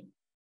DNA,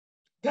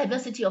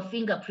 diversity of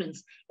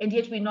fingerprints, and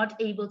yet we're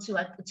not able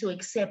to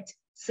accept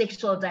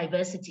sexual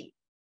diversity.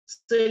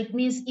 So it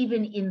means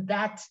even in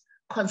that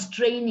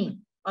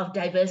constraining of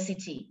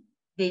diversity,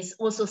 there's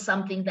also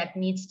something that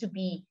needs to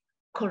be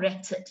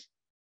corrected.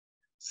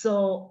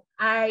 So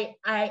I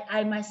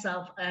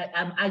myself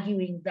am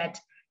arguing that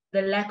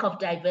the lack of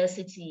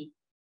diversity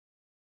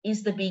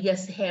is the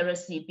biggest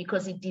heresy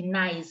because it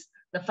denies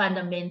the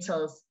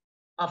fundamentals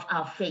of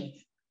our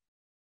faith.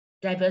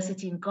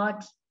 Diversity in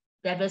God,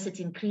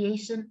 diversity in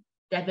creation,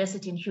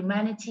 diversity in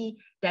humanity,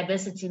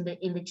 diversity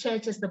in the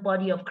church as the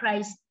body of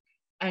Christ,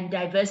 and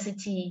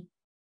diversity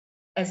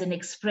as an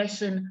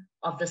expression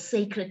of the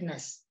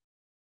sacredness,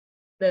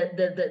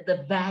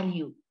 the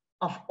value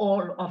of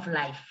all of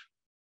life.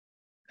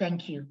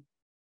 Thank you.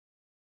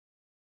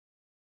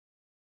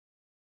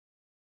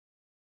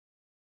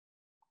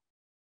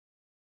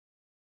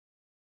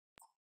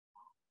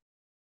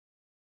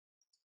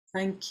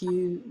 Thank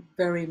you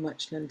very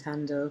much,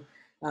 Nintendo.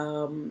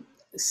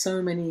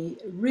 So many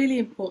really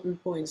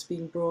important points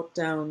being brought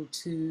down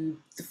to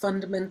the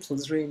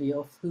fundamentals, really,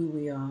 of who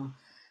we are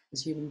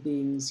as human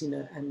beings, you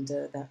know, and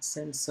that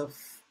sense of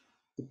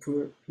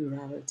the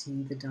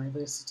plurality, the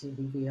diversity of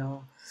who we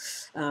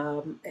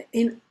are.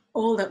 In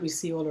all that we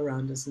see all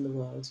around us in the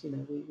world, you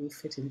know, we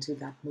fit into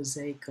that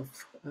mosaic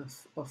of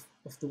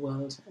the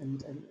world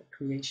and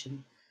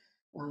creation.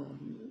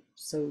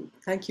 So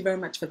thank you very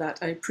much for that.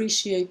 I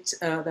appreciate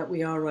that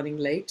we are running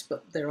late,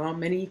 but there are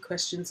many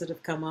questions that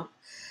have come up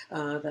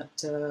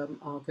that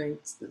are going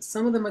to,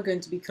 some of them are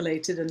going to be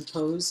collated and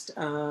posed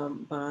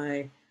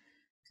by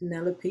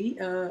Penelope.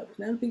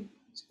 Penelope,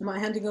 am I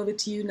handing over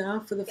to you now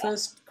for the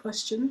first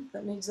question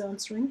that needs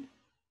answering?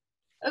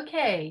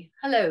 Okay,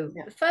 hello.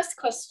 Yeah. The first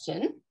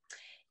question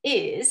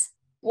is,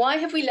 why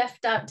have we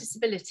left out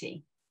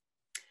disability?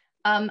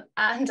 And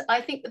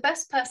I think the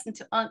best person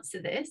to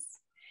answer this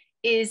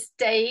is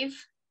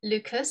Dave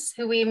Lucas,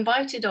 who we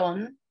invited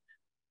on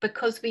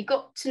because we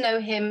got to know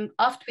him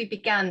after we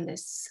began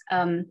this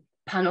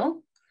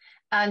panel,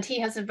 and he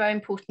has some very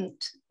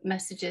important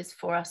messages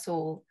for us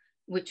all,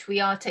 which we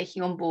are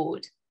taking on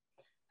board.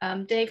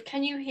 Dave,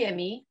 can you hear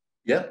me?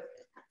 Yep.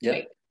 Yep.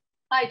 Great.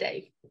 Hi,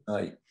 Dave.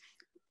 Hi.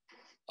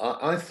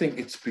 I think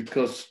it's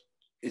because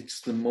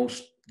it's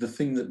the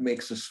thing that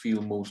makes us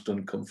feel most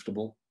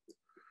uncomfortable.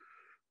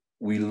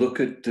 We look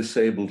at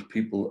disabled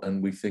people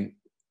and we think,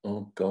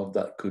 oh God,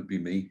 that could be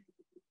me.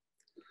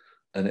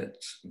 And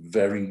it's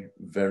very,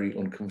 very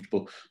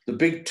uncomfortable. The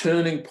big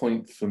turning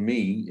point for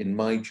me in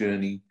my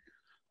journey,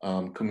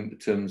 coming to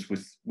terms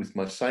with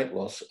my sight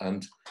loss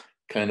and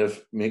kind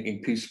of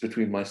making peace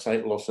between my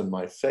sight loss and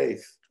my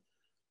faith,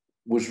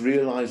 was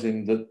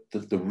realizing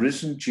that the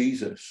risen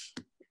Jesus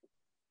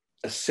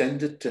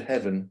ascended to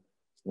heaven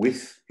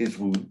with his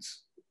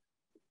wounds.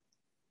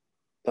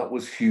 That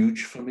was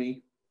huge for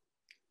me.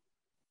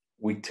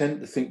 We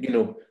tend to think, you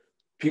know,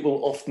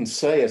 people often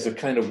say as a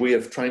kind of way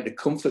of trying to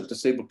comfort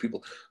disabled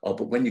people, oh,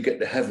 but when you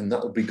get to heaven,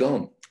 that'll be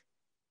gone.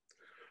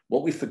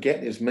 What we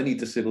forget is many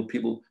disabled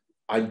people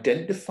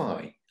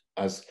identify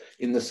as,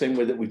 in the same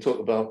way that we talk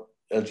about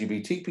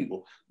LGBT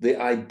people, they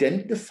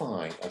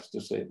identify as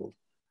disabled.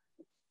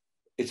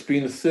 It's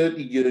been a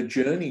 30-year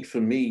journey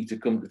for me to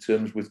come to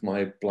terms with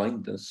my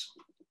blindness.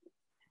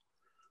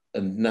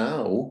 And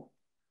now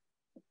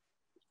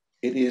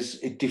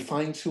it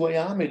defines who I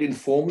am. It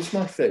informs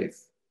my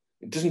faith.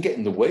 It doesn't get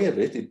in the way of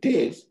it. It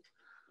did.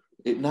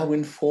 It now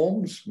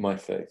informs my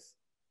faith.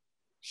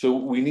 So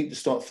we need to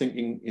start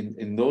thinking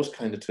in those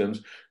kind of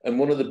terms. And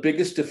one of the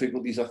biggest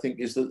difficulties, I think,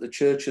 is that the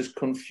church has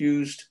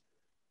confused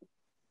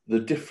the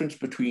difference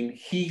between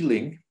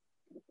healing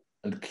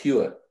and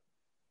cure.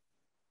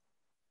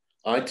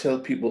 I tell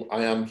people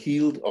I am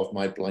healed of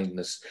my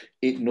blindness.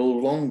 It no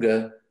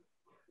longer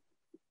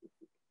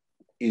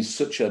is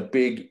such a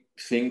big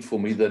thing for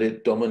me that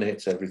it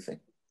dominates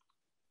everything.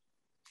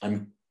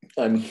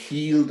 I'm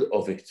healed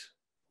of it.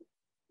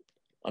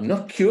 I'm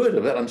not cured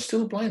of it. I'm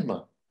still a blind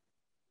man.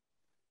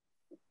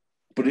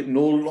 But it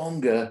no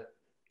longer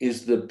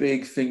is the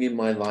big thing in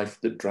my life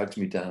that drags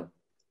me down.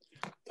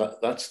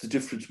 That's the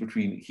difference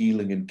between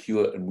healing and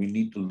cure, and we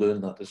need to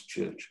learn that as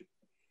church.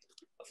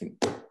 I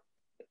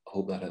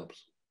hope that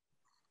helps.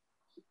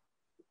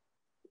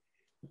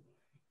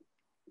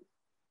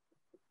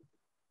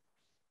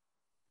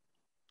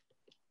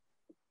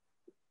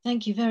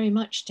 Thank you very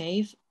much,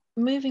 Dave.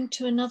 Moving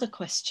to another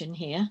question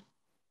here.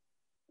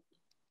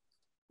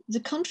 The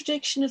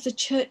contradiction of the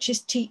church's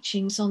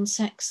teachings on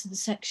sex and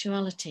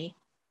sexuality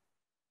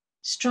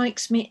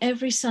strikes me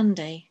every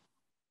Sunday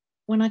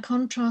when I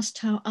contrast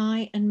how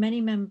I and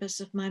many members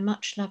of my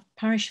much-loved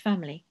parish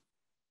family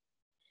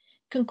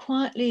can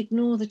quietly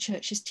ignore the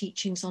church's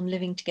teachings on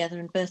living together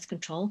and birth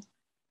control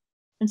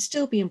and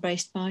still be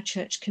embraced by our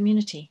church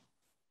community,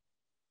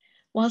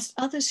 whilst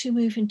others who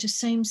move into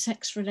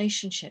same-sex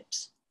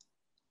relationships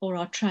or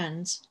are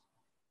trans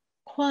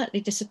quietly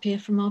disappear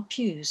from our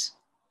pews.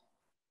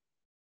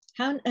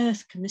 How on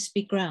earth can this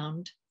be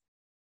ground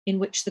in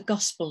which the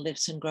gospel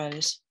lives and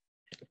grows?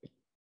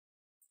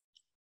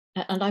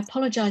 And I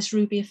apologise,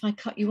 Ruby, if I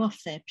cut you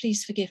off there.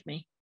 Please forgive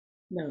me.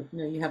 No,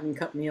 you haven't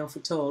cut me off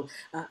at all.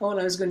 All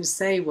I was going to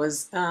say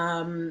was,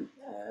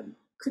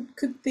 could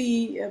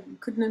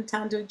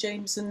Nintendo,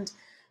 James, and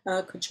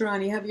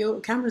Kuchurani have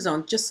your cameras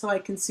on, just so I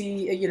can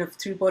see, you know,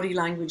 through body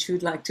language,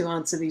 who'd like to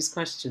answer these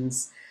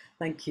questions.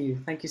 Thank you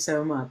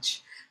so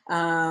much.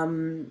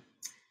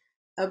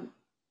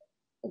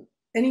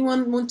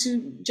 Anyone want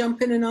to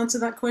jump in and answer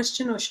that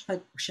question, or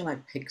shall I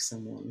pick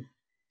someone?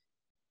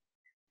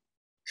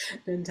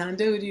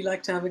 Nintendo, would you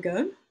like to have a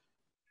go?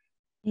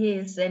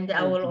 Yes, and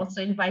I will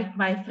also invite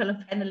my fellow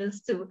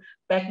panelists to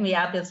back me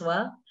up as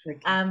well.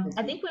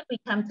 I think when we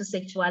come to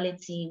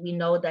sexuality, we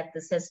know that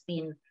this has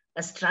been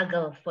a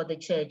struggle for the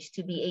church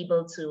to be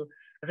able to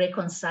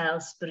reconcile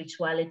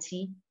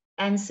spirituality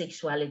and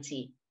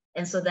sexuality.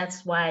 And so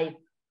that's why,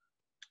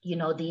 you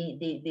know,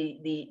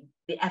 the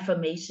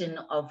affirmation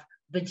of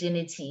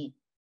virginity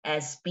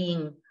as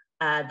being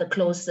the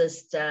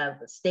closest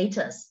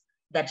status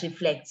that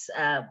reflects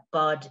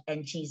God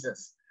and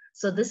Jesus.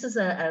 So this is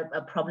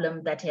a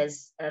problem that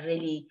has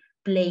really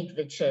plagued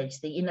the church,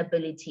 the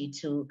inability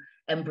to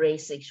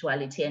embrace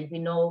sexuality. And we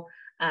know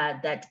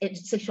that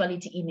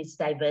sexuality in its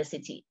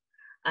diversity.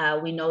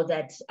 We know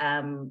that,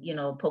 you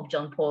know, Pope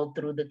John Paul,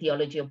 through the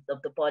theology of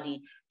the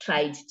body,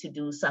 tried to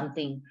do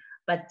something,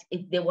 but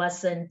there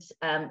wasn't.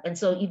 And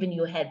so even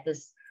you had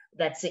this,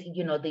 that's,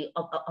 you know, the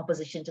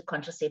opposition to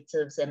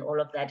contraceptives and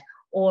all of that,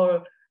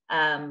 or,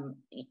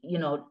 you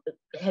know,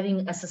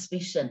 having a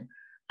suspicion.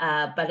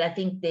 But I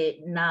think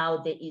now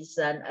there is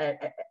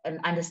an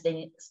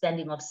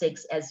understanding of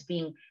sex as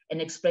being an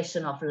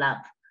expression of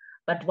love.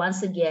 But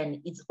once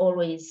again, it's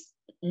always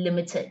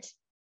limited.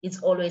 It's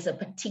always a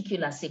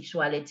particular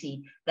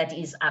sexuality that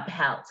is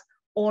upheld.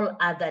 All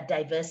other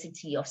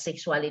diversity of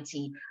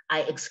sexuality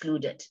are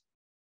excluded,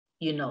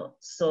 you know.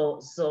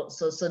 So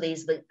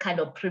there's the kind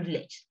of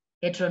privilege.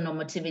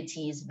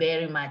 Heteronormativity is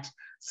very much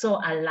so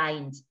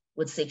aligned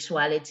with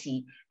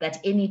sexuality that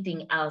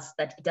anything else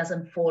that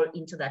doesn't fall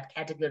into that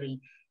category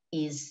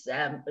is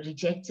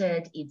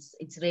rejected.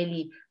 It's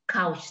really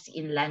couched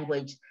in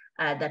language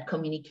that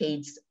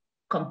communicates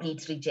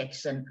complete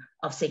rejection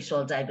of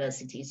sexual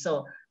diversity.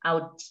 So I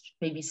would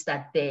maybe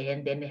start there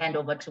and then hand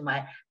over to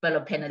my fellow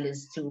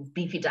panelists to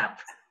beef it up.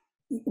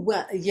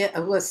 Well, yeah,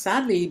 well,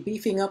 sadly,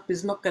 beefing up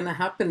is not going to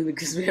happen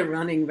because we're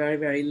running very,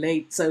 very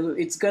late. So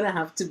it's going to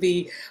have to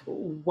be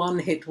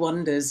one-hit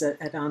wonders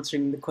at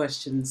answering the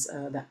questions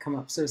that come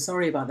up. So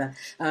sorry about that.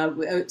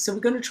 So we're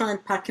going to try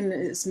and pack in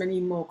as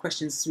many more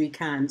questions as we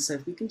can. So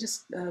if we can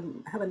just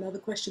have another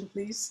question,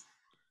 please.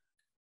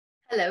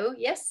 Hello,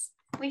 yes,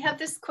 we have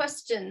this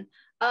question,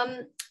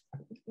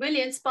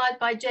 really inspired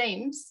by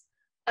James.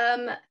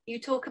 You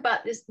talk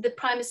about this, the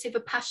primacy of a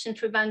passion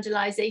for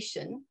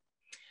evangelization.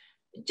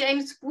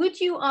 James, would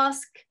you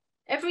ask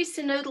every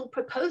synodal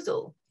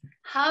proposal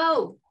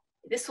how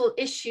this will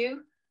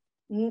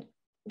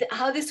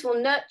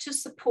nurture,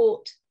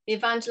 support the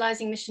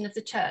evangelizing mission of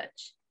the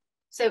church?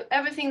 So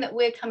everything that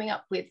we're coming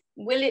up with,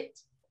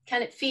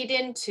 can it feed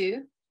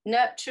into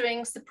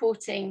nurturing,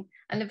 supporting,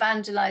 and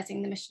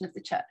evangelizing the mission of the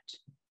church?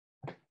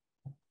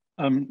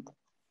 Can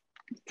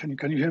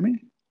you hear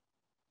me?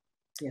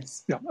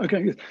 Yes. Yeah,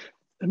 okay.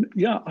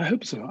 Yeah, I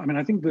hope so. I mean,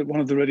 I think that one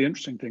of the really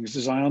interesting things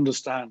is I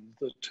understand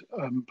that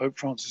Pope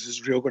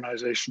Francis's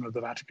reorganization of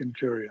the Vatican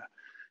Curia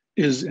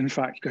is in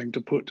fact going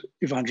to put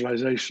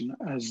evangelization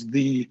as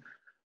the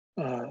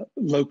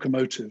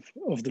locomotive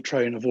of the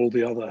train of all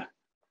the other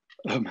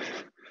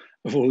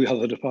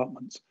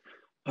departments,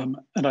 and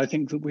I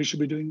think that we should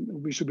be doing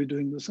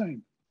the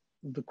same.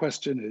 The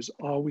question is,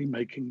 are we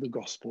making the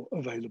gospel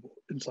available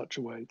in such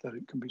a way that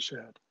it can be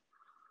shared?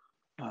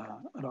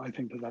 And I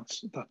think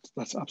that's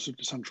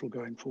absolutely central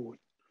going forward.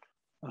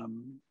 I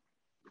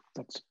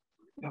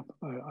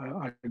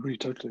agree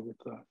totally with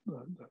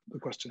the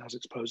question as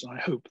it's posed, and I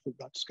hope that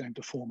that's going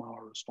to form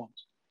our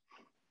response.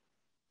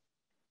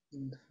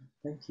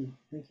 Thank you,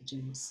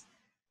 James.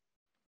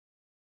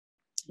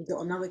 We've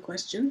got another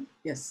question.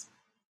 Yes.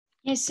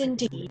 Yes,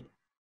 indeed.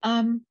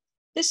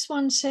 This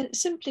one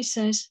simply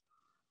says,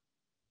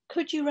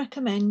 could you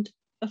recommend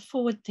a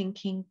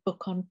forward-thinking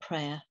book on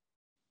prayer?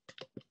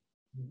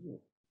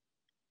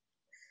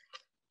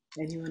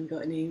 Anyone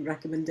got any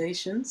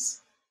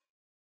recommendations?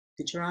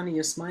 Ticharani,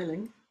 you're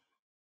smiling.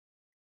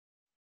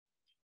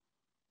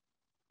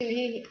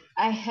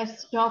 I have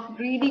stopped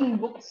reading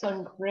books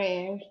on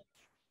prayer.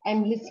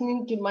 I'm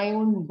listening to my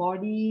own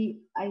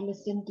body. I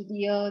listen to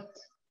the earth.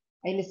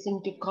 I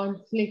listen to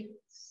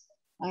conflicts.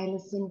 I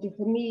listen to,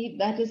 for me,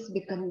 that has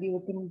become the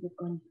open book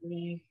on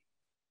prayer.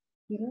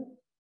 You know,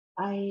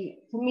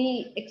 for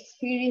me,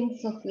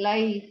 experience of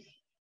life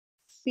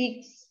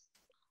speaks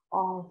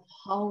of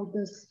how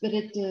the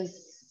spirit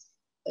is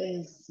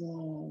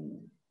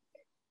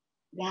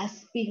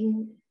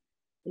gasping,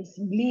 is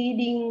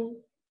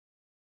bleeding,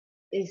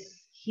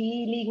 is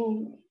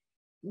healing.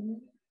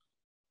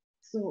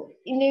 So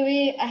in a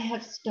way, I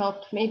have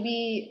stopped.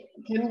 Maybe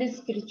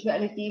feminist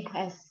spirituality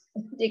has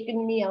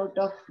taken me out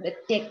of the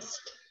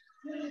text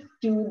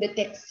to the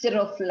texture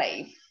of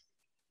life.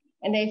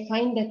 And I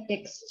find that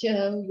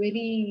texture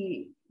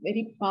very,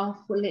 very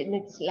powerful in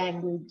its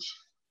language,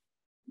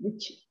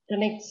 which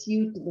connects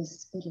you to the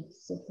spirit.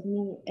 So for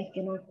me, I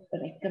cannot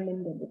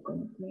recommend a book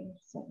on prayer.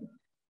 Sorry.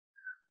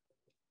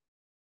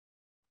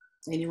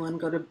 Anyone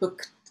got a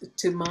book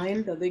to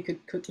mind that they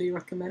could quickly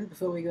recommend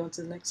before we go on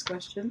to the next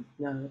question?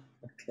 No?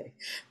 Okay,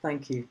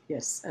 thank you.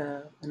 Yes,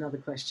 another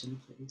question,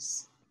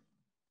 please.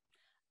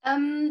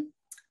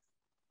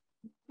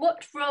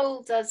 What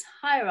role does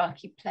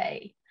hierarchy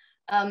play?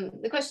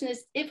 The question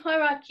is, if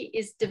hierarchy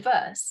is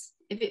diverse,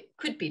 if it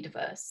could be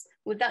diverse,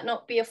 would that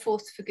not be a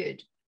force for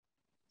good?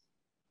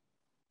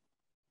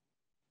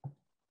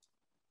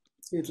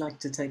 Who'd like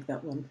to take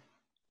that one?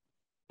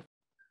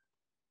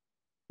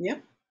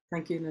 Yep,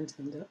 thank you,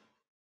 Nintendo.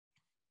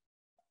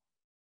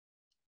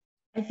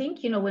 I think,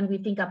 when we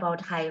think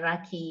about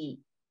hierarchy,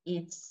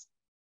 it's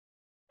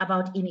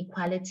about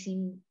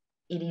inequality.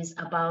 It is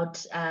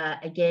about,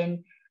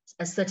 again,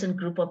 a certain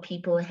group of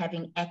people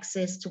having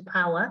access to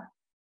power.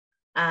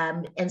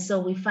 And so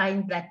we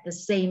find that the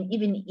same,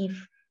 even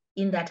if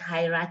in that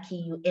hierarchy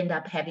you end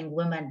up having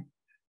women,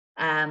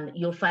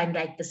 you'll find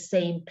like the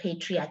same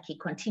patriarchy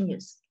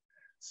continues.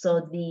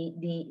 So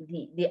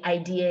the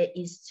idea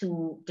is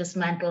to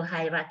dismantle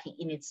hierarchy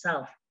in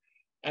itself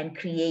and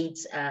create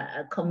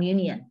a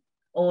communion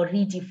or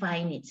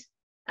redefine it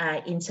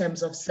in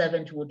terms of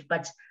servanthood.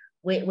 But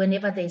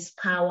whenever there's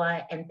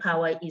power and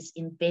power is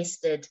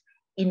invested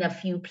in a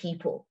few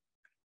people,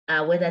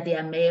 whether they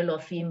are male or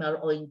female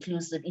or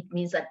inclusive, it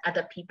means that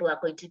other people are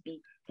going to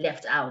be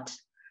left out.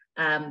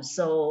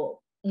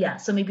 So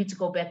maybe to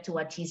go back to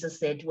what Jesus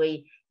said, where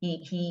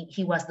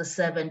he was the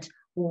servant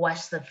who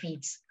washed the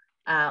feet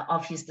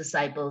of his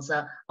disciples,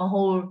 a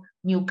whole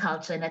new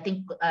culture. And I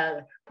think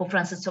Pope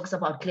Francis talks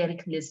about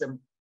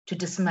clericalism, to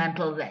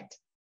dismantle that,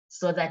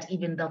 so that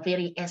even the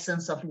very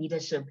essence of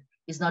leadership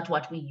is not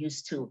what we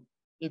used to.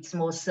 It's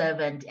more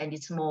servant, and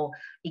it's more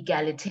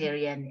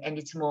egalitarian, and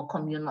it's more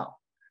communal.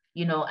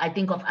 I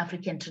think of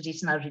African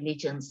traditional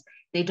religions.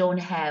 They don't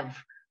have,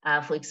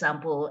 for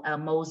example,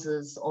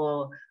 Moses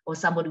or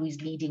somebody who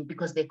is leading,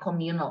 because they're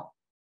communal,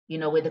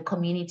 where the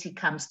community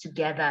comes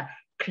together,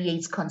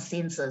 creates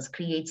consensus,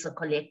 creates a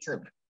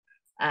collective.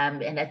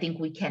 And I think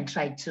we can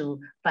try to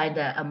find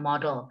a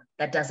model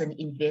that doesn't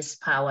invest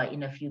power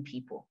in a few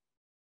people.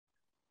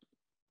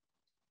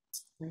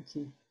 Thank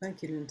you,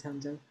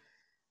 Lintando.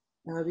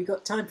 We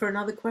got time for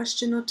another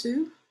question or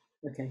two?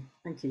 Okay,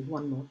 thank you.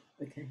 One more.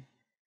 Okay,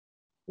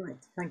 right.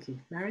 Thank you,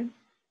 Mary.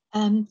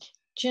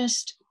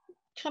 Just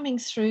coming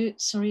through.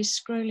 Sorry,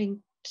 scrolling.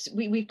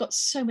 We've got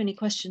so many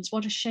questions.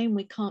 What a shame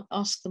we can't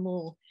ask them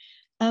all.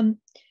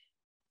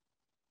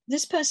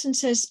 This person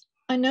says,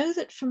 I know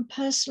that from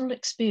personal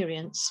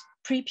experience,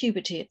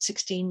 pre-puberty at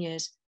 16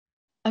 years,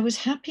 I was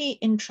happy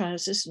in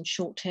trousers and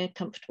short hair,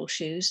 comfortable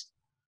shoes,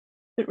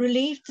 but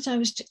relieved that I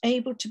was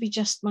able to be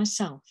just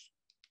myself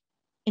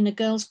in a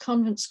girls'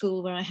 convent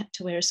school where I had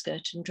to wear a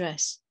skirt and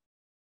dress.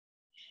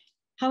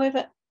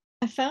 However,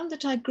 I found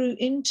that I grew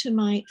into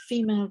my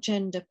female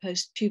gender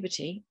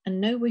post-puberty and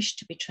no wish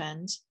to be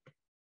trans,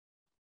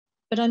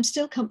 but I'm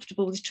still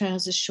comfortable with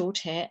trousers, short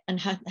hair, and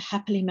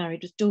happily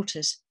married with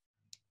daughters.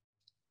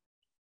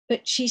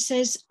 But she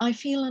says, I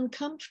feel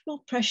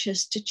uncomfortable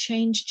pressures to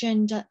change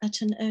gender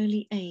at an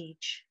early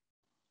age.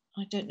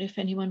 I don't know if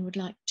anyone would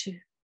like to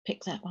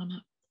pick that one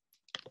up.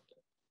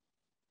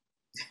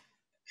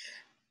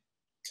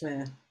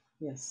 Claire,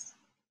 yes.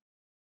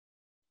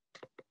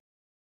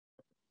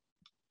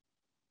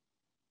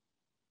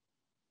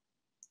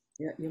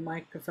 Yeah, your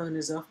microphone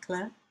is off,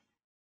 Claire.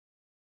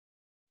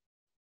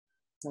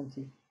 Thank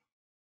you.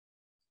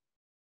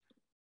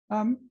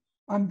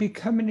 I'm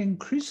becoming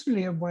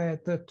increasingly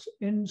aware that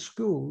in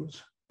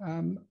schools,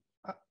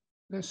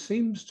 there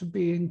seems to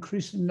be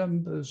increasing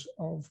numbers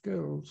of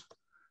girls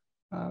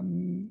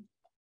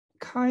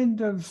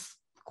kind of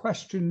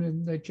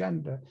questioning their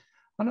gender.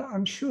 And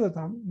I'm sure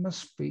that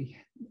must be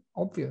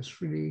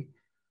obvious, really,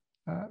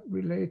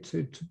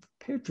 related to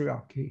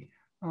patriarchy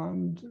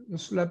and the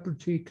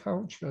celebrity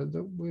culture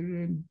that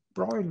we're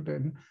embroiled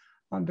in,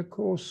 and of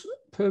course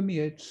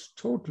permeates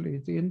totally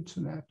the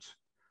internet.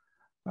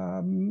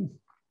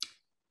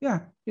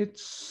 Yeah,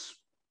 it's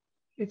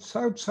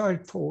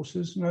outside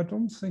forces, and I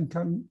don't think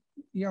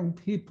young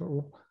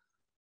people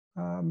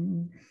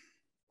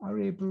are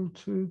able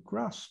to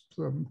grasp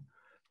them,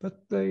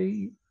 but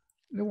they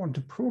want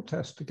to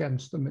protest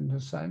against them in a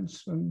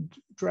sense, and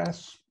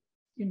dress,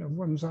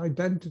 one's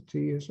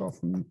identity is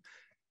often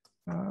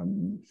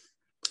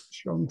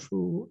shown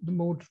through the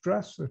mode of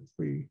dress that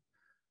we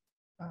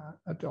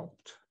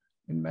adopt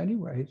in many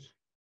ways.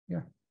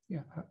 Yeah,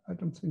 I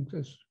don't think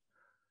there's,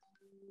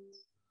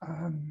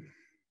 I'm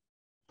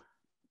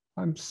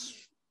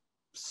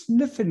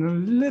sniffing a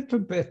little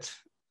bit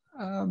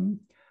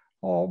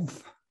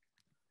of,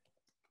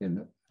 how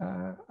can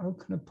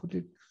I put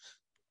it?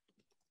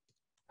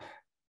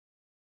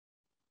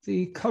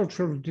 The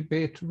cultural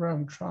debate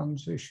around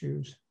trans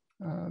issues.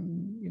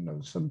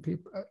 Some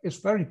people, it's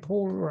very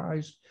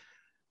polarized,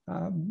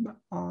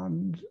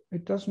 and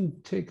it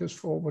doesn't take us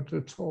forward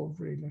at all,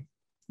 really.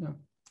 No.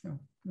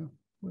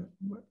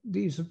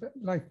 These,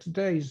 like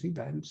today's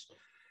events,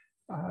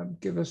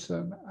 give us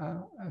a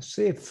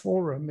safe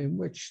forum in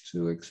which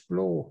to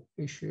explore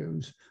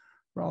issues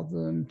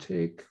rather than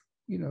take,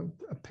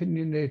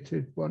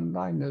 opinionated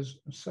one-liners,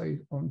 say,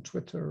 on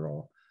Twitter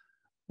or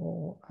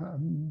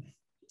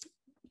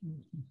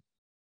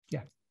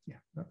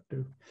that'll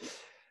do.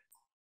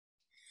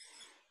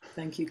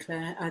 Thank you,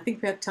 Claire. I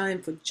think we have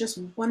time for just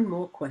one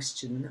more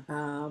question.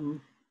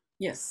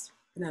 Yes,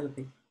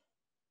 Penelope.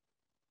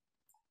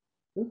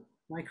 Ooh,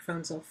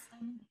 microphone's off.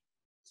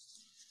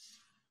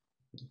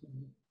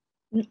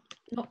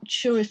 Not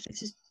sure if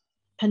this is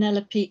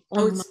Penelope.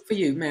 Oh, it's for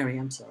you, Mary.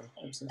 I'm sorry.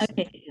 I'm so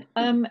sorry.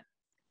 Okay.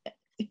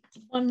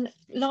 One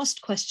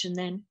last question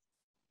then.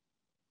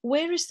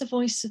 Where is the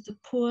voice of the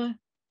poor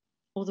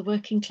or the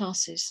working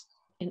classes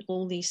in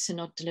all these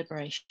synod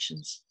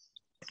deliberations?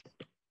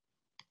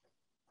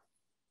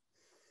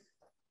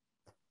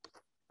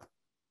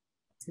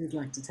 Who'd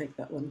like to take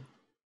that one?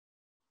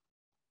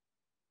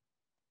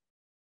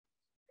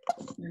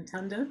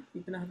 Nintendo,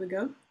 you gonna have a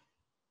go?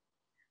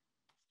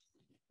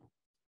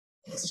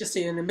 It's just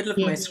you're in the middle of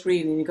my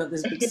screen and you've got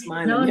this big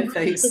smile on your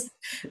face.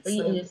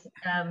 Yes.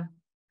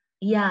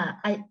 Yeah,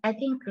 I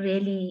think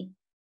really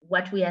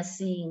what we are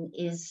seeing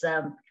is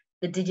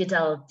the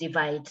digital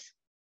divide.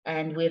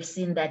 And we've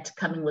seen that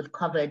coming with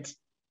COVID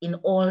in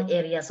all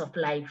areas of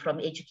life, from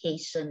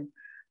education,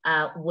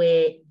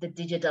 where the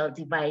digital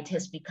divide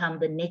has become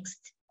the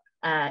next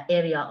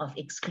area of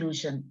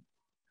exclusion.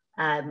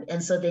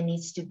 And so there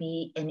needs to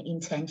be an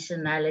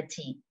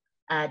intentionality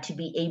to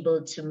be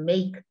able to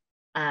make,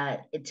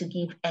 to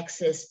give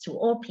access to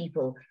all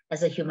people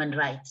as a human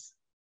right.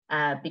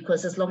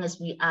 Because as long as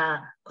we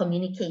are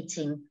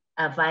communicating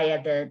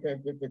via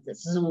the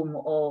Zoom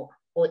or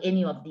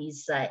any of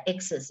these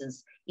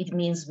accesses, it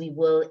means we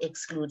will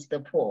exclude the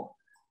poor.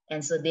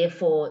 And so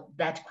therefore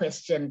that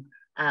question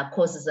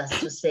causes us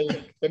to say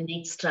the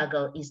next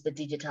struggle is the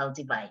digital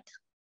divide.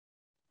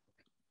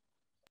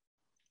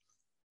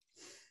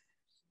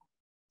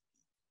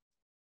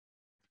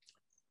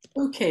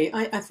 Okay,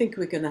 I think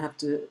we're going to have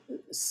to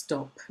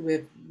stop.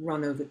 We've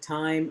run over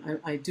time.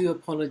 I do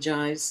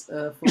apologise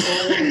for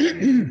all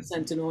you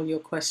sent in all your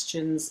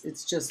questions.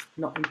 It's just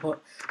not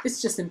it's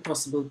just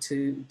impossible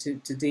to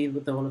deal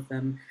with all of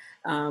them.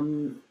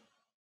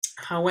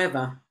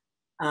 However,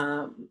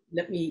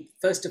 let me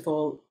first of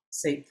all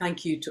say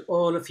thank you to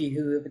all of you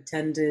who have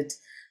attended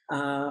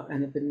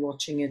and have been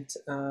watching it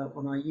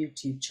on our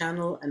YouTube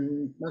channel,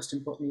 and most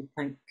importantly,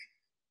 thank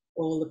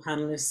all the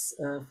panelists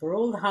for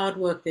all the hard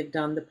work they've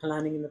done, the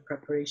planning and the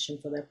preparation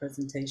for their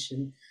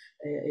presentation.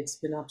 It's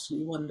been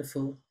absolutely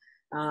wonderful.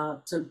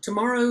 So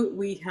tomorrow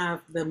we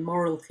have the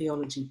Moral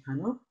Theology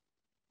panel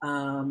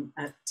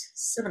at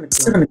 7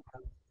 o'clock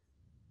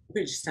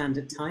British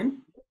Standard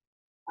Time.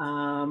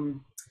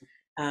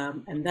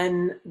 And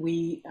then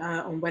we,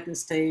 on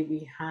Wednesday,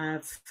 we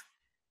have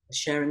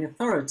Sharing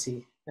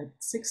Authority at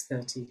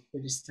 6:30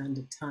 British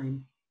Standard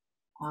Time.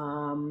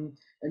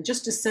 And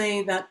just to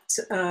say that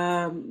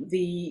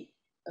the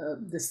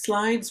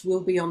slides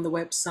will be on the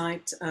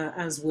website,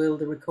 as will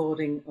the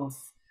recording of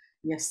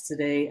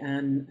yesterday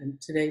and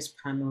today's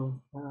panel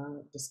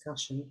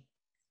discussion,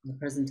 the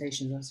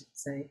presentations, I should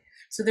say.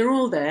 So they're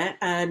all there,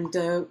 and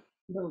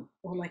well,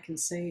 all I can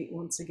say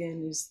once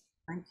again is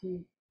thank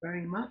you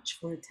very much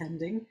for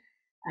attending,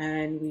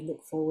 and we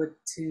look forward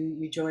to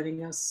you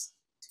joining us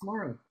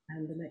tomorrow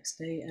and the next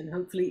day, and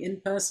hopefully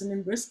in person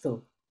in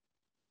Bristol.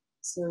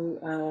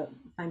 So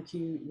thank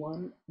you,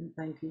 one, and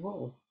thank you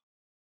all.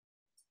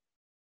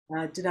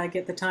 Did I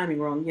get the timing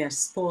wrong?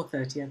 Yes,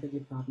 4:30, I beg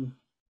your pardon.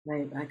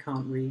 I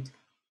can't read.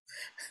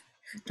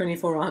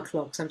 24-hour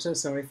clocks, I'm so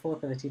sorry,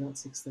 4:30, not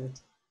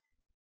 6:30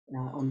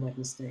 on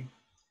Wednesday.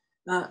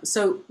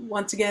 So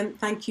once again,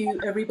 thank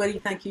you, everybody.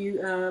 Thank you,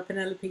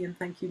 Penelope, and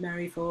thank you,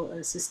 Mary, for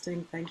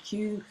assisting. Thank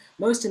you,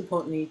 most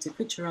importantly, to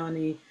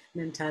Kucharani,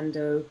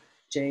 Nintendo,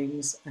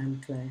 James,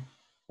 and Claire.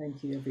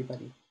 Thank you,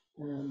 everybody.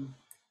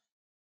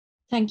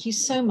 Thank you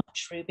so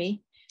much,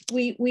 Ruby.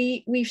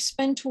 We've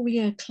spent all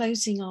year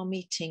closing our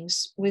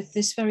meetings with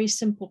this very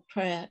simple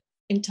prayer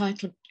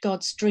entitled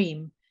God's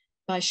Dream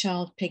by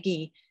Charles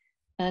Péguy.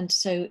 And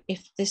so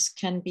if this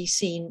can be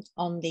seen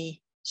on the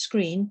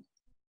screen,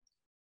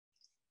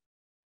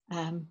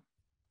 can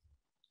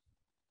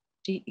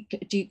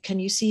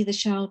you see the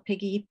Charles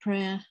Péguy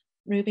prayer,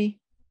 Ruby?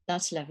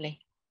 That's lovely.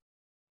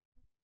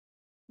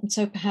 And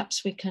so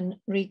perhaps we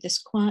can read this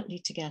quietly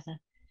together.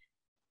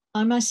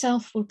 I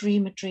myself will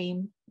dream a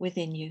dream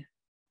within you.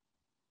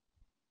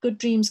 Good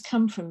dreams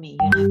come from me,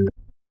 you know.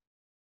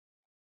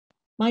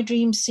 My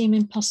dreams seem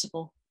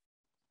impossible,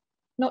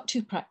 not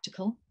too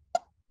practical,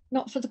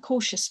 not for the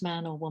cautious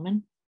man or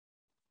woman.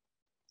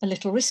 A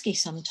little risky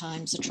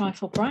sometimes, a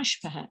trifle brash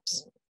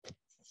perhaps.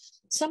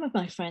 Some of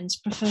my friends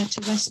prefer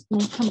to rest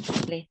more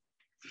comfortably,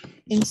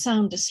 in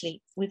sounder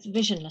sleep with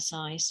visionless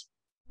eyes.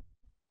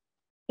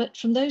 But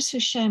from those who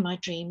share my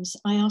dreams,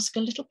 I ask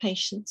a little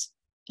patience,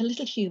 a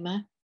little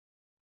humour,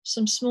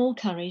 some small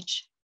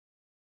courage,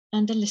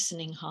 and a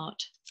listening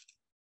heart.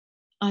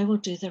 I will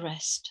do the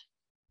rest.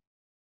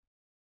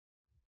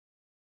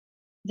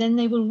 Then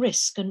they will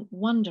risk and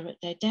wonder at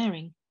their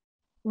daring,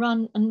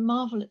 run and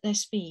marvel at their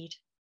speed,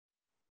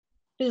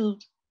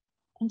 build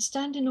and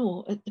stand in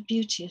awe at the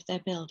beauty of their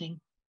building.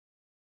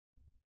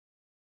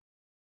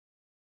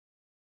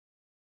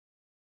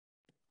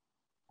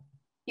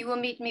 You will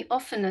meet me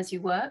often as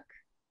you work,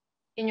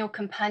 in your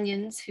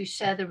companions who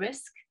share the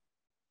risk,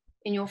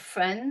 in your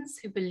friends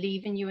who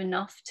believe in you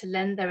enough to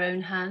lend their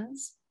own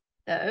hands,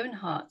 their own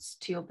hearts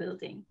to your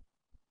building.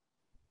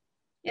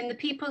 In the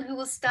people who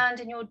will stand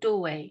in your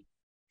doorway,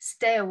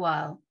 stay a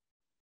while,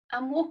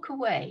 and walk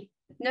away,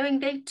 knowing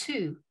they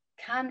too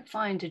can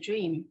find a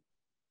dream.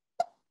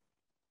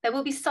 There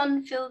will be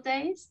sun-filled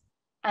days,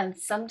 and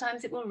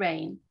sometimes it will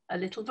rain. A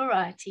little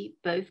variety,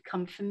 both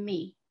come from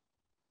me.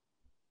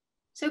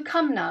 So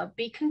come now,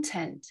 be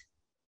content.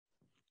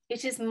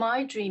 It is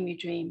my dream you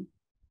dream,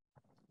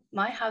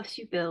 my house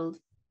you build,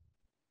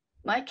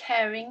 my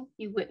caring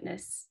you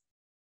witness,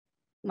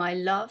 my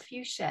love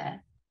you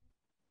share,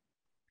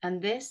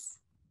 and this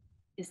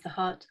is the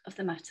heart of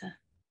the matter.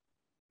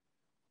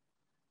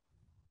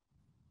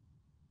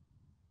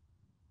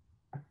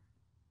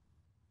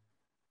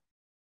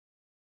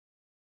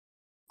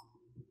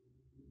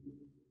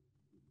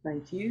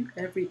 Thank you,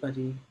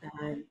 everybody,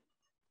 and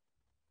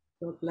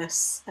God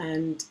bless,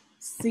 and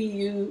see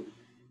you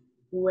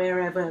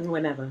wherever and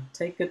whenever.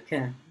 Take good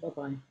care.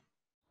 Bye-bye.